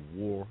the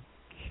war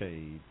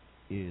came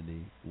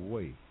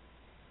anyway.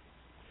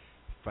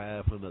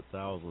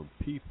 500,000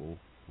 people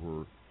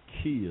were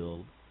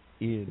killed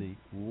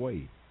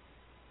anyway,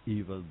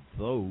 even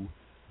though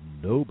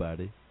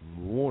nobody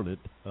wanted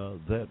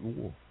that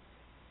war.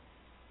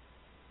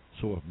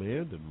 So if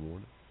man didn't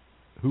want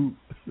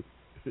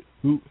it,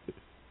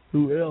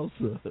 who else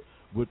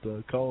would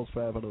cause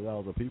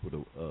 500,000 people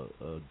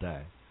to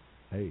die?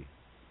 Hey,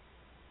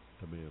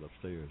 the man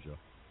upstairs, y'all.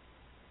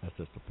 That's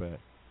just a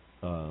fact.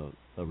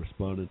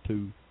 Responding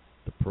to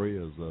the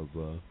prayers of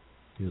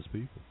his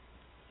people.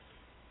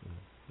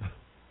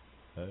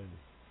 Hey,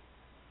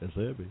 it's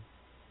heavy.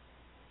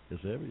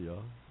 It's heavy,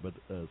 y'all. But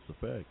it's a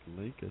fact.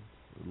 Lincoln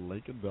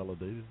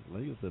validated.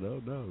 Lincoln said,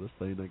 "Oh no, this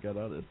thing that got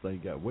out. This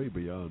thing got way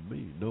beyond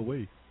me. No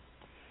way."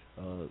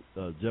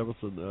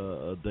 Jefferson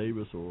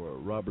Davis or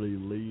Robert E.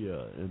 Lee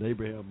and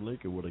Abraham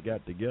Lincoln would have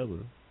got together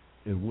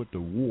and went to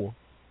war,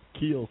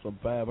 killed some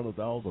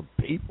 500,000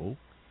 people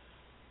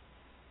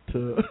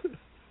to,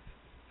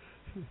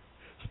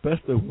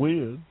 especially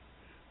when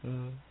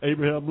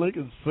Abraham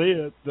Lincoln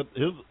said that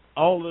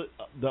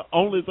the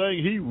only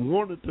thing he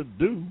wanted to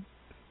do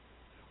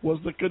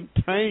was to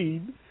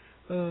contain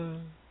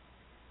the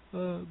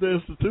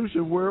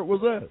institution where it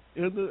was at,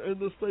 in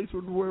the states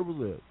where it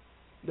was at.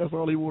 That's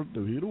all he wanted to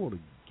do. He didn't want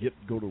to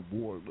go to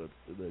war and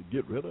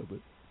get rid of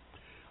it.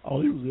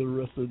 All he was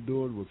interested in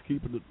doing was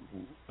keeping it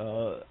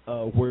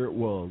where it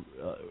was,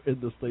 in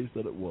the states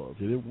that it was.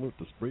 He didn't want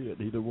it to spread.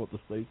 He didn't want the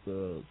states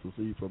to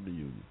secede from the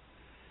Union.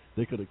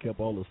 They could have kept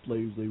all the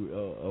slaves they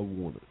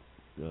wanted.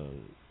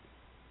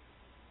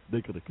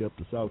 They could have kept,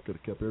 the South could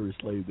have kept every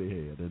slave they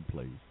had in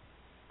place,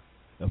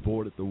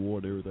 avoided the war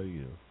and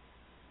everything else.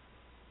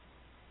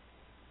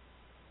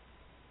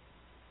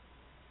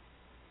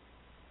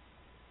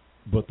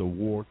 But the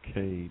war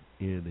came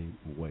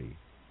anyway.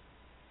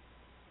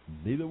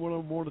 Neither one of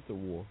them wanted the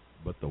war,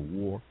 but the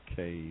war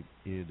came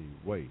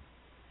anyway.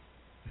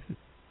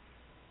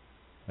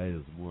 Hey,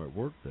 there's more at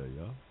work there,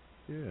 y'all.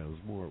 Yeah,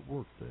 there's more at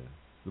work there.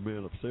 The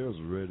man upstairs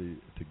was ready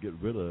to get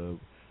rid of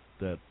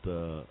that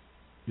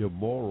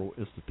immoral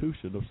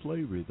institution of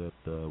slavery that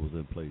was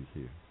in place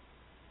here.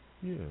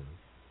 Yeah.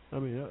 I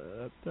mean,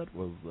 that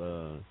was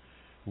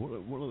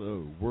one of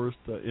the worst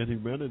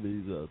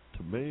inhumanities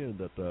to man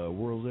that the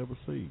world's ever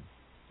seen.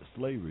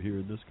 Slavery here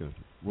in this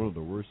country. One of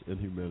the worst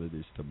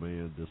inhumanities to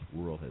man this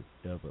world has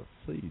ever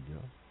seen,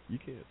 y'all. You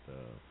can't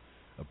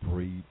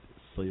breed,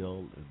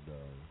 sell,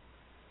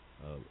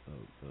 and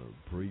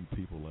breed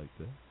people like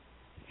that.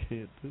 You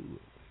can't do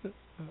it.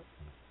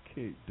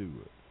 Can't do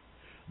it.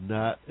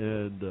 Not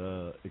and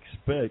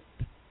expect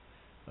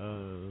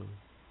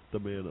the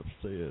man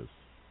upstairs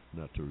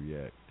not to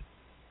react.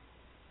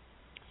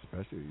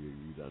 Especially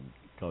you done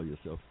call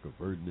yourself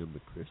converting them to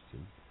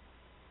Christian.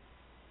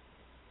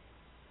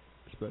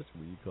 especially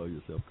when you call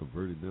yourself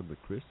converting them to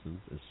Christians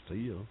and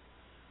still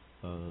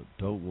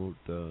don't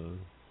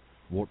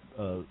want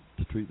to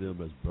treat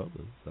them as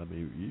brothers. I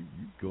mean,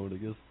 you going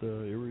against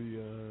every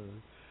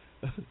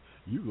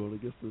you going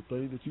against the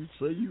thing that you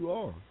say you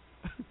are.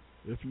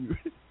 If you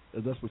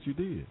and that's what you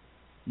did.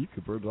 You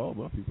converted all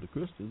my people to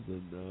Christians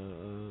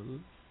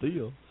and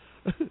still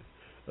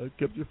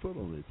kept your foot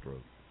on their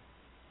throat.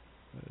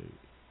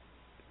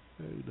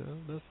 Hey, now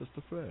that's just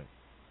a fact.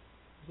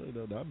 Say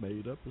that I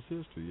made up. It's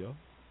history, y'all.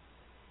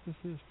 It's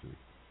history.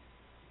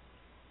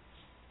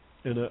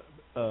 And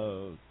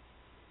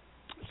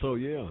so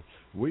yeah,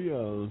 we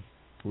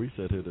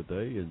sat here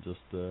today and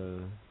just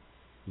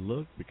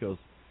looked because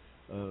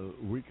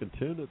we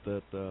contended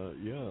that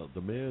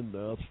the man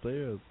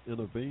upstairs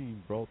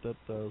intervened, brought that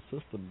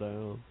system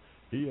down.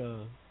 He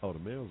the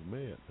man was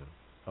mad now.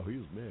 Oh, he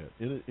was mad.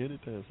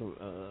 Anytime some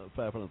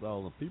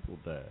 500,000 people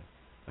die,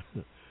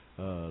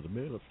 the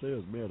man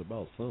upstairs was mad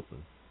about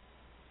something.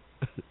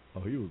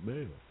 Oh, he was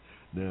mad.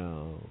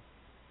 Now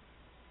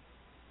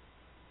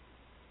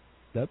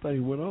that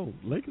thing went on.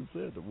 Lincoln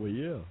said that. Well,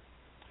 yeah.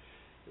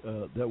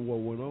 That war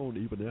went on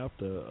even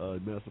after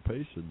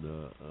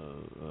emancipation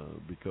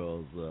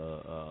because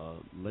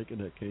Lincoln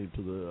had came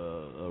to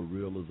the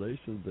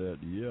realization that,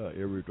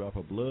 every drop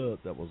of blood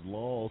that was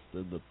lost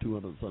in the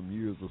 200-some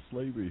years of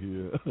slavery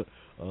here,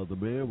 the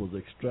man was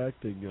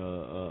extracting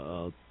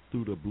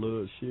through the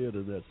blood shed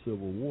in that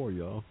Civil War,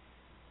 y'all,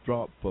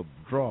 drop for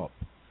drop,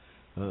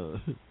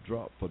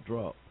 drop for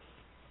drop.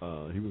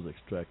 He was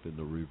extracting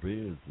the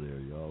revenge there,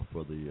 y'all,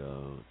 for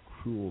the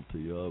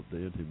cruelty of the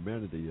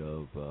inhumanity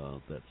of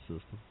that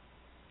system.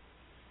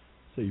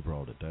 So he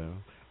brought it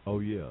down. Oh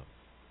yeah,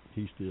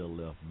 he still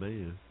left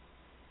man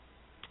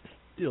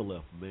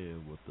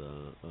with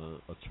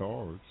a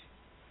charge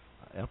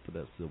after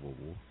that Civil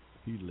War.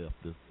 He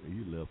left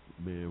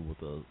man with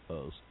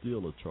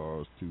still a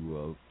charge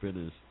to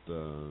finish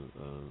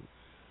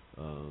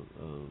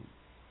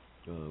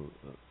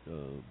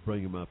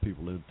bringing my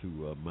people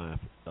into my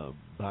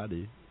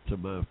body, to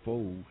my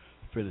fold,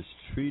 finish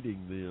treating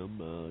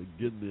them,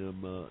 getting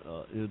them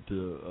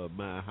into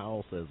my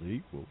house as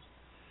equals.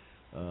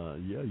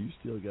 You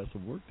still got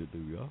some work to do,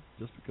 y'all.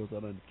 Just because I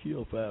done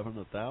killed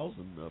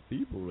 500,000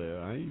 people there,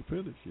 I ain't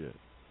finished yet.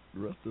 The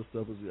rest of the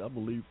stuff is I'm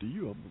gonna leave to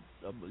you.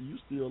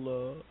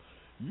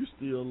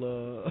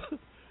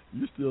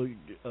 You still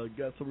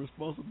got some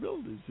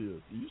responsibilities here.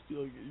 You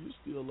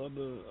still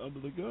under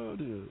the gun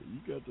here.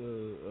 You got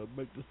to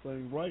make this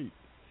thing right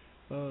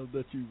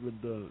that you've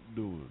been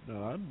doing.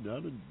 Now I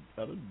done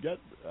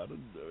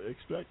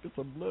extracted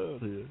some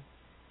blood here.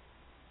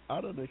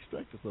 I done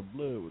extracted some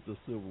blood with the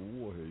Civil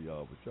War here,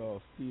 y'all. But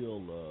y'all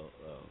still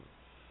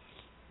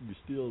you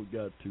still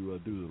got to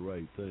do the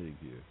right thing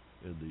here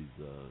in these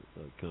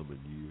coming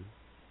years.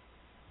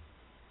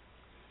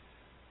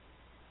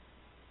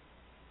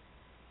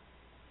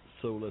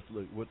 So let's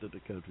look. What did the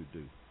country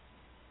do?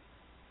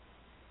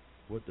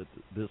 What did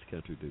this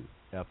country do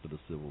after the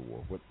Civil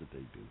War? What did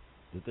they do?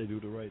 Did they do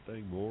the right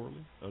thing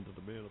morally under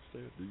the man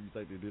upstairs? Do you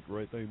think they did the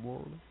right thing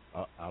morally?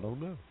 I don't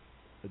know.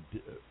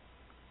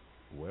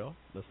 Well,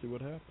 let's see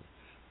what happened.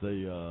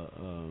 They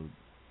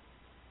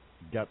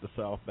got the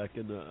South back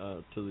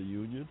into to the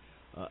Union,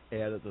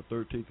 added the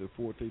 13th and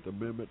 14th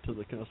Amendment to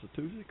the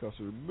Constitution. Because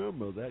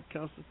remember, that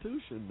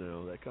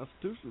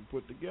Constitution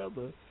put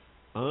together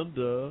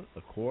under,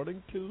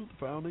 according to the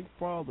Founding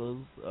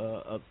Fathers,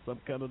 some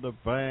kind of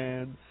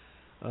divine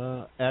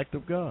act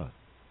of God.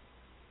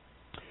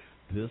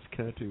 This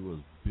country was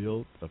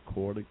built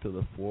according to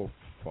the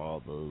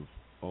forefathers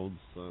on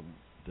some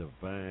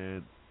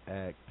divine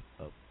act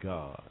of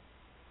God.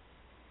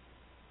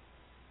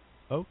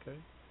 Okay.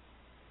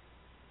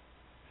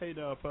 Hey,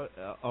 now if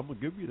I'm gonna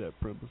give you that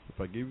premise.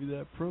 If I give you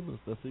that premise,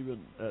 that's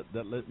even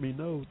that let me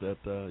know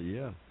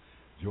that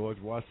George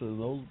Washington and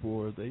those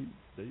boys they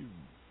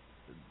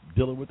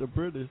dealing with the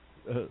British.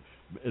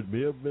 It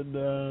may have been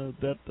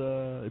that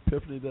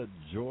epiphany that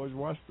George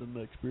Washington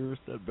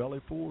experienced at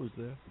Valley Forge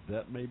there.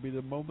 That may be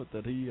the moment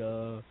that he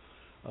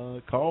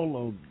called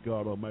on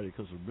God Almighty.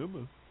 Because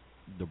remember,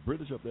 the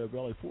British up there at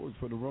Valley Forge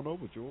were going to run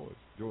over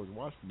George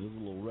Washington. There's a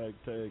little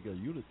ragtag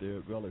unit there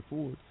at Valley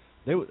Forge.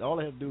 All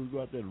they had to do was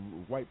go out there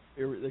and wipe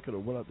they could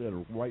have went out there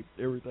and wiped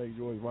everything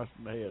George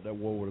Washington had. That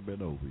war would have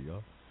been over,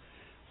 y'all.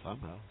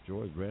 Somehow,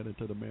 George ran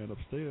into the man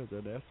upstairs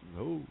and asked him,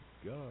 "Oh,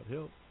 God,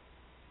 help."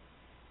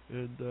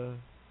 And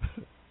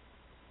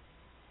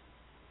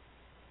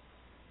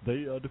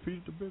they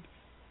defeated the British.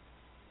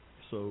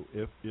 So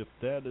if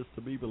that is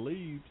to be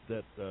believed,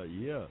 that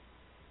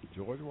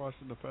George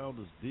Washington, the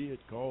founders, did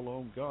call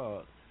on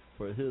God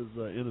for his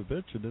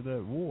intervention in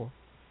that war.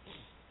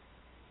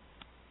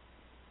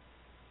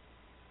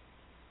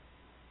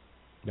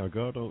 Now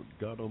God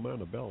don't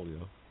mind a battle,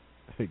 y'all.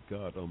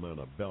 God don't mind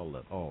a battle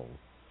at all.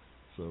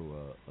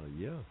 So I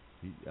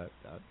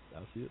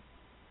see it.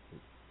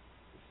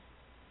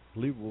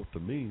 Believable to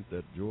me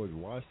that George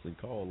Washington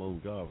called on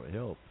God for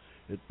help.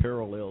 It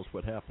parallels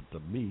what happened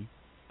to me,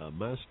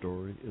 my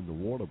story in The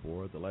Water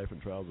Boy, The Life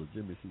and Trials of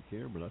Jimmy C.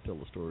 Cameron. I tell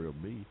the story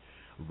of me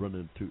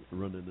running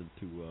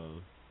into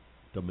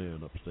the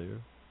man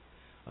upstairs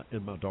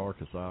in my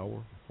darkest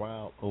hour,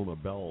 while on a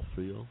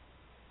battlefield,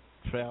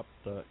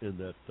 trapped in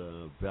that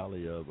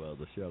valley of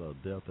the shadow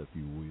of death, if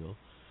you will,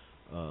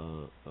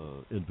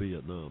 in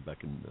Vietnam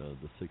back in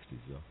the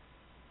 '60s.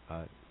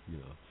 I, you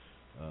know,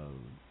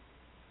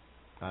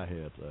 I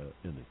had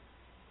an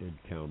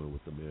encounter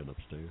with the man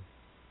upstairs.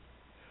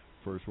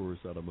 First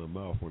words out of my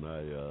mouth when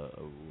I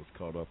was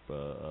caught up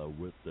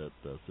with that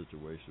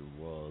situation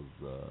was,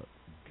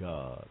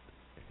 "God,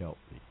 help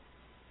me."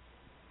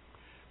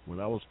 When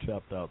I was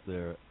trapped out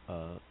there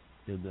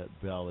in that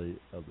valley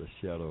of the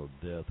shadow of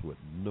death with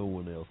no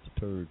one else to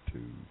turn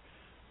to,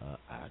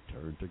 I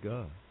turned to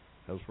God.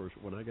 That was first.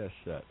 When I got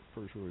shot,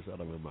 first words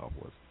out of my mouth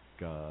was,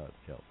 "God,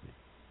 help me."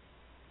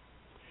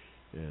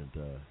 And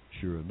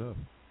sure enough,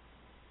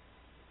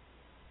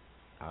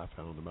 I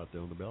found him out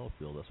there on the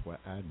battlefield. That's why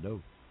I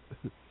know.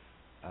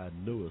 I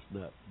know it's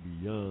not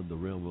beyond the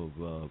realm of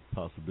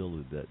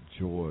possibility that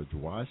George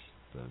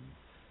Washington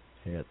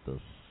had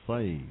the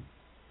same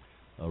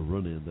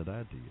run-in that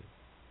I did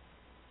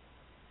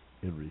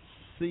and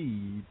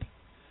received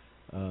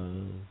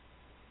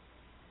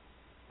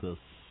the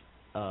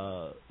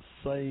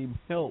same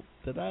help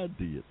that I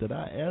did, that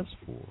I asked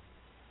for.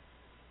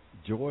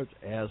 George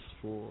asked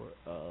for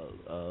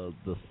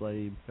the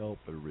same help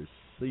and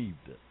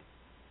received it.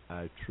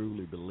 I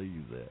truly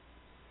believe that,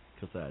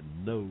 because I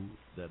know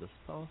that it's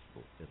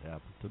possible. It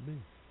happened to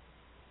me.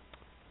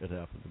 It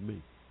happened to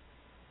me.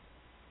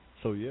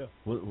 So yeah,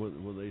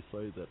 when they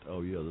say that,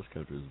 oh yeah, this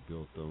country is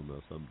built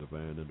on some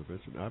divine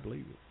intervention, I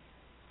believe it.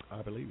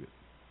 I believe it.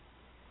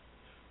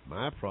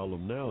 My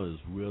problem now is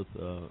with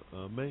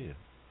man.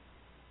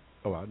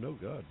 Oh, I know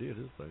God did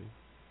His thing.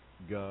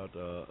 God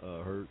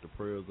heard the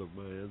prayers of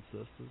my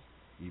ancestors,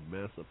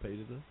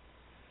 emancipated us.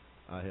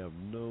 I have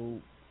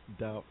no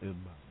doubt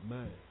in my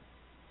mind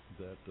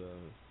that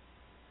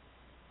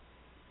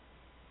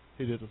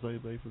He did the same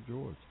thing for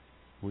George.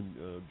 When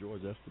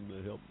George asked him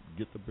to help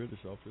get the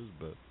British off his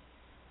butt,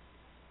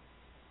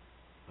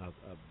 I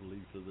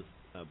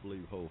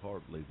believe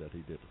wholeheartedly that he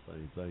did the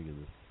same thing. And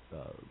this,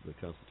 the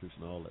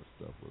Constitution, all that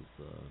stuff was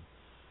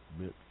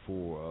meant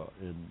for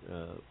and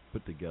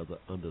put together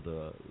under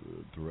the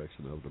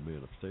direction of the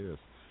man upstairs.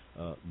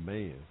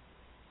 Man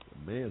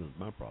is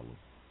my problem.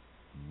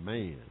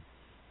 Man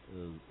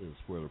is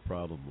where the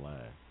problem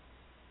lies.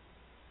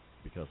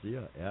 Because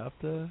yeah,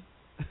 after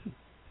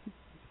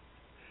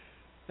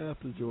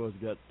George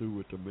got through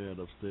with the man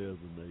upstairs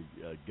and they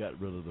got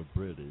rid of the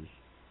British,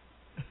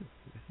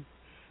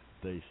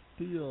 they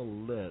still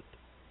let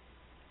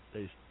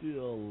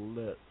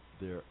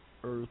their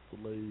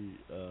earthly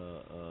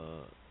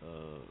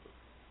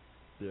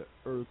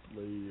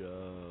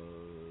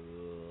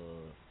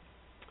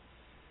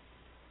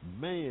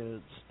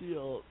man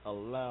still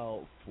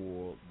allowed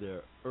for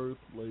their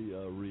earthly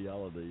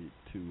reality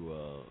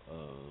to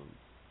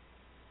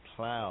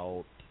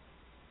cloud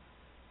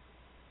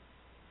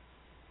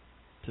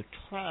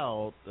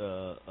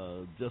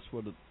just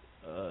what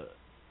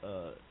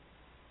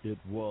it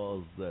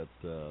was that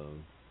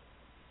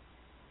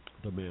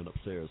the man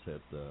upstairs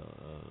had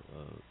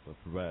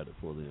provided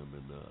for them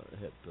and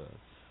had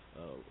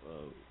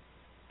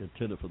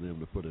intended for them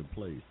to put in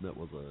place. And that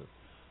was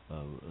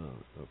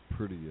a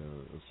pretty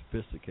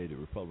sophisticated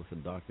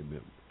Republican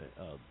document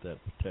that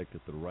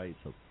protected the rights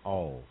of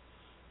all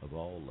of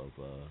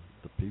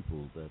the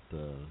people that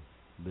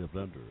lived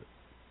under it.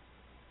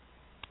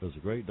 It was a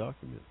great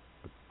document,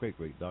 a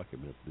great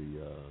document.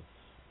 The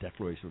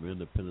Declaration of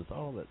Independence,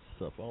 all that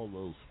stuff, all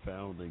those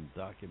founding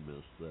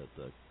documents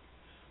that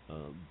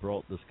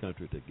brought this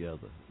country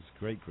together. It's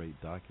great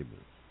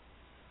documents,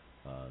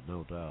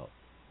 no doubt.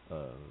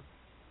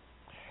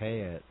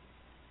 Had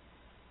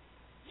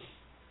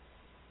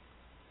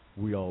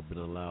we all been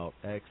allowed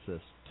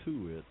access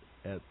to it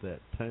at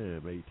that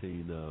time,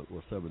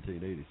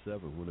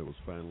 1787, when it was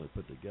finally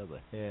put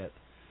together, had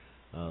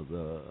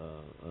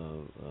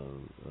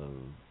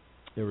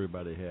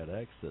everybody had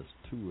access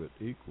to it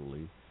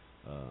equally,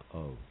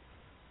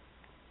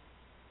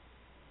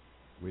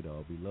 we'd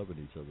all be loving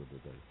each other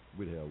today.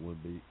 We'd have one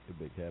big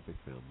happy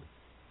family.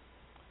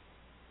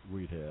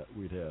 We'd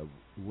have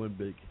one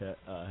big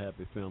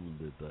happy family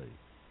today,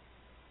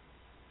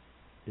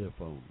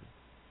 if only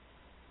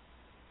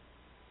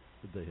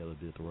they had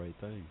did the right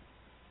thing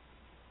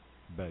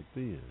back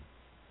then.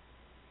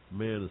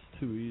 Man is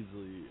too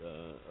easily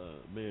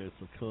man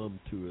succumbed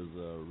to his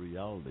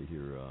reality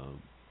here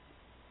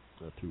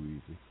too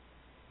easy.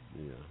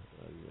 Yeah,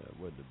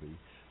 wouldn't it be?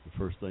 The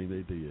first thing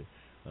they did,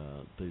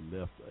 they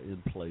left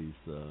in place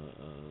the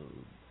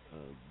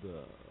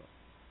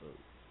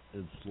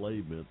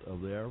enslavement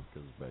of the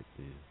Africans back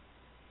then.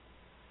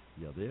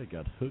 Yeah, they had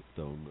got hooked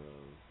on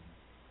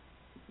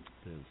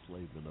the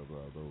enslavement of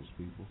those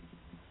people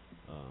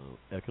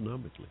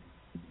economically.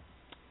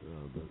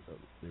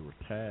 They were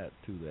tied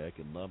to the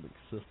economic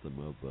system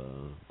of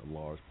a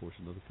large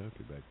portion of the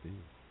country back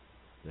then.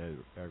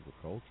 The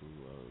agricultural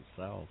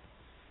South,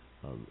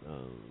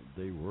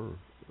 they were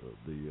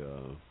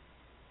the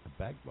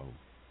backbone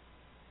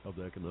of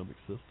the economic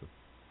system.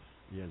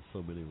 You had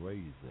so many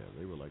ways there.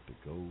 They were like the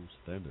gold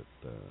standard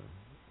of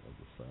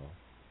the South.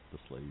 The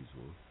slaves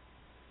were.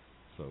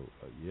 So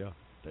yeah,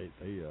 they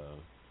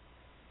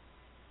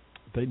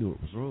knew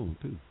it was wrong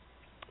too.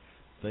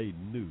 They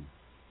knew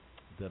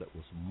that it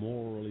was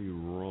morally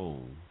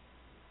wrong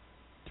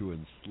to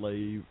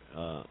enslave,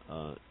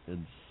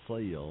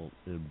 ensale,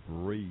 and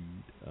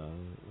breed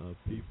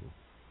people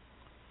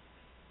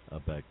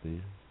back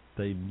then.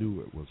 They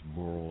knew it was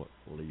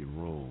morally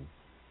wrong.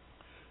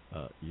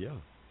 Yeah,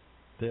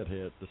 they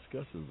had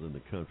discussions in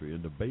the country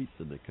and debates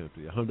in the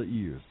country 100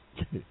 years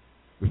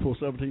before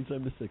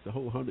 1776. A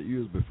whole 100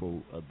 years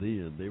before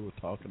then, they were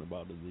talking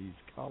about in these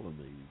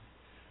colonies,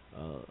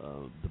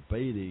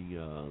 debating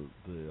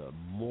the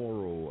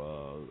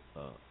moral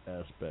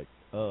aspect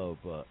of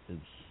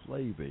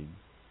enslaving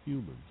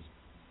humans,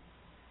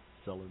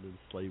 selling,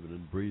 enslaving,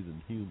 and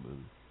breeding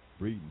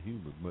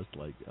humans, much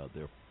like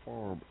their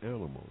farm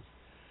animals.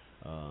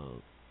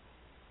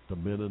 The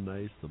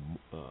Mennonites, the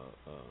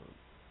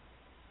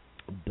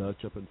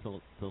Dutch up in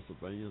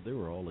Pennsylvania, they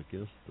were all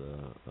against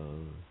the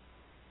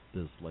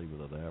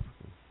enslavement of the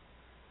Africans.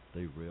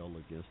 They railed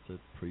against it,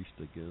 preached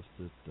against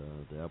it.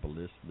 The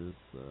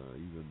abolitionists,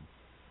 even,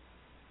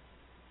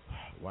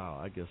 wow,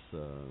 I guess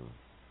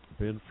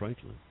Ben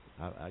Franklin.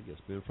 I guess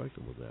Ben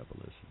Franklin was an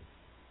abolitionist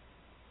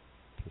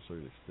to a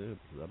certain extent.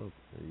 Because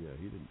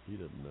he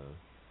didn't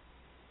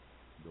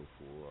go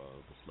for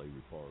the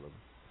slavery part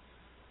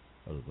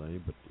of the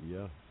thing. But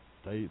yeah,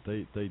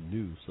 they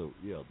knew. So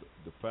yeah,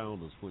 the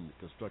founders, when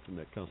constructing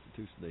that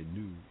Constitution, they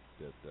knew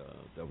that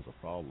that was a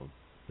problem.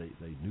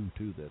 They knew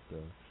too that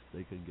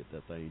they couldn't get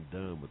that thing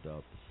done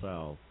without the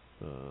South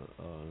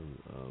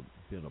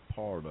being a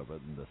part of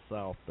it, and the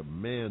South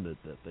demanded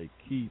that they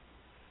keep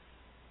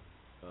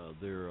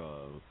their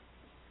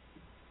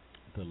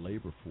the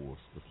labor force,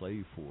 the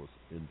slave force,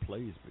 in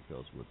place,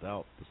 because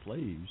without the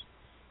slaves,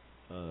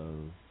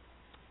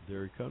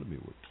 their economy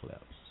would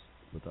collapse.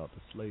 Without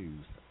the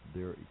slaves,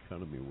 their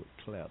economy would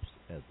collapse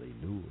as they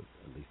knew it,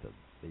 at least as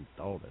they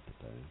thought at the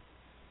time.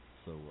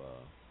 So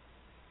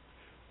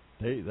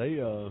they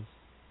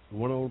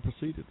went on and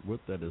proceeded with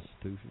that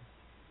institution.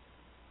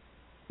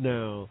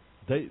 Now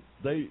they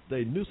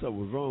knew something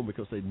was wrong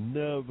because they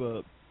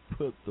never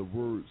put the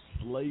word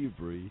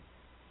slavery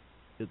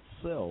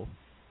itself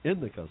in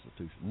the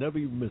Constitution. Never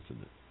even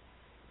mentioned it.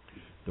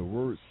 The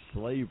word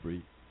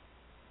slavery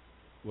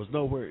was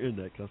nowhere in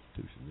that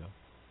Constitution, y'all.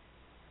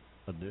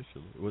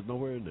 Initially, it was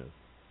nowhere in there.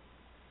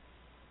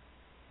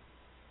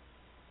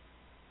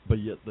 But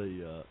yet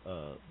the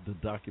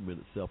document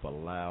itself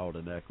allowed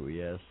and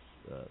acquiesced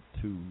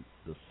to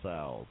the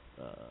South.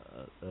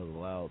 It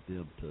allowed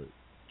them to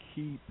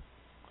keep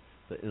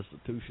the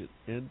institution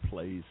in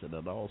place, and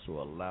it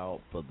also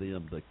allowed for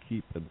them to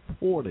keep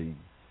importing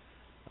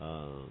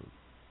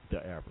the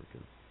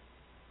Africans.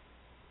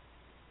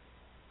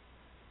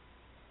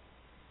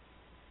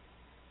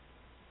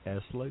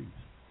 As slaves.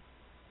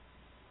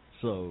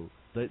 So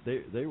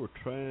they were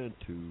trying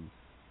to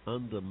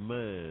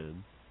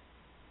undermine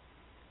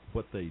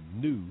what they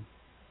knew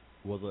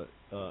was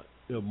a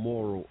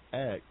immoral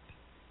act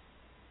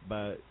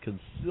by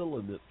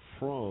concealing it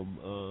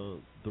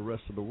from the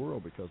rest of the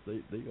world, because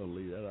they gonna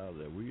leave that out of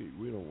there.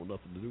 We don't want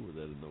nothing to do with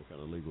that in no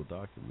kind of legal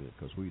document,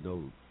 because we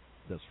know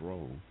that's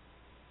wrong.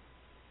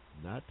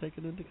 Not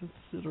taking into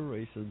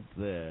consideration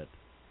that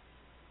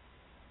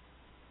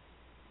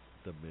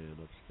the man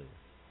upstairs,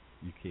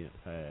 you can't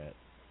hide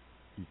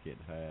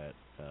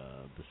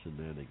the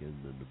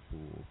shenanigans and the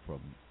bull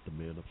from the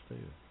man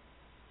upstairs.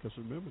 Because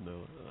remember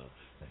now,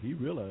 he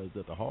realized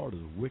that the heart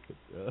is wicked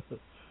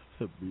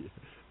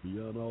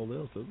beyond all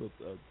else. There's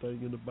a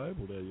thing in the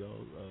Bible there,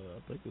 y'all. I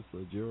think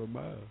it's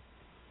Jeremiah.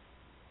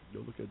 Go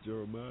look at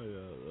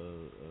Jeremiah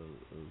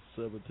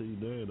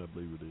 17:9, I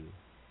believe it is.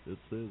 It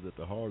says that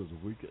the heart is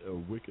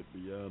wicked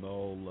beyond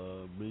all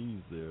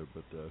means there,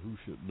 but who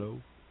should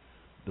know?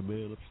 The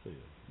man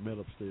upstairs. The man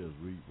upstairs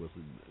read what's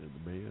in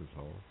the man's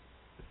heart.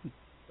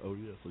 Oh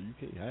yeah, so you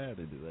can't hide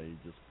anything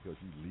just because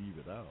you leave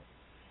it out.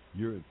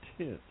 Your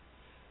intent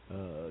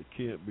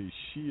can't be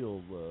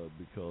shielded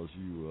because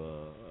you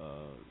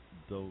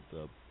don't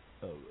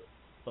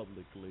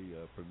publicly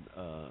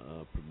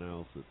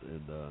pronounce it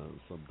in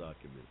some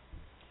document.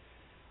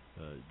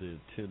 The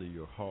intent of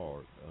your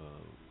heart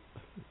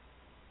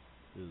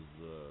is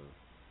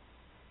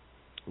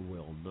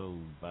well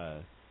known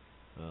by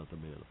the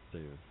man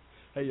upstairs.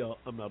 Hey y'all,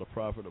 I'm not a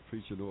prophet, a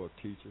preacher, nor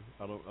a teacher.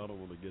 I don't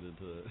want to get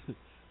into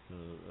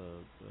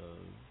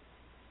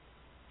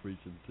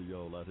preaching to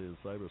y'all out here in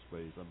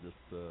cyberspace. I'm just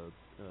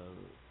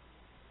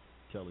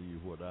telling you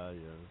what I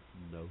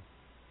know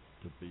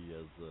to be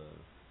as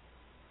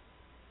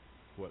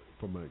what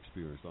from my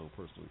experience, own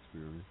personal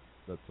experience.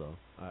 That's all.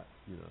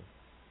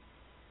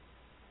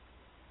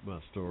 My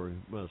story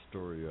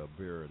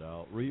bear it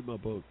out. Read my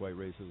book, White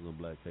Racism and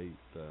Black Hate.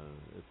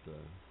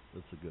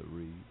 It's a good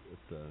read.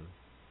 It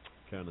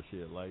kind of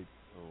shed light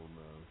on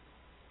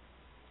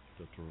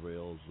the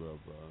travails of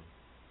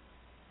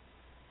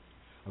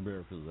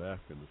Americans of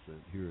African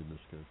descent here in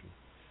this country.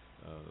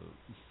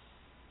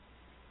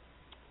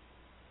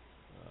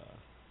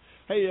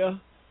 Hey,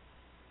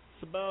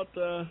 it's about,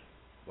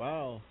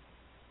 wow,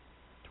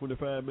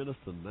 25 minutes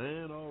to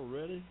 9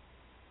 already.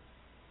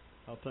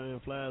 How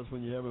time flies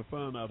when you're having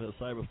fun out here,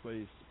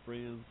 cyberspace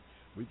friends.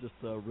 We just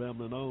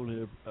rambling on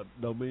here. I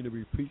don't mean to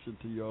be preaching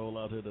to you all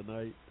out here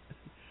tonight.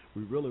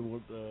 We really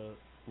want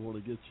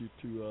to get you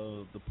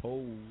to the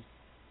polls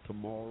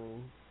tomorrow,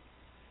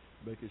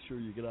 making sure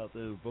you get out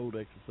there and vote,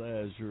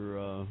 exercise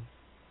your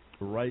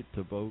right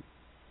to vote.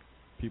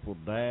 People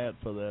died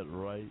for that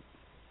right,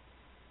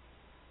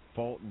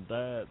 fought and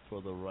died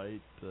for the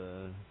right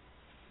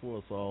for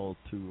us all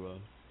to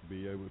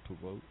be able to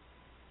vote.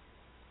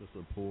 It's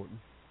important.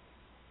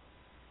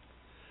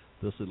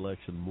 This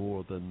election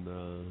more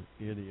than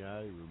any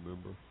I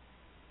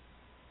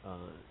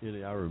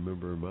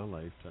remember in my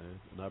lifetime,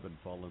 and I've been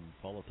following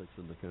politics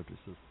in the country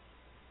since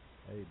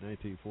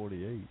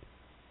 1948.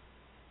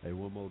 Hey,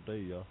 one more day,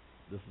 y'all.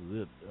 This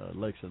is it,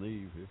 election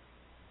eve here.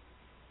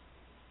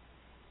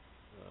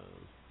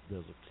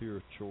 There's a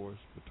clear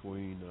choice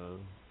between the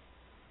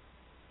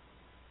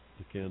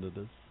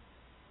candidates.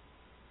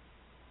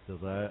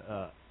 There's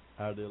an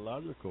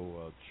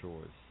ideological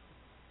choice.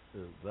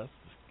 That's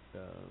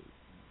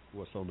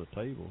what's on the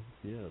table.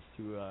 Yeah, it's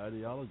two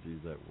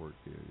ideologies at work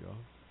here, y'all.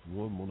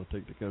 One want to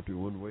take the country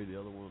one way, the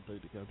other want to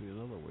take the country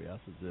another way. I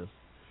suggest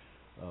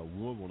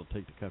one want to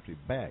take the country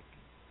back.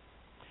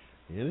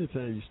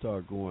 Anytime you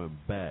start going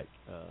back,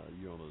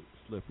 you're on a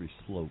slippery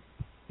slope.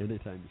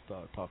 Anytime you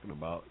start talking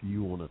about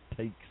you want to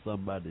take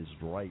somebody's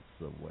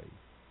rights away,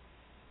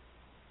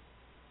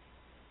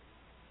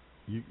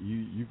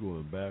 you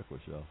going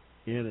backwards, y'all.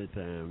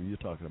 Anytime you're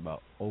talking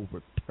about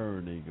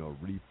overturning or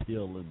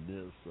repealing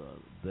this,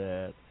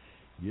 that,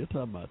 you're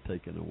talking about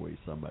taking away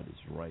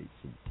somebody's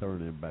rights and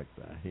turning back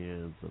the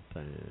hands of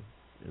time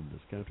in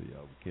this country,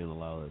 y'all. We can't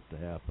allow that to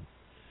happen.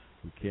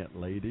 We can't,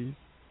 ladies,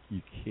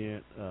 you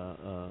can't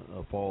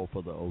fall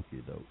for the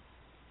okie doke.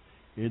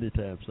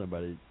 Anytime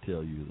somebody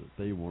tell you that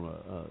they want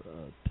to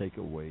take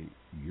away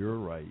your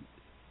right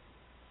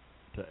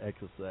to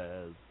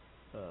exercise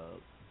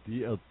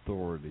the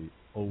authority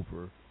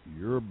over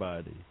your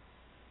body,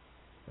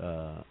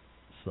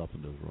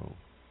 something is wrong.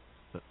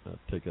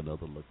 Take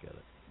another look at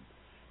it.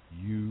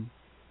 You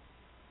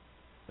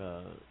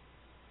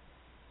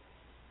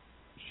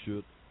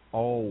should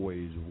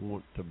always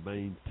want to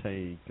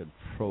maintain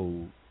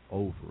control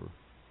over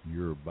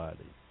your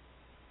body.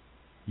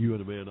 You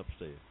and the man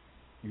upstairs.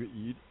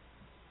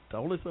 The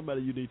only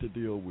somebody you need to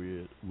deal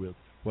with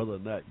whether or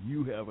not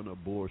you have an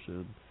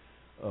abortion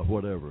or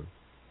whatever,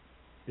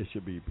 it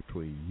should be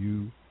between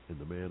you and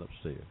the man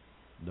upstairs.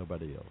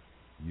 Nobody else.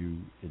 You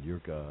and your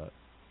God.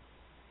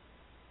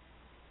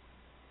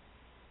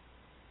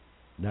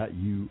 Not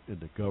you and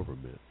the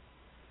government.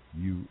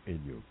 You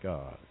and your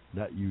God.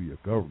 Not you, your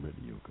government,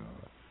 and your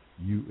God.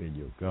 You and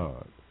your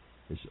God.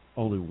 It's the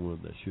only one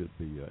that should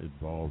be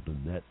involved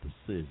in that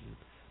decision,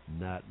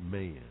 not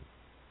man.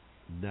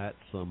 Not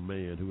some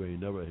man who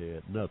ain't never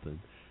had nothing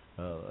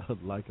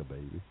like a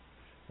baby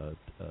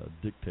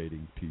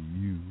dictating to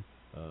you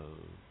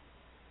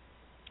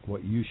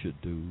what you should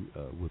do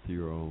with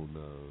your own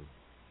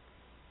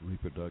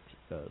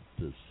reproductive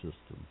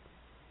system.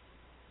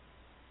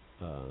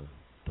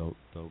 Don't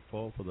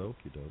fall for the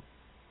okie doke.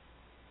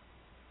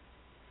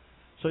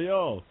 So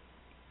y'all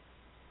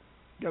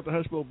got the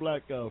Hushmo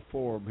Black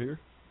Forum here,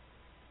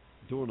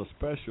 doing a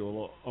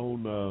special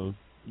on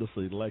this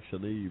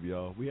election eve,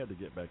 y'all. We had to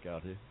get back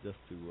out here just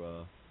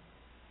to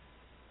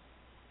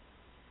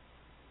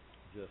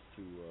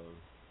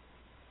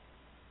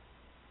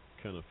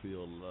kind of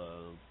feel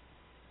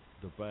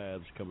the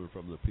vibes coming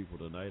from the people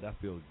tonight. I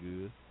feel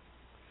good.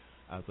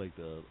 I think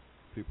the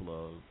people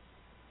are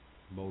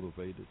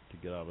motivated to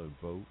get out and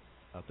vote.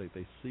 I think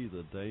they see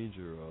the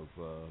danger of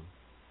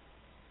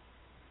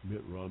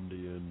Mitt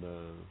Romney and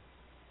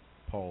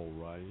Paul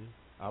Ryan.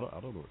 I don't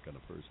know what kind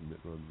of person Mitt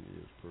Romney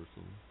is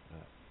personally.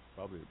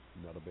 Probably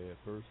not a bad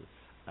person.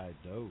 I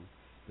know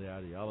the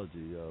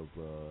ideology of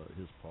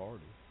his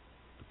party,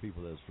 the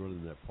people that's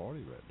running that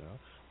party right now.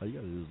 All you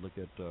got to do is look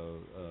at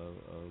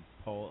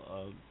Paul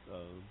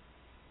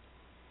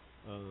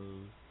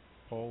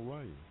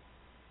Ryan,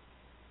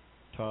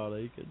 Todd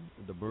Aiken,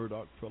 the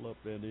Murdoch fellow up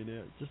there in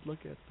there. Just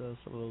look at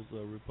some of those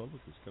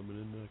Republicans coming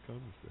in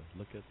Congress there.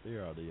 Look at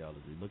their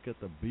ideology. Look at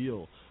the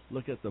bill.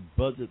 Look at the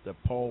budget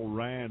that Paul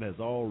Ryan has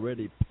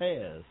already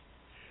passed.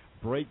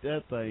 Break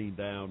that thing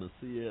down and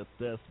see if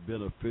that's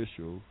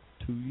beneficial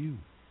to you.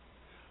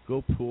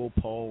 Go pull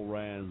Paul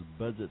Ryan's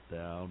budget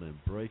down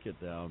and break it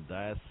down,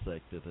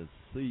 dissect it, and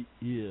see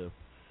if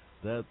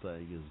that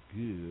thing is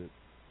good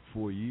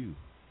for you.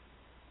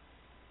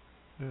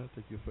 Yeah, I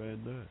think you'll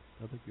find not.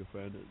 I think you'll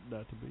find it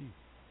not to be.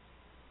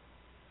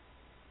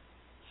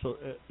 So,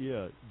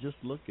 yeah,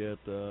 just look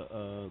at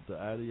the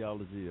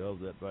ideology of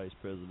that vice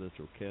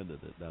presidential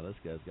candidate. Now, this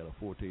guy's got a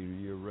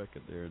 14-year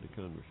record there in the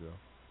Congress, y'all.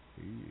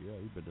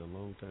 He's been there a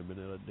long time, been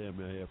there damn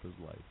near half his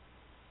life.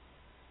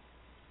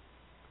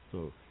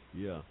 So,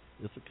 yeah,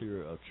 it's a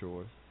clear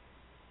choice.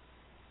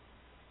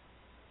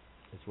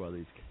 That's why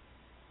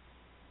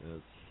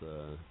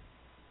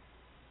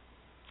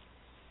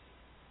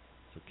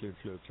It's a clear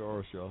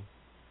charge, y'all.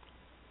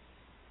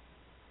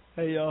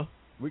 Hey, y'all.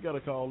 We got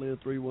a call in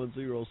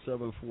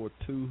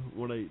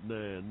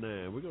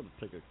 310-742-1899. We're going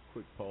to take a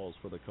quick pause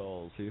for the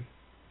calls here.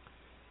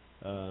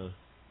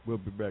 We'll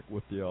be back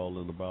with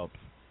y'all in about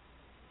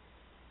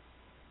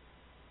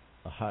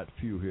a hot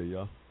few here,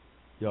 y'all.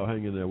 Y'all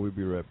hang in there. We'll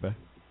be right back.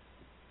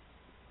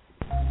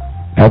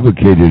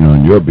 Advocating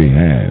on your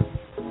behalf,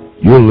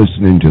 you're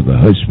listening to the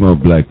Hushmo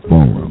Black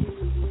Forum.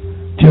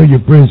 Tell your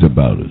friends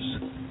about us.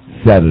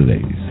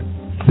 Saturdays,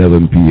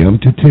 7 p.m.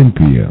 to 10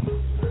 p.m.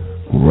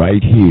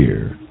 right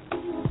here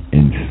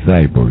in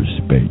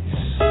cyberspace.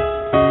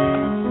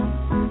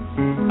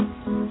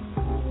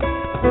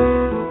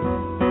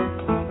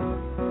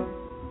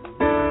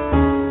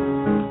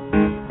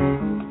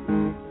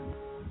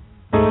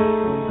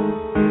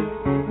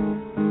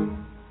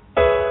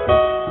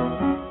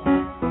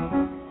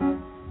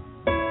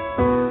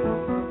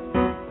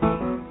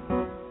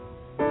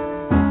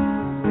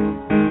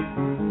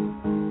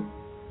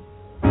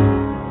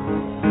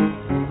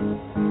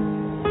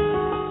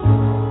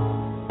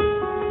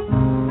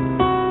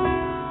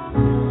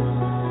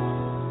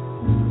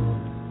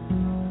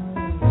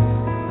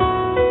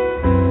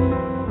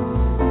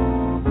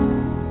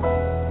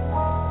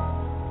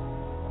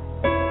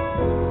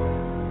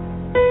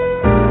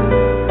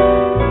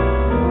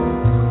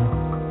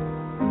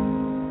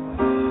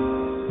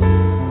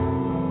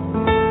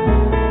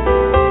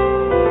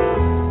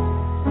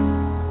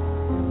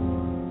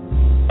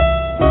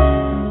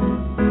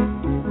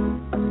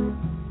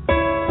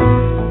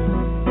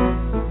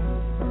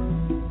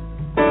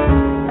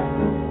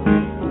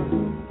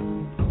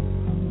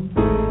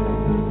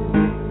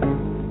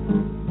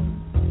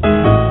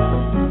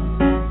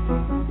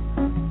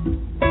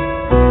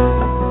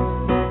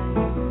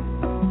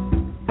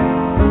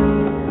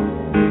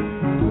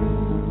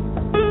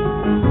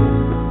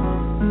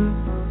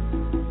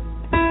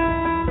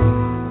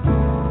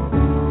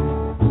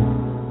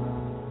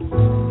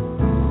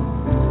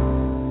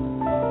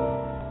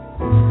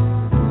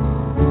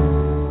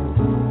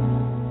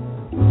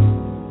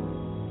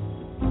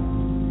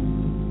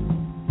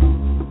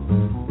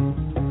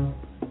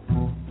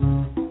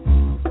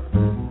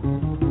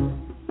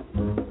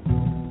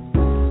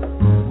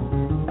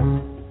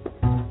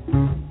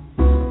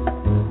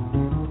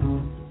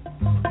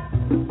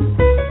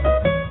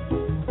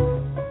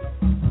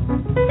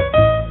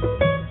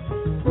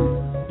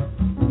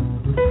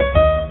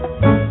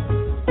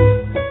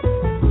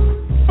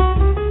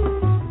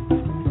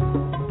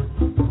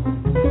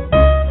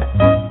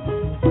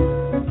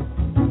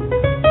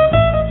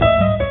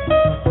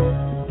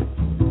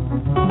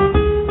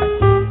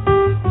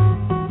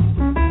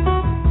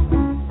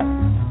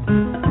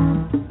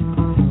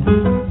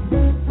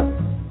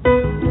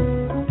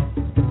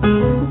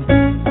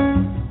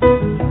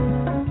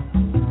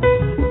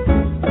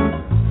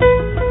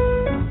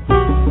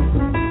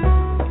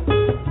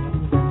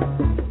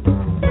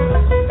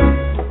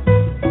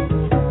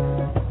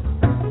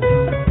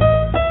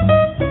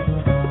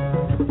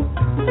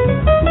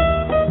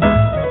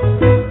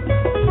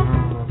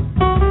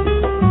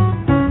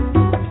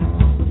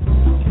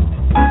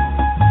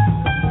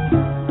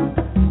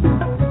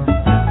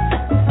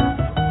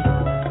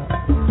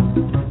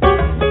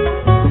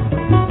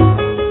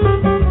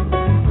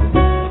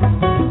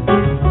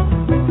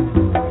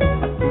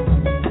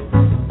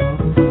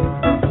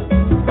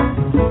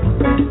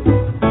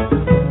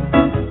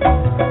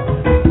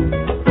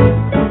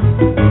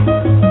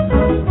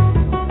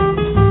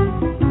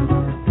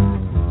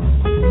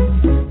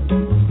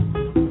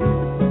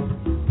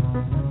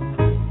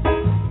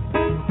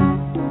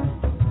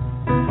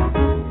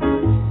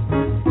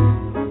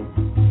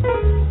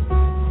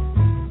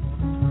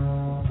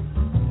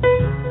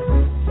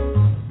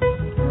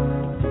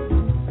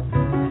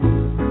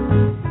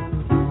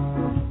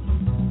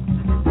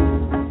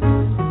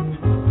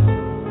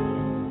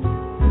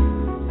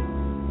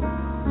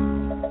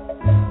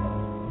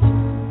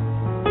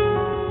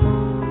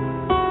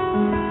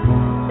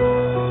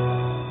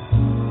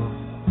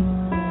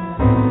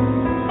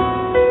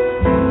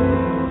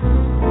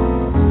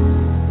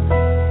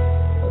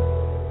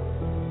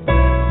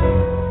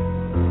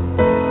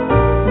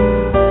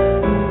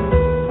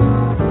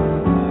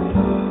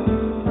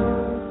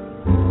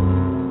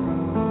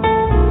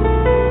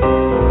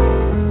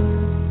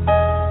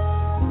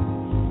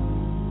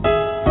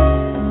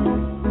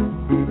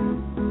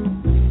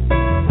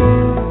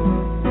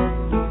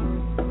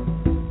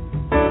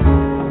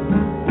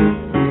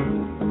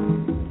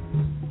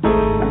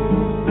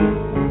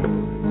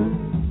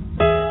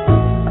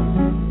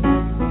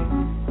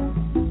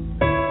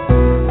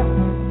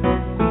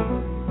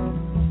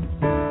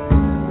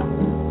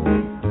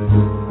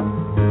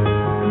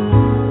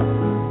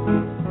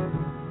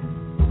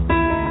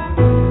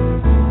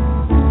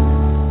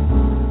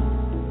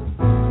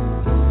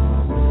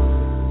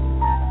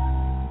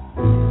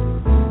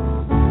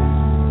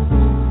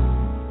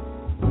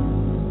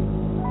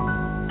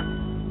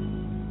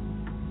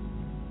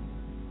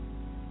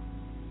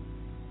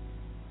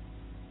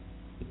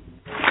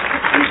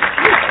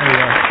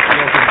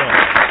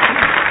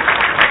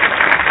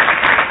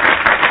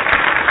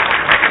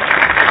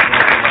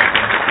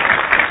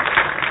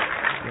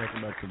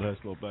 to the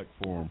Hushmo Black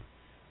Forum.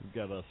 We've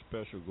got a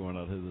special going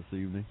out here this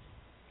evening,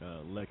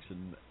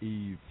 election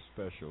eve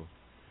special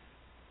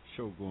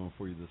show going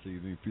for you this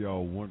evening. If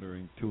y'all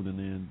wondering, tuning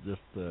in,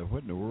 just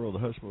what in the world the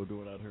Hushmo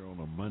doing out here on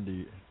a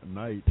Monday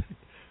night?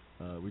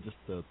 We just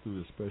threw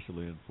this special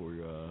in for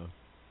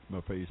my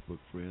Facebook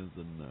friends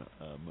and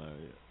my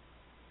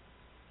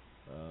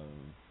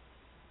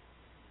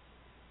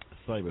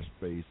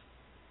cyberspace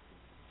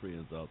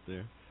friends out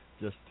there,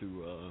 just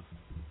to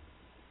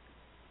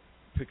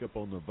pick up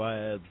on the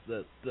vibes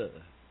that's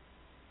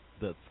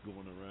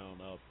going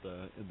around out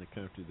in the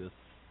country this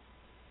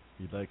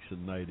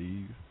election night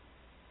eve.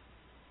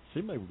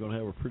 Seems like we're going to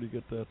have a pretty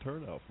good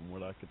turnout from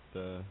what I can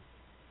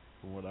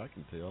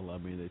tell. I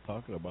mean, they're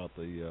talking about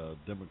the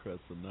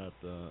Democrats are not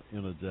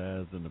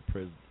energized, and the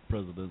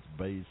president's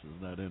base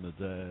is not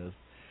energized.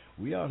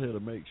 We out here to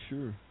make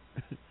sure.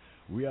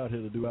 We out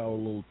here to do our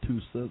little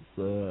 2 cents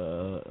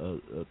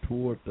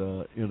toward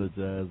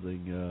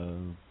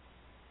energizing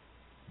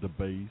the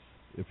base,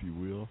 if you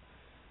will.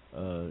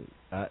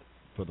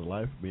 For the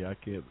life of me, I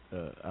can't.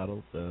 I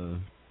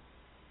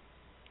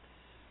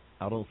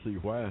don't see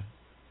why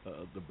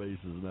the base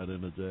is not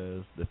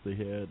energized. If they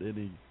had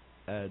any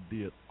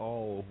idea at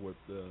all what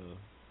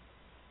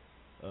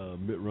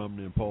Mitt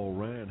Romney and Paul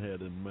Ryan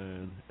had in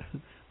mind,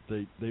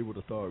 they would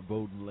have started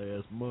voting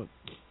last month.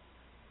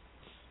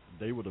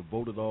 They would have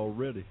voted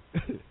already,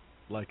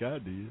 like I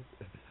did.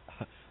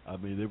 I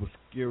mean, it was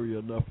scary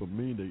enough for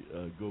me to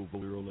go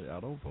vote early. I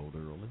don't vote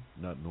early,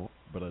 not normal,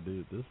 but I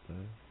did this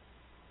time.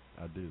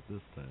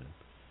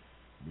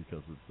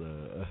 Because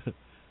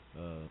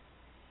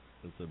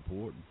it's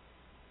important.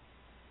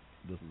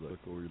 This is a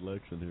local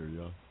election here,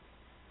 y'all.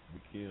 We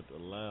can't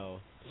allow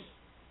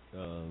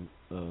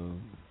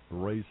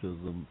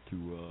racism to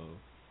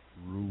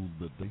rule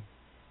the day.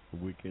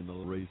 We can't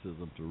allow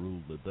racism to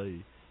rule the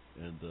day.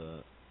 And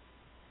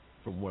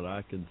from what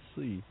I can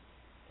see,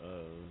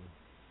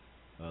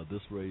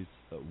 this race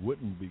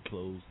wouldn't be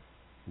closed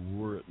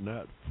were it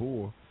not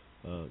for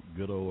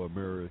good old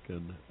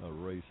American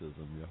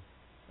racism, y'all.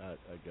 I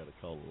got to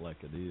call it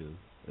like it is.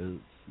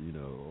 It's,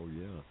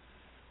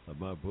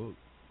 my book,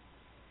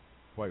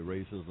 White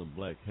Racism,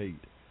 Black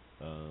Hate,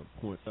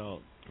 points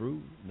out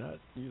through not,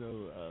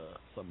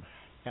 some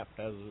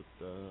haphazard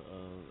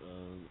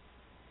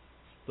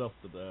stuff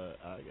that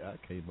I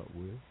came up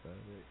with.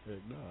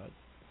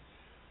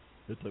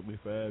 It took me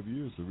 5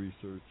 years to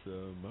research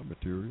my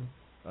material.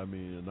 I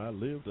mean, and I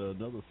lived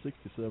another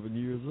 67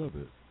 years of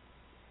it.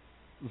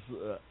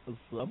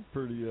 So I'm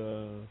pretty,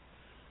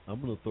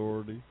 I'm an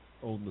authority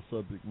on the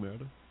subject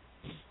matter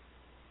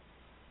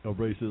of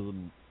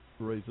racism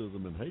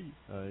and hate.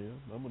 I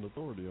am. I'm an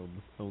authority on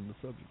the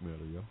subject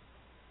matter, y'all.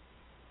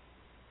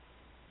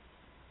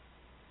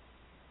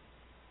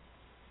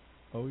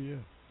 Oh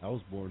yeah, I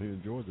was born here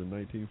in Georgia in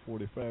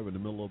 1945 in the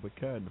middle of a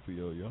cotton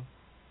field, y'all.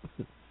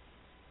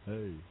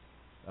 Hey,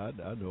 I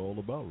know all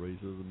about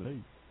racism and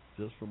hate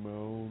just from my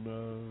own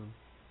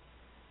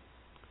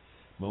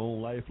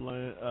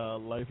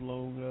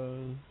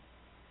lifelong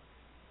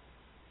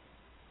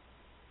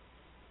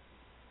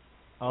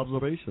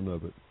observation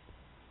of it.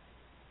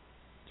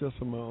 Just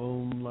from my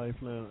own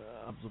lifelong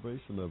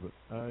observation of it,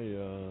 I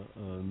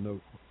know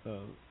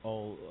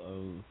all.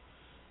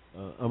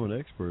 I'm an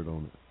expert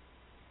on it.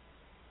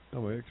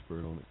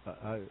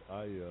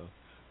 I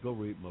go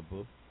read my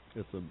book.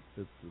 It's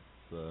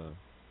a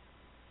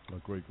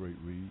great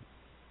read.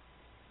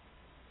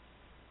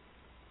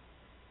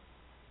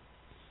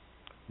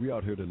 We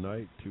out here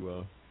tonight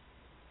to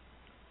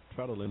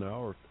try to lend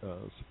our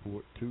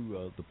support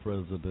to the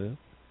president.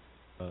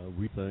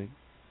 We think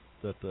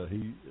that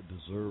he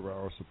deserves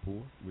our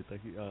support. We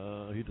think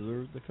he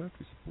deserves the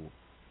country's support.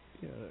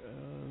 Yeah,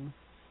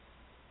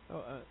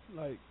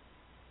 like,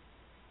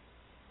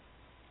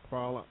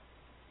 while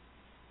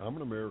I'm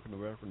an American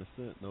of African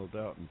descent, no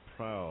doubt, and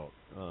proud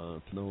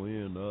to no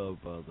end of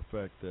the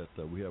fact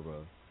that we have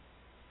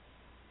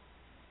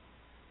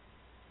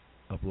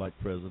a black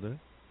president,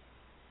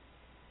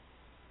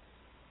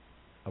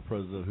 a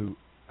president who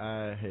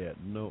I had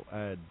no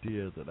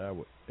idea that I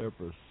would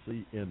ever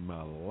see in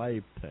my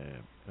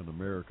lifetime, an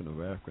American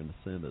of African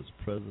descent as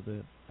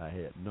president. I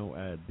had no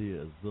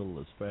idea as little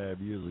as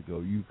 5 years ago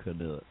you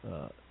could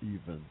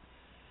even,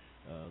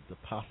 the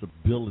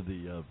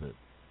possibility of it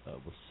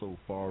was so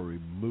far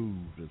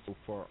removed and so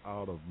far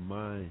out of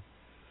my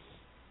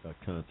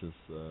conscious,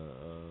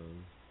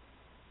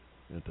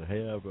 and to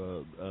have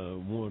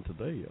one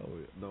today,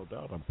 no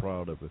doubt I'm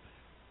proud of it.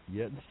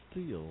 Yet and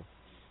still,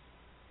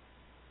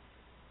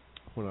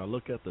 when I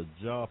look at the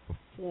job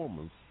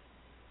performance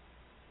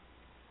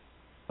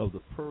of the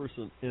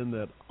person in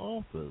that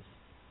office,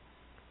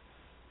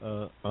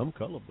 I'm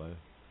colorblind.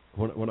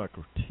 When I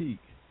critique,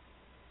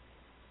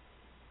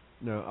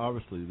 now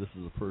obviously this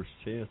is the first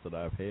chance that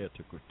I've had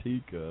to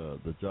critique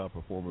the job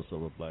performance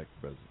of a black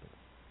president.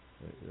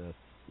 That's,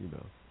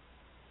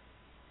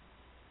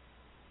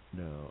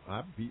 Now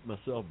I beat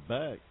myself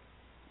back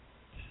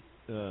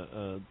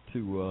to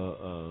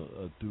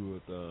do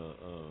it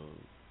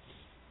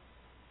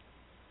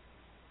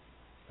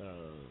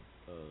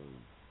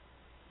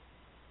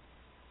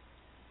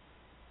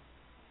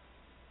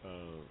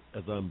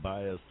as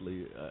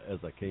unbiasedly as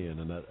I can,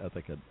 and I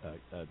think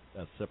I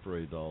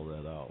separated all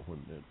that out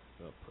when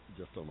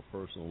just on a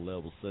personal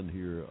level, sitting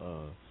here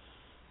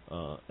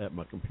at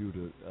my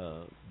computer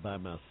by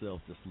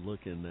myself, just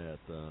looking at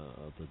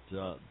the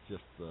job,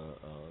 just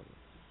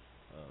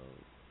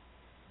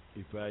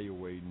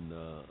evaluating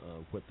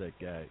what that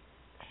guy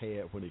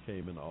had when he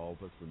came into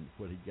office and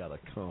what he got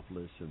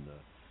accomplished and the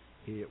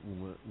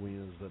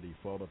headwinds that he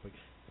fought up against,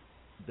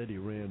 that he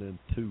ran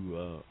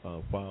into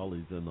while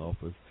he's in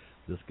office.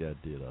 This guy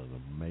did an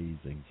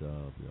amazing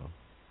job, y'all.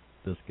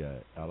 This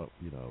guy,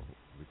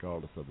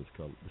 regardless of his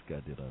color, this guy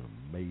did an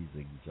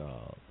amazing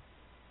job.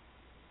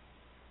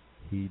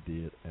 He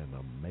did an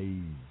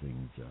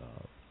amazing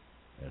job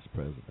as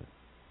president.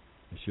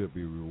 He should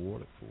be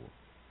rewarded for it.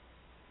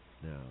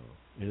 Now,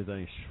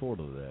 anything short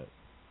of that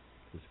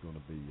is going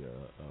to be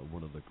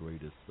one of the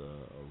greatest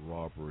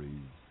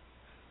robberies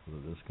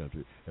of this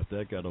country. If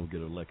that guy don't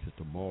get elected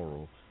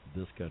tomorrow,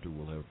 this country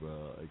will have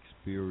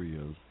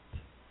experienced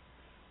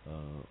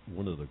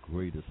one of the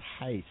greatest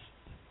heists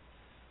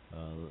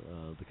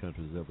the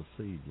country's ever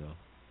seen, y'all.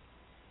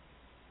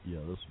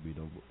 Yeah, this would be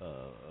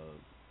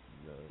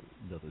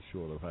nothing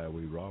short of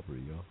highway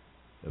robbery, y'all.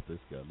 If this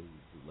guy loses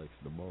the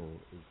election tomorrow,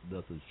 it's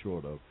nothing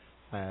short of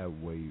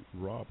highway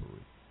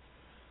robbery.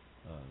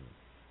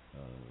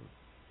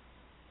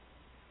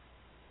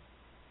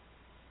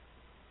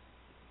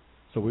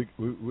 So we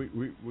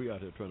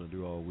out here trying to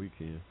do all we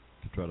can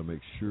to try to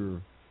make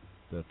sure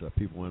that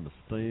people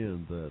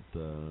understand that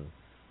the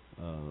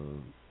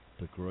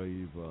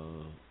grave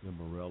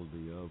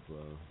immorality of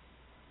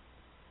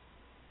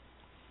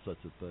such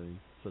a thing,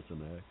 such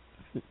an act.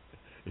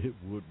 It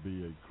would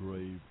be a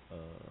grave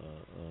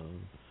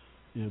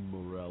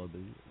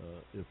immorality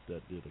if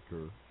that did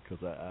occur.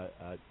 Because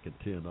I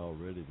contend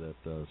already that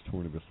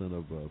 20%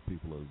 of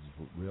people are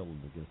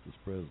railing against this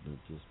president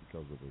just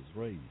because of his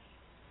race.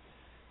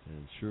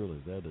 And surely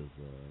that is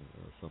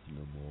something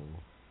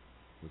immoral.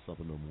 There's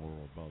something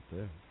immoral about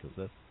that,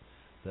 because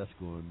that's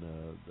going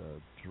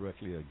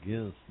directly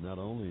against not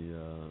only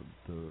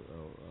the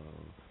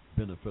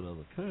benefit of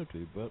the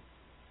country, but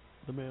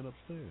the man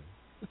upstairs.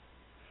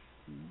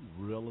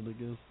 Railing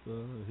against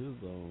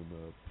his own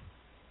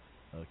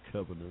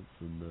covenants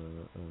and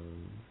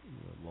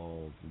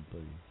laws and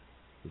things.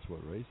 That's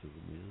what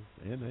racism is,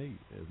 and hate.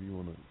 If you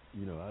want to,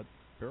 I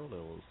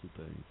parallel those two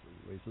things.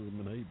 Racism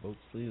and hate, both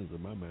sins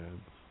in my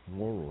mind,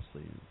 moral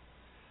sins.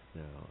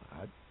 Now,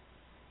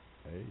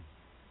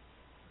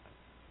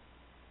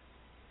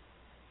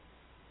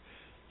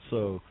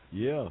 So,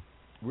 yeah,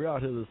 we're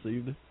out here this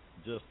evening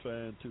just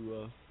trying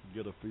to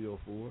get a feel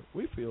for it.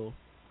 We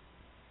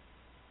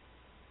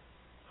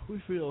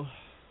feel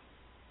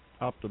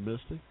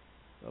optimistic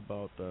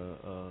about the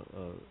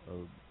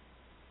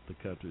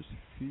country's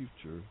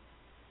future.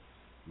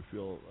 We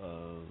feel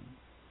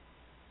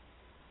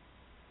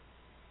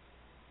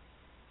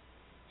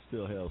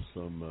still have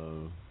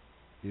some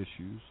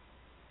issues,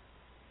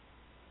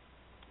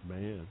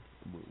 man,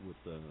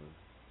 with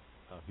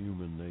our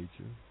human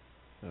nature.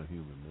 We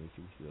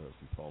still have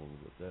some problems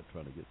with that,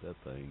 trying to get that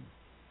thing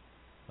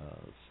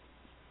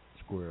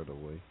squared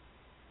away.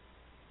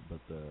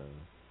 But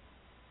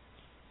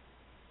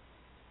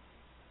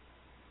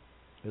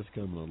it's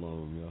coming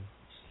along, y'all.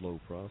 Slow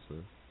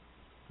process.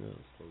 Yeah,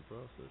 slow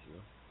process,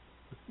 y'all.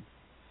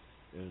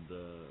 And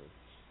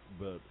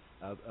but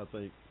I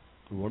think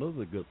one of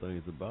the good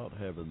things about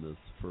having this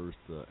first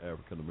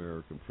African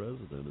American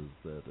president is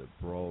that it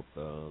brought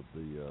the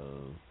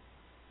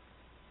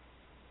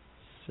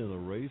sin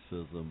of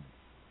racism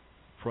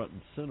front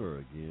and center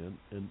again,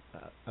 and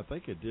I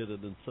think it did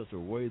it in such a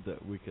way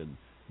that we can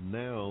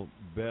now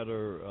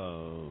better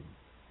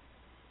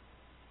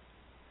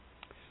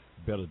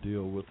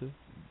deal with it,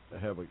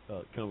 have a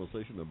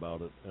conversation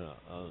about it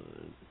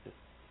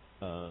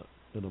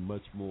in a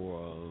much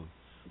more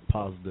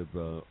positive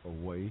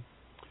way.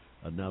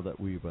 Now that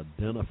we've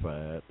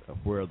identified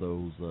where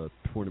those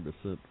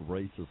 20%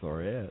 races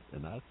are at,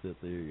 and I said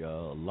there,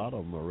 a lot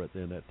of them are right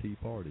there in that Tea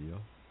Party,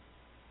 y'all.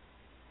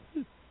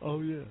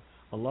 Oh yeah,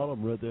 a lot of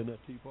them right there in that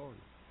Tea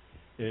Party.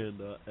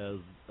 And as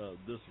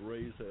this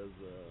race has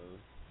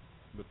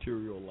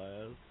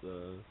materialized,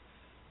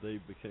 they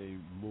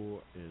became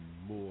more and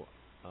more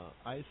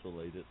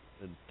isolated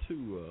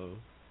into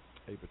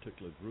a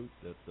particular group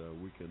that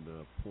we can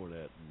point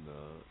at and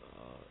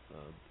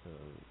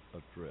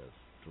address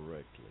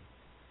directly.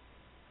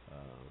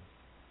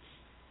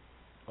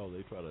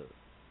 They try to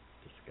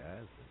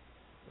disguise it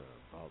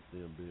about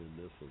them being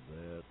this or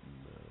that, and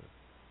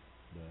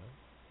no.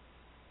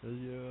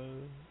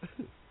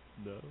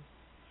 No.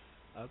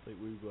 I think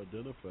we've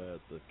identified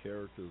the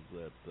characters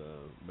that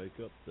make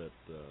up that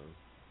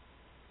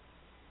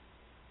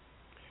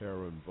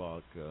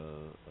Herrenbach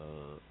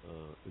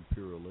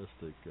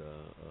imperialistic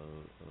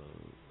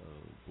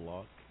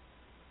bloc.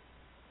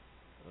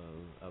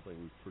 I think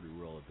we've pretty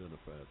well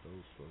identified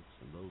those folks,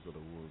 and those are the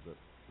ones that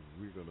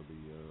we're going to be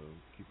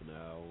keeping an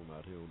eye on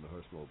out here on the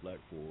Hushmo Black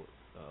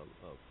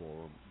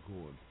Forum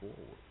going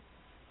forward.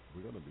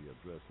 We're going to be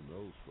addressing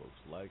those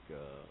folks like the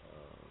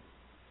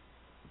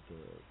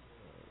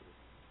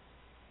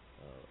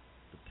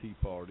Tea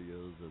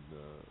Partiers and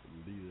the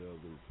leader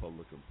of the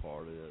Republican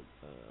Party, that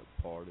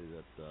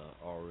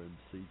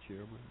RNC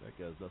chairman. That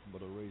guy's nothing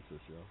but a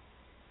racist, y'all.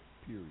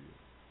 Period.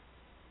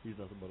 He's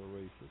nothing but a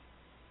racist.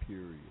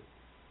 Period.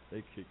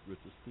 They kicked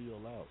Richard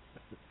Steele out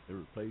and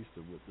replaced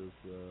him with this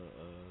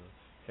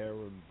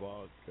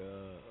Herrenbach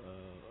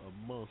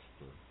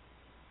monster.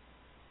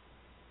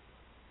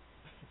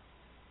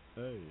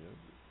 Hey,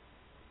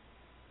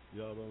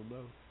 y'all don't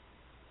know.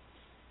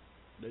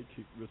 They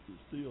kicked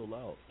Richard Steele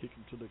out, kicked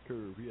him to the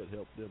curb. He had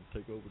helped them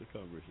take over the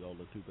Congress all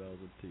in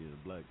 2010.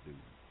 Black dude.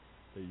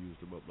 They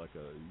used him up like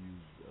a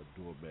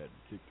doormat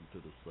and kicked him to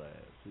the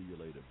side. See you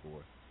later,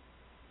 boy.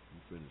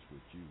 I'm finished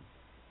with you.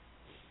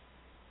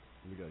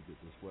 We gotta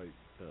get this white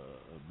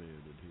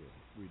man in here.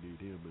 We need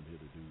him in here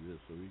to do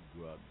this so he can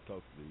go out and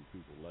talk to these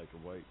people like a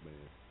white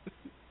man.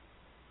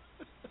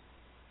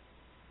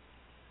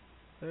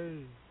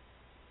 Hey,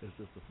 it's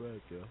just a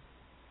fact, y'all.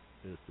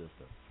 It's just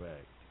a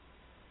fact.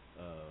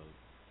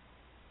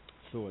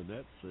 So in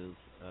that sense,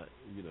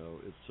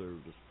 it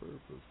served its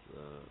purpose.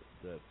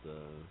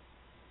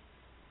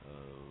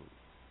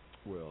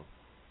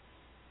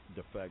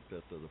 The fact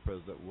that the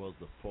president was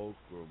the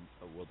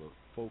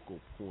focal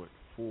point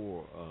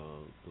for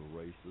the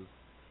races,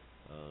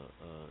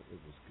 it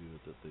was good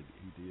that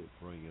he did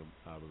bring him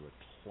out of the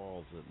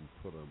closet and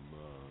put him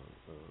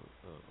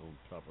on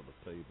top of the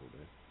table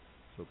there,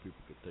 so people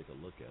could take a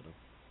look at him.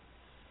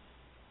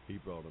 He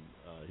brought him.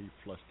 He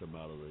flushed him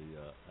out of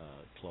the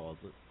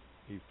closet.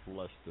 He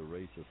flushed the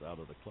racists out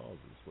of the closet.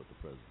 Is what the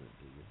president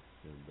did,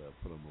 and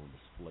put them on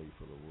display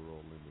for the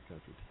world and the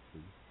country to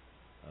see.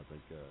 I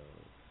think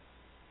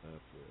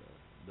if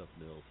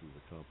nothing else he's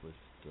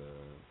accomplished,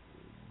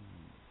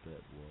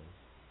 that was.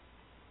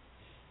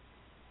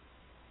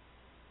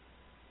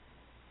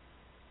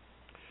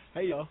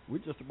 Hey y'all, we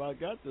just about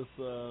got this.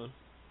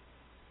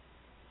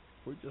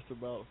 We're just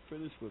about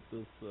finished with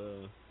this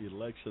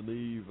election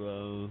eve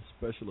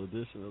special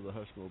edition of the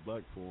Hushmo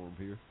Black Forum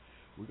here.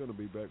 We're going to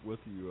be back with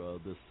you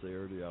this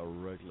Saturday, our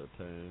regular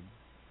time,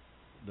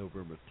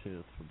 November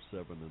 10th from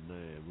 7 to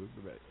 9.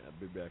 I'll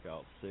be back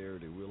out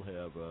Saturday. We'll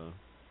have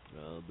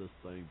this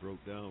thing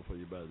broke down for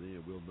you by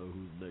then. We'll know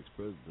who the next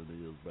president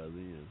is by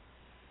then.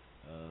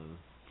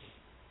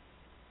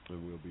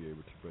 And we'll be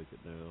able to break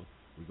it down.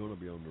 We're going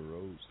to be on the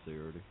road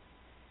Saturday.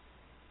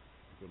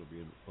 We're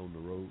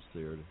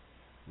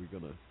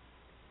gonna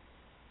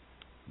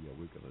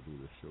do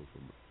this show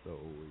from the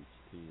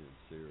OH10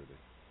 Saturday,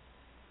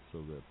 so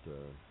that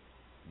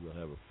we'll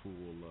have a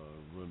full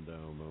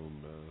rundown on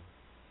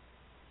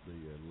the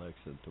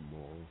election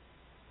tomorrow,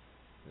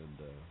 and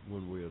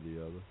one way or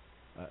the other.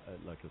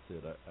 Like I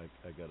said, I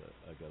got a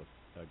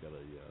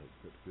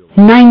good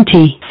feeling.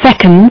 90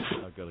 seconds.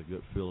 I got a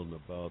good feeling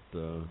about.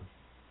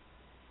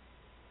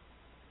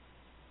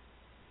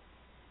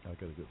 I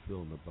got a good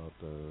feeling about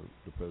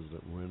the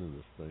president winning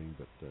this thing,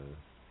 but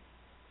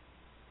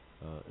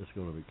it's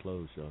going to be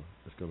close, y'all.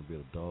 It's going to be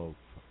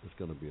It's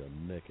going to be a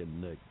neck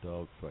and neck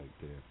dog fight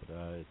there. But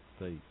I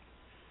think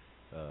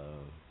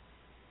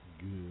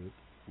good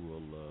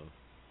will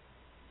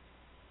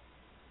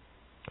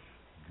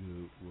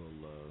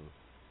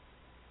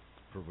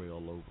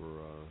prevail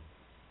over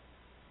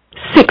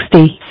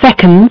 60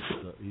 seconds.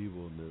 The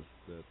evilness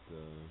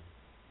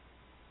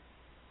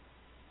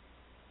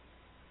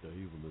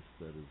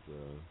that is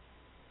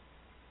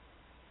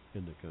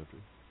in the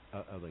country.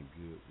 I think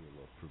good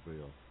will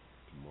prevail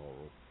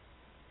tomorrow.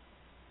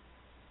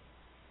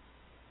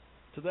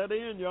 To that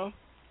end, y'all,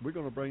 we're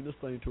going to bring this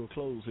thing to a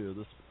close here,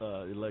 this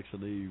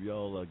election eve.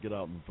 Y'all get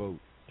out and vote.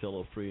 Tell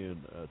a friend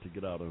to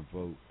get out and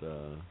vote.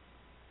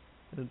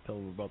 And tell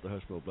them about the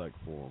Hushmo Black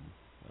Forum.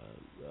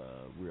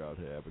 We're out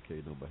here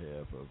advocating on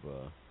behalf of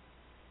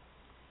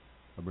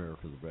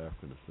Americans of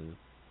African descent.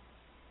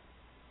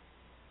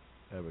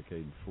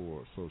 Advocating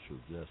for social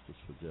justice,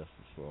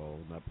 for all.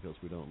 Not because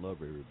we don't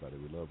love everybody.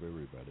 We love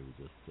everybody.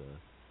 We're just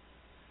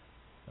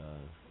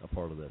a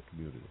part of that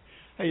community.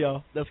 Hey,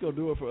 y'all, that's going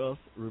to do it for us.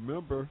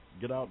 Remember,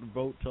 get out and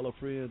vote. Tell a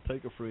friend.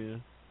 Take a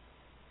friend.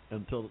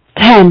 Until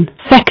 10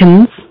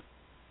 seconds.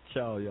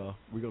 Ciao, y'all.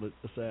 We're going to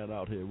sign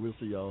out here. We'll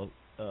see y'all.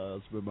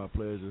 It's been my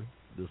pleasure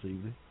this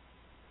evening.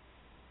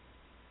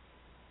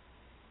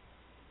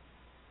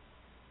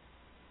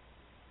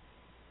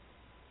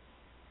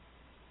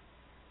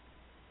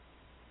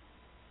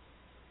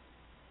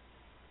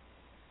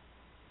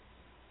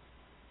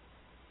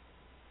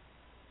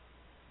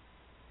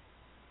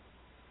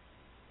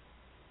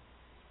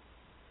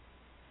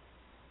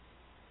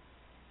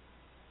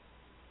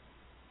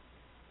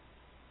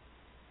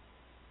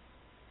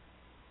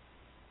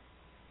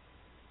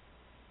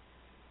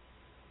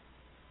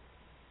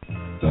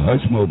 The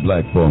Hushmo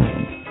Black Forum,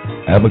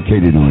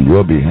 advocated on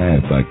your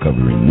behalf by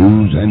covering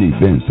news and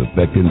events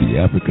affecting the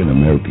African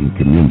American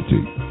community.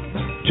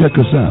 Check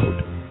us out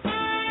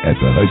at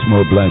the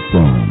Hushmo Black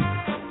Forum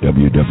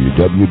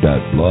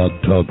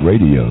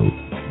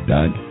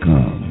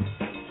www.blogtalkradio.com.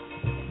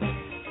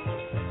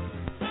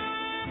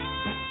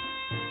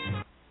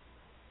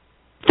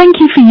 Thank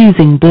you for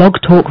using Blog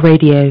Talk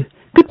Radio.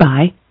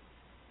 Goodbye.